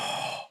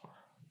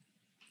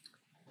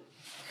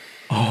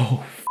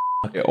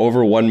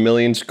 Over 1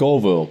 million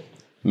Scoville.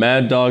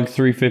 Mad Dog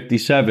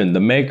 357, the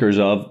makers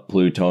of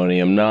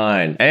Plutonium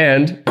 9.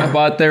 And I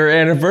bought their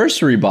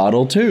anniversary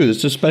bottle too.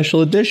 It's a special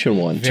edition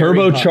one.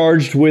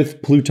 Turbocharged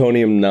with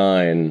Plutonium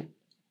 9.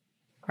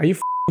 Are you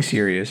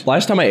serious?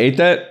 Last time I ate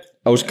that,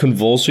 I was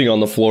convulsing on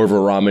the floor of a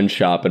ramen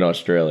shop in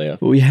Australia.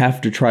 We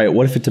have to try it.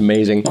 What if it's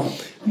amazing?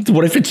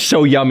 What if it's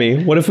so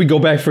yummy? What if we go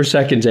back for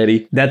seconds,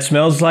 Eddie? That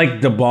smells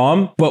like the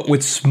bomb, but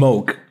with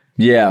smoke.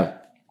 Yeah.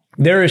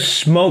 There is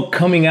smoke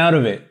coming out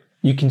of it.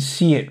 You can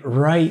see it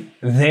right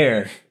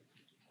there.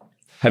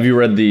 Have you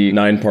read the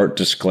 9-part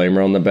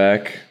disclaimer on the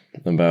back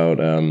about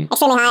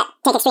extremely hot,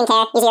 take extreme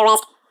care, use your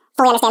risk,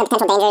 fully understand the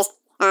potential dangers,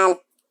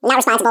 not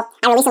responsible,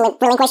 I release and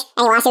relinquish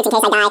any lawsuits in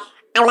case I die,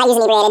 I will not use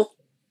inebriated.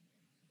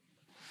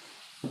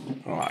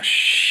 Oh,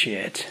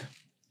 shit.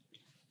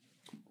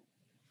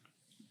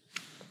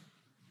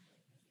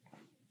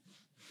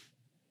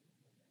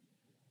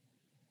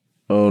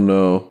 Oh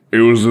no. It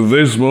was at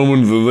this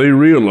moment that they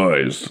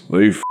realized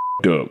they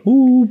f***ed up.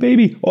 ooh,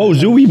 baby. Oh,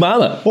 Zooey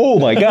Mama. Oh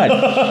my god.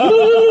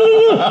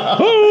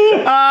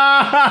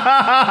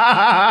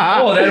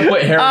 Oh, that'll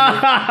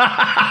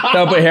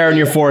put hair on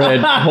your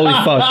forehead. Holy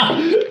fuck.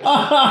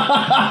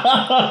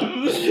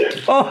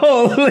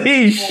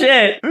 Holy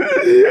shit.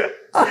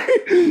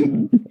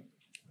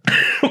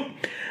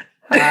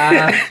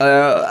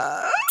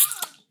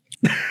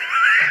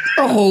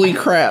 Holy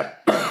crap.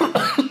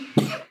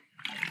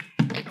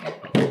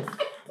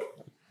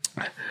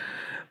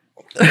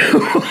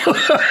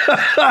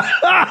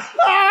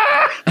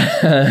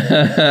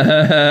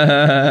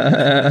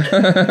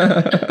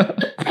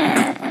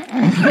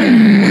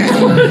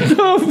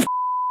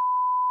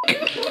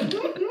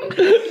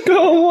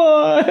 Come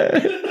on.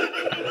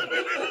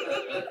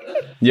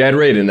 Yeah, I'd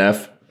rate an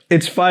F.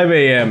 It's 5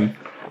 a.m.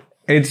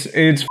 It's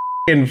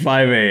f***ing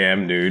 5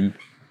 a.m., dude.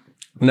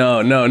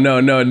 No.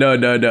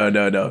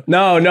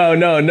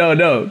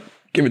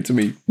 Give it to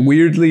me.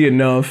 Weirdly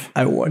enough,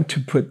 I want to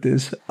put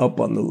this up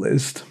on the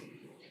list.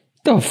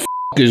 The f***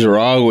 is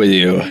wrong with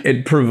you?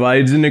 It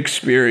provides an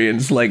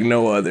experience like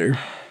no other.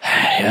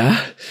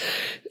 Yeah?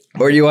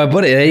 Where do you want to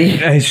put it,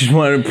 eh? I just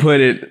want to put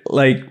it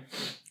like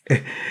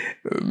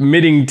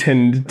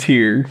Middington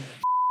tier.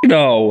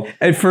 No.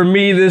 And for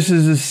me, this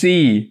is a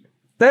C.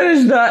 That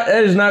is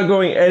not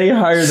going any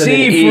higher than an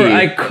E. C for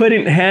I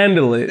couldn't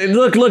handle it.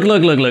 Look.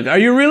 Are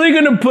you really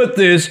going to put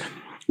this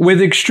with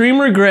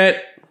Extreme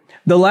Regret,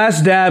 The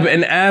Last Dab,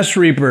 and Ass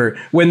Reaper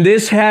when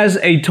this has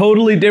a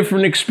totally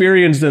different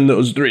experience than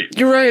those three?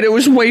 You're right. It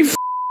was way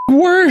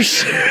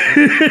worse.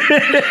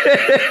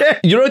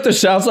 You know what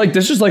this sounds like?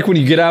 This is like when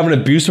you get out of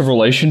an abusive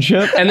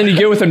relationship and then you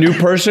get with a new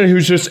person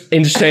who's just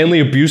insanely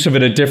abusive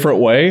in a different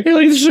way. You're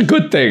like, this is a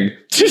good thing.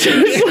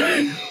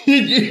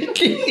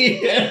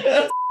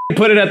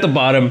 Put it at the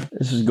bottom.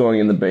 This is going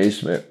in the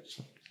basement.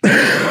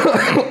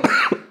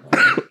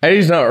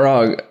 Eddie's not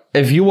wrong.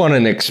 If you want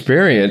an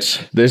experience,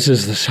 this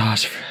is the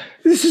sauce.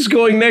 This is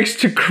going next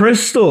to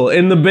Crystal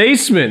in the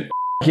basement.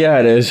 Yeah,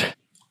 it is.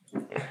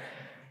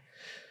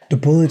 The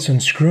bullet's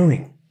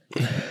unscrewing.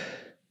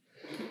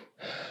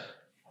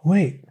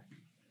 Wait.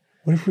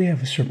 What if we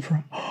have a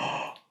surprise?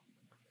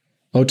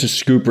 Oh, to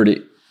scooper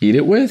to eat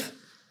it with?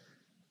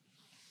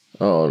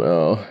 Oh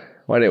no.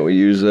 Why didn't we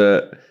use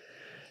that?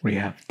 We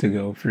have to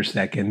go for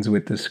seconds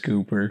with the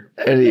scooper.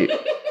 Eddie.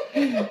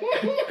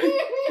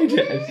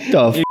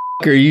 The f***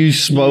 are you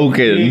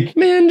smoking?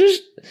 Man,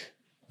 just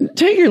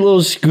take your little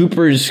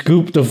scooper and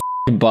scoop the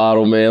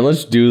bottle, man.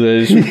 Let's do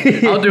this.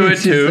 I'll do it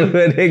too.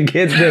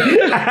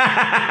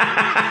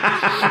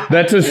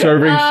 That's a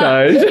serving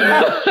size.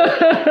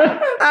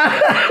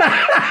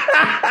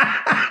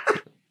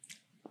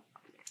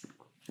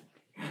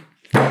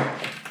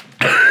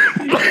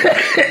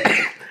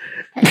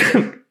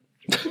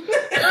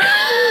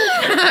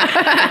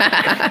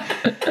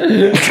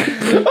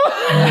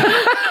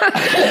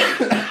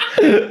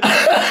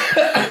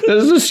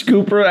 Does the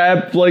scooper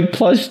add like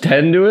plus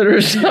 10 to it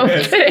or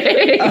something?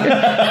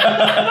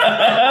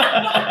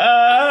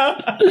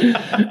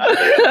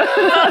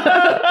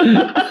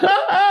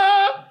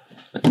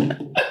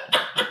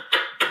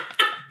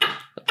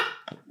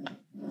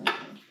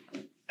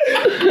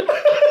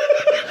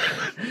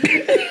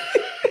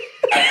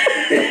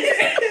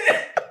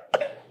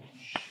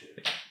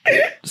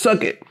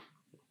 Suck it.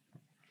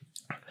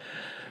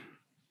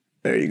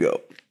 There you go.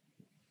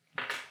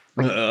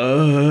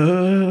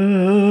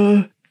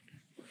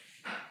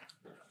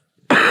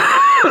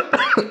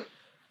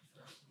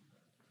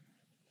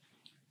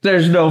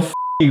 There's no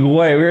f***ing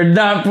way. We're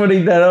not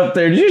putting that up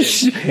there.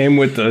 Just him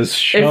with the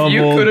shovel, if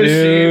you could have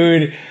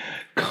dude.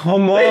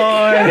 Come on.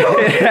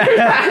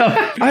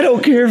 I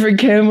don't care if it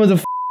came with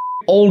a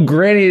old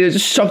granny that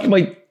sucked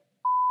my.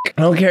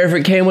 I don't care if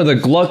it came with a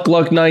Gluck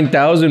Gluck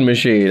 9000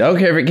 machine. I don't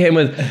care if it came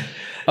with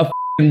a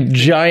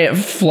giant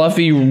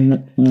fluffy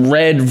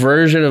red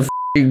version of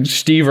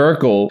Steve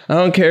Urkel. I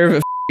don't care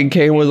if it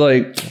came with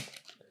like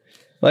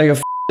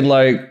a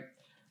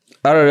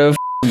I don't know,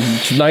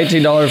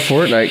 $19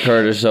 Fortnite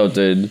card or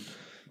something.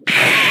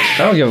 I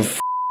don't give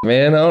a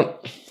man. I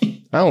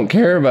don't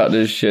care about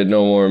this shit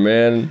no more,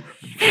 man.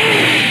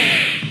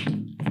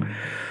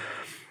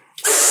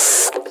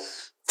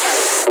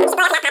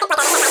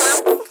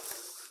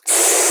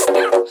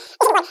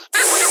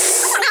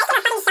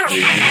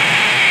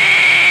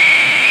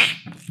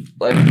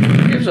 Like,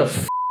 who gives a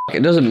f***?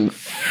 It doesn't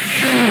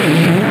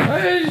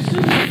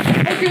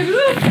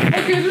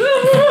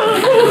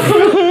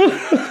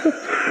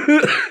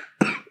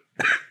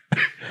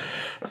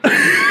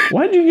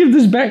Why'd you give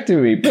this back to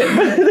me?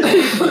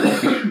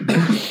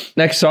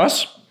 Next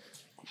sauce.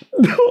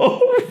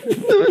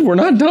 We're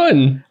not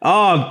done.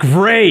 Oh,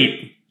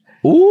 great.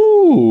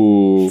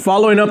 Ooh.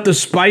 Following up the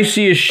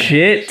spiciest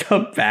shit,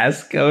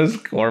 Tabasco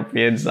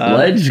scorpion sauce.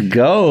 Let's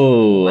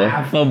go.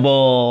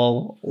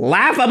 Laughable.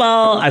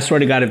 I swear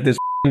to God, if this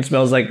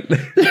smells like...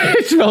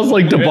 It smells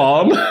like the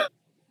bomb.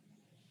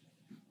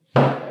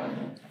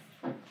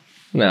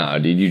 No,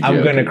 dude, you joking.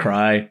 I'm gonna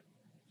cry.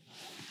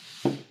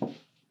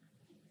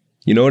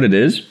 You know what it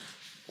is?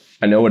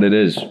 I know what it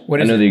is. What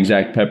I is know it? the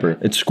exact pepper.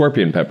 It's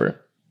scorpion pepper.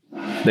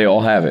 They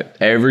all have it.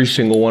 Every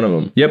single one of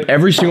them. Yep,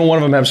 every single one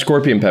of them have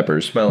scorpion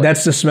peppers. Smell it.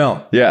 That's the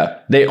smell. Yeah,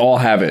 they all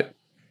have it.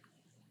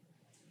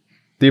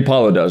 The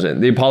Apollo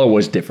doesn't. The Apollo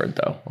was different,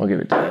 though. I'll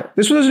give it to that.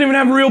 This one doesn't even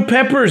have real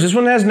peppers. This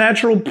one has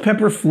natural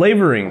pepper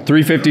flavoring.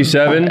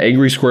 357,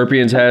 Angry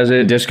Scorpions has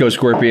it. Disco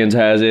Scorpions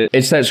has it.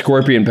 It's that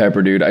scorpion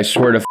pepper, dude. I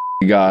swear to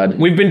God.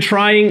 We've been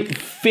trying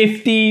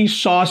 50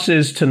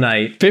 sauces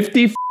tonight.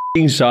 50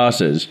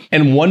 sauces,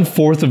 and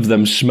 1/4 of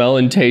them smell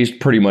and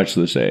taste pretty much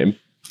the same.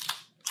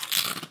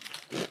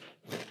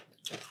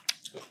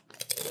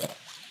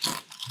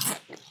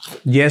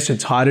 Yes,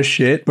 it's hot as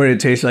shit, but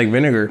it tastes like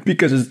vinegar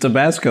because it's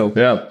Tabasco.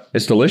 Yeah,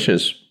 it's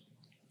delicious.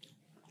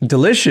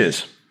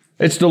 Delicious.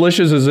 It's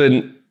delicious as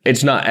in,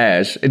 it's not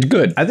ash. It's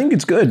good. I think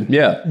it's good.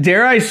 Yeah.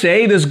 Dare I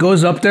say this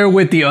goes up there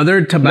with the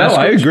other Tabasco?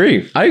 No, I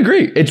agree. I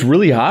agree. It's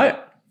really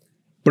hot,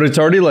 but it's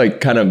already like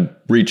kind of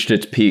reached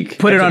its peak.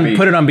 Put it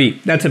on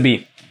B. That's a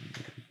B.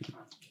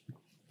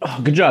 Oh,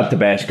 good job,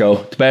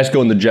 Tabasco.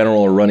 Tabasco and the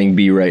General are running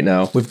B right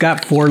now. We've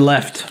got 4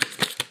 left.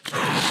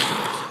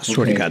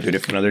 Swear to God, dude,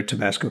 if another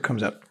Tabasco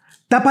comes up.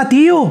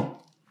 Tapatio.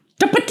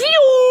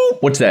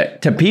 Tapatio. What's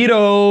that?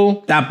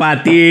 Tapito.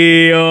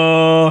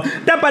 Tapatio.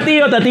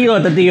 Tapatio.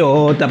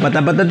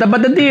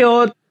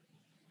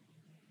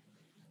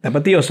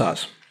 Tapatio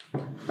sauce.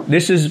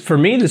 This is, for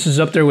me, this is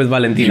up there with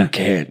Valentina. You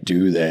can't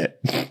do that.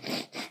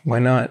 Why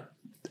not?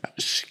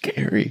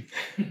 Scary.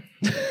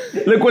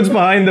 Look what's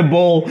behind the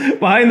bowl.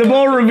 Behind the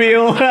bowl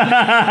reveal.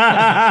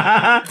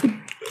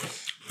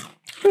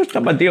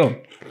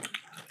 Tapatio.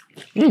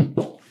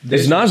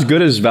 It's not as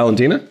good as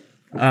Valentina.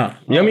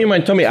 Yummy in my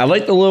tummy. I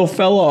like the little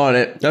fella on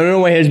it. I don't know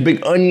why he has a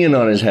big onion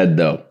on his head,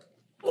 though.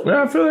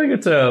 Yeah, I feel like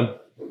it's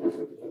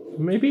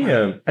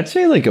I'd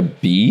say like a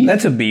B.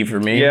 That's a B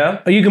for me.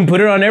 Yeah. Oh, you can put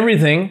it on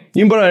everything.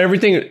 You can put it on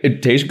everything.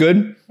 It tastes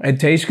good.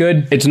 It tastes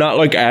good. It's not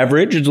like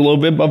average. It's a little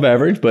bit above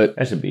average, but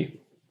that's a B.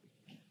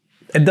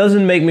 It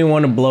doesn't make me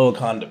want to blow a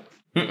condom.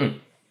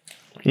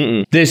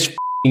 This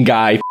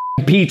guy,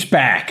 Pete's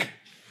back.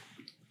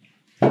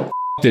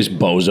 This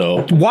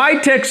bozo. Why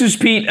Texas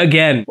Pete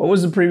again? What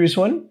was the previous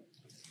one?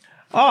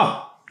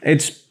 Oh,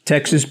 it's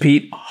Texas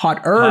Pete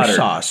hotter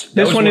sauce.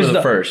 That was one of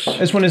the first.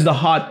 This one is the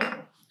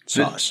hot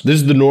sauce. This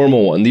is the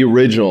normal one, the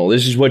original.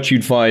 This is what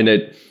you'd find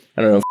at,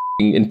 I don't know,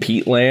 in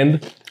Pete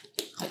Land.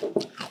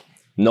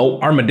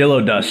 Nope.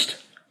 Armadillo dust.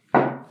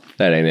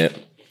 That ain't it.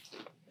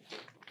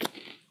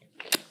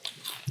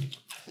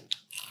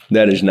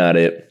 That is not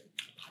it.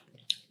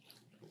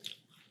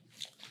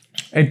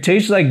 It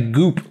tastes like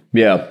goop.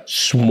 Yeah,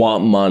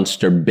 swamp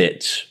monster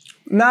bits.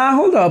 Nah,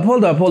 hold up.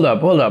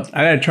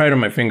 I gotta try it on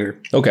my finger.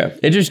 Okay,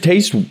 it just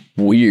tastes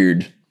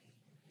weird.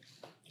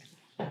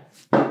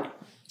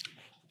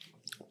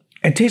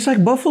 It tastes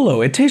like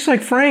buffalo. It tastes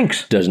like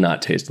Frank's. Does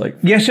not taste like.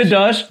 Yes, it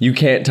does. You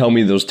can't tell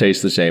me those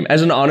taste the same.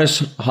 As an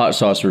honest hot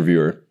sauce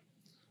reviewer,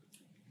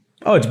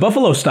 Oh, it's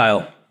buffalo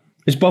style.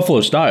 it's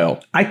buffalo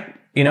style.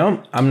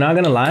 I'm not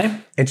gonna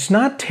lie. It's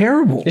not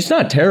terrible. It's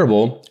not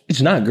terrible.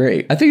 It's not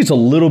great. I think it's a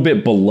little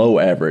bit below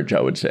average,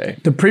 I would say.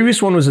 The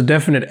previous one was a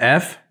definite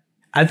F.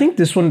 I think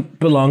this one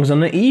belongs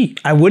on the E.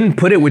 I wouldn't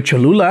put it with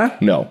Cholula.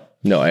 No,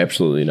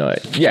 absolutely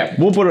not. Yeah,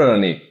 we'll put it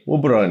on E.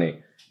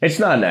 It's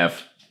not an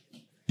F.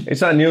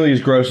 It's not nearly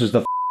as gross as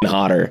the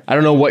hotter. I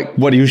don't know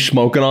what he was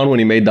smoking on when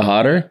he made the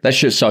hotter. That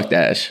shit sucked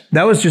ass.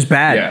 That was just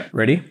bad. Yeah.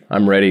 Ready?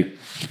 I'm ready.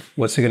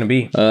 What's it gonna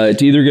be?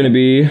 It's either going to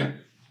be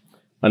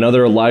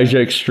another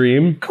Elijah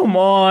Extreme Come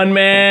on,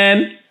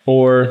 man.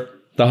 or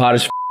the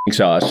hottest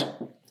sauce.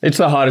 It's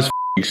the hottest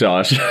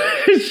sauce.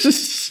 It's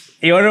just...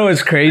 You wanna know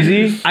what's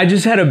crazy? I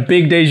just had a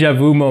big deja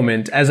vu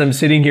moment as I'm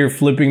sitting here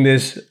flipping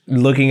this,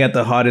 looking at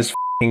the hottest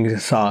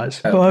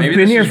sauce. Oh, I've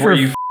been here for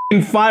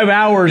 5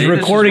 hours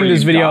recording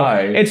this video.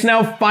 It's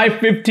now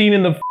 5:15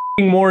 in the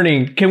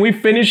morning. Can we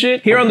finish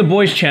it? Here on the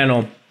Boys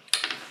channel,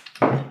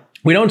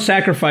 we don't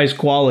sacrifice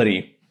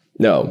quality.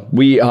 No,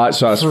 we eat hot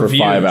sauce for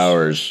views. 5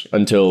 hours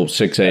until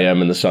 6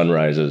 a.m. and the sun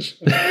rises.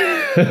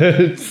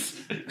 This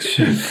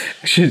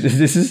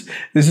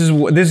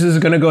is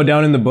gonna go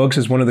down in the books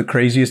as one of the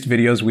craziest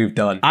videos we've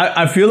done.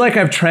 I feel like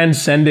I've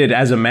transcended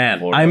as a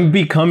man. I'm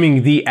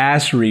becoming the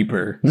ass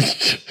reaper.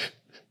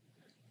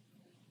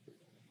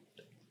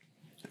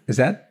 Is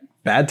that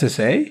bad to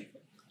say?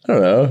 I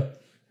don't know.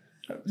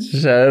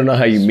 I don't know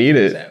how you mean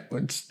it.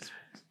 Let's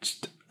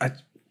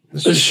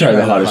Let's try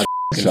the hottest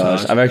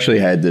sauce. I've actually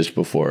had this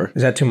before.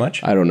 Is that too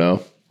much? I don't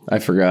know. I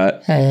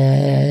forgot.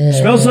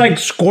 Smells like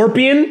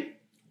scorpion.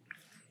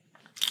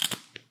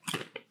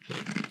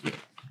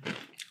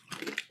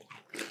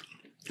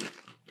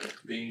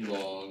 Being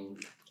long.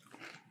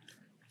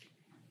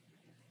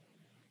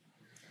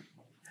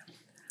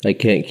 I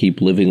can't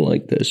keep living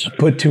like this.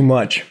 Put too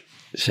much.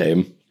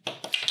 Same.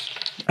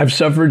 I've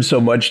suffered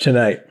so much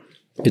tonight.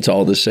 It's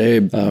all the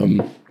same.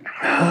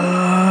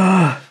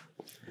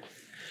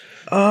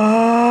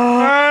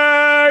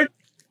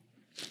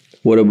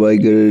 What am I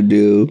gonna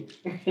do?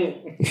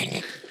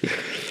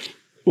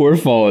 We're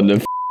falling to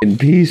f***ing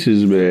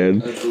pieces, man.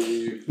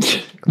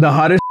 The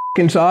hottest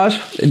f***ing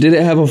sauce. Did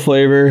it have a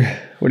flavor?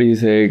 What do you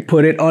think?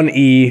 Put it on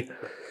E.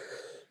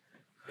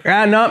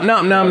 Ah, no,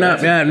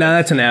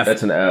 that's an F.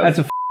 That's an F. That's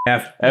a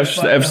F.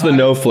 F's the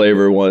no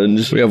flavor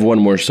ones. We have one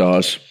more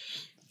sauce.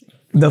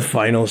 The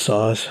final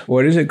sauce.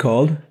 What is it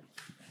called?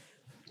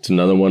 It's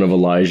another one of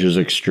Elijah's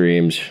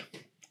extremes.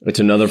 It's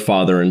another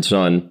father and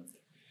son,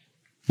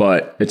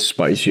 but it's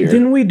spicier.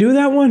 Didn't we do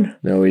that one?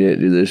 No, we didn't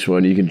do this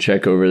one. You can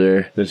check over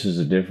there. This is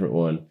a different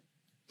one.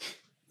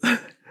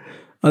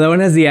 Oh, that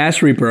one has the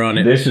ass reaper on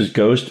it. This is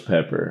ghost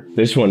pepper.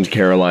 This one's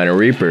Carolina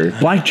Reaper.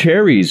 Black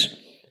cherries,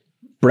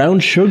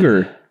 brown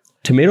sugar,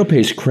 tomato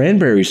paste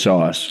cranberry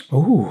sauce,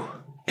 Ooh.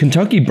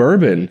 Kentucky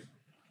bourbon.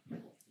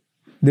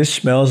 This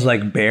smells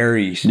like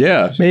berries.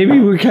 Yeah. Maybe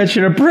we're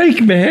catching a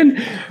break,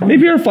 man.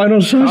 Maybe our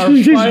final sauce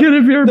is going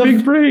to be our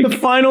big break. The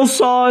final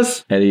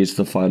sauce. Eddie, it's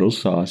the final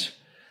sauce.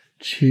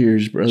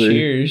 Cheers, brother.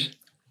 Cheers.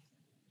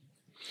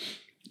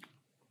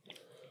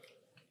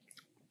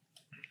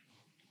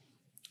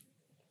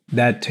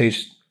 That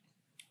tastes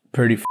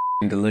pretty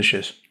f***ing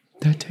delicious.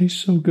 That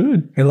tastes so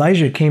good.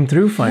 Elijah came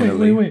through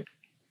finally. Wait.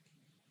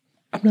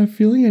 I'm not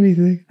feeling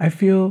anything. I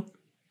feel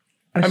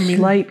a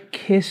slight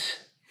kiss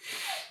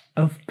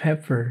of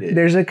pepper.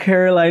 There's a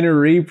Carolina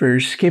Reaper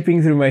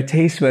skipping through my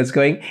taste buds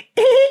going,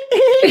 and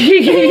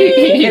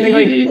they're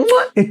going,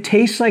 what? It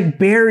tastes like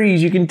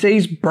berries. You can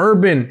taste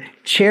bourbon,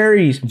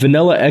 cherries.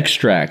 Vanilla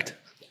extract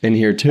in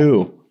here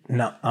too.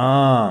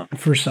 Nuh-uh.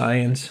 For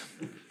science.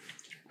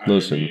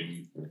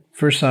 Listen.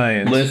 For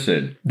science.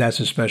 Listen.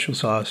 That's a special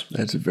sauce.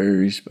 That's a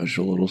very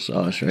special little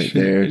sauce right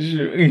there.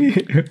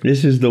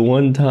 This is the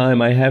one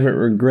time I haven't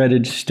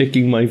regretted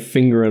sticking my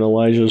finger in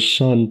Elijah's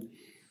son.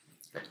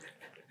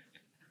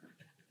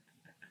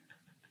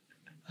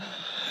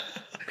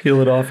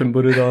 Peel it off and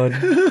put it on.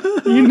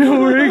 You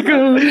know where it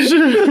goes.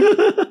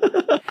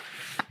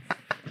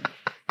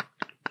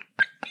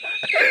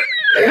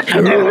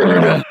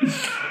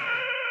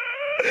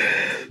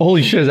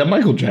 Holy shit, is that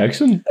Michael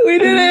Jackson? We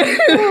did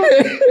it!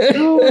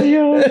 Oh my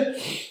god.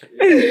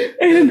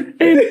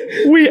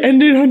 And we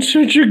ended on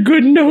such a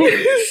good note.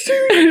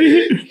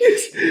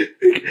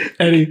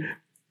 Eddie,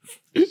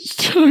 it's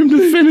time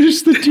to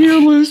finish the tier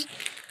list.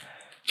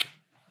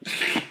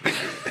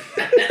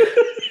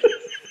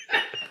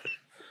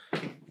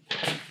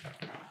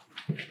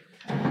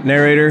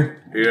 Narrator,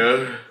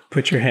 Yeah.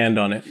 put your hand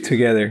on it.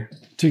 Together.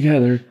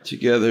 Together.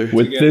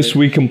 With Together. this,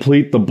 we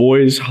complete the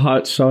boys'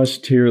 hot sauce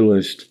tier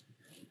list.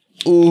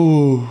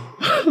 Ooh.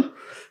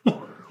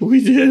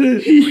 We did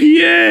it.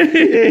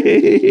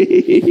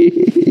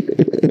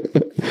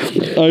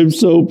 Yay! I'm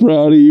so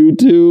proud of you,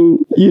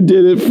 too. You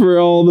did it for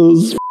all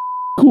those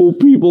cool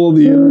people on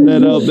the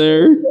internet out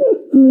there.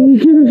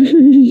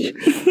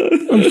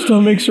 Our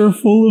stomachs are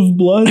full of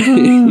blood.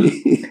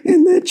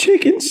 And that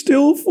chicken's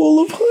still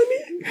full of honey.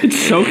 It's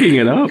soaking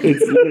it up.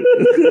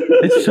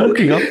 It's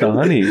soaking up the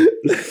honey.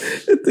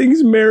 The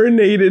thing's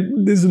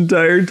marinated this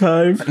entire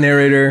time.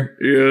 Narrator,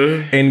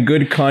 Yeah. in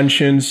good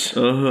conscience,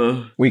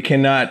 Uh-huh. we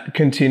cannot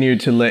continue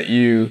to let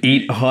you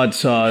eat hot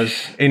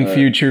sauce in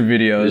future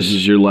videos. This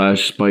is your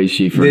last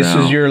spicy for This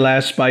now. is your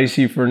last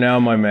spicy for now,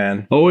 my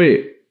man. Oh,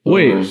 wait.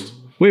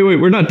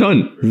 We're not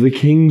done. The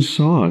king's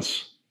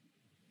sauce.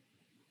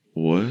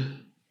 What?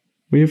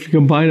 We have to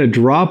combine a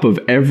drop of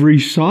every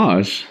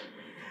sauce.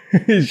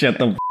 Shut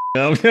the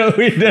up. No,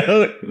 we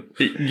don't.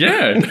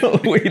 Yeah. No,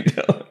 we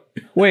don't.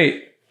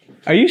 Wait,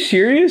 are you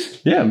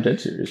serious? Yeah, I'm dead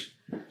serious.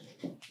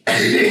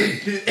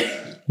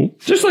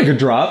 Just like a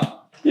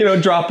drop. You know, a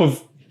drop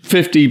of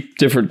 50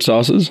 different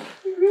sauces.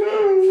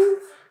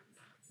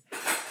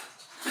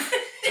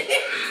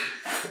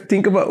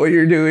 Think about what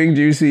you're doing,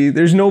 Juicy.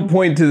 There's no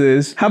point to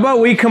this. How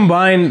about we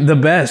combine the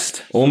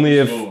best? Only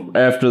if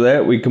after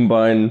that we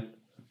combine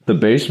the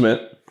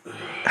basement.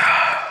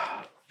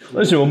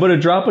 Listen, we'll put a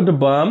drop of the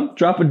bomb,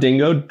 drop a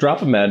dingo,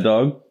 drop a mad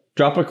dog,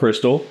 drop a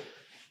crystal,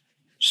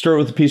 stir it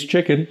with a piece of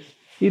chicken,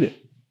 eat it.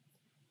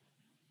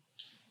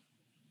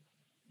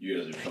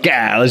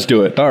 Yeah, let's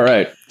do it. All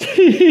right.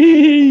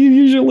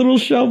 Use your little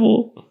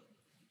shovel.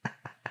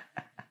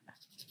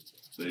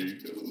 There you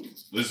go.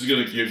 This is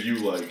gonna give you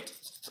like.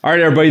 All right,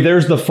 everybody,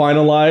 there's the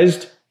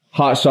finalized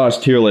hot sauce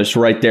tier list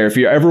right there. If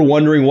you're ever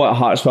wondering what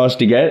hot sauce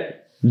to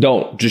get,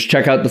 don't. Just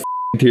check out the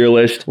tier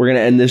list. We're going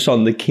to end this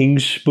on the King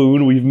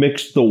Spoon. We've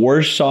mixed the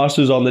worst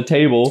sauces on the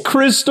table.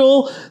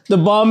 Crystal, The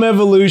Bomb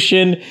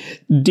Evolution,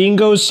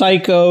 Dingo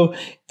Psycho,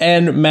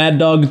 and Mad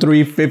Dog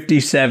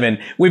 357.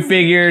 We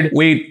figured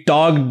we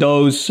dogged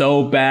those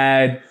so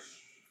bad,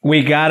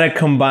 we gotta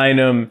combine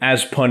them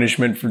as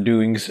punishment for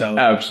doing so.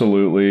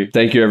 Absolutely.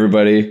 Thank you,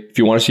 everybody. If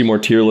you want to see more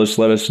tier lists,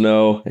 let us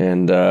know.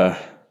 And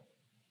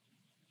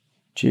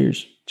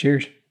cheers.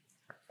 Cheers.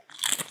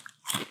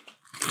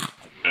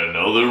 And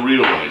now they're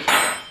realizing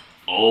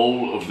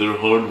all of their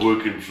hard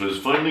work has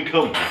finally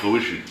come to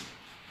fruition.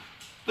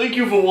 Thank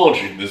you for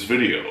watching this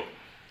video.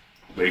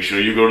 Make sure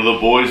you go to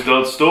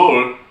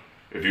theboys.store.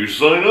 If you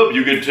sign up,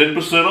 you get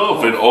 10%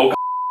 off and all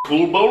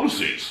cool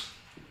bonuses.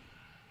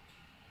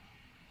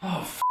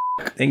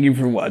 Thank you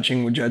for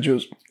watching,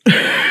 muchachos.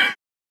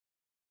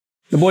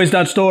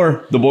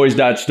 Theboys.store.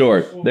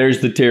 Theboys.store.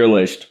 There's the tier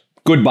list.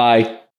 Goodbye.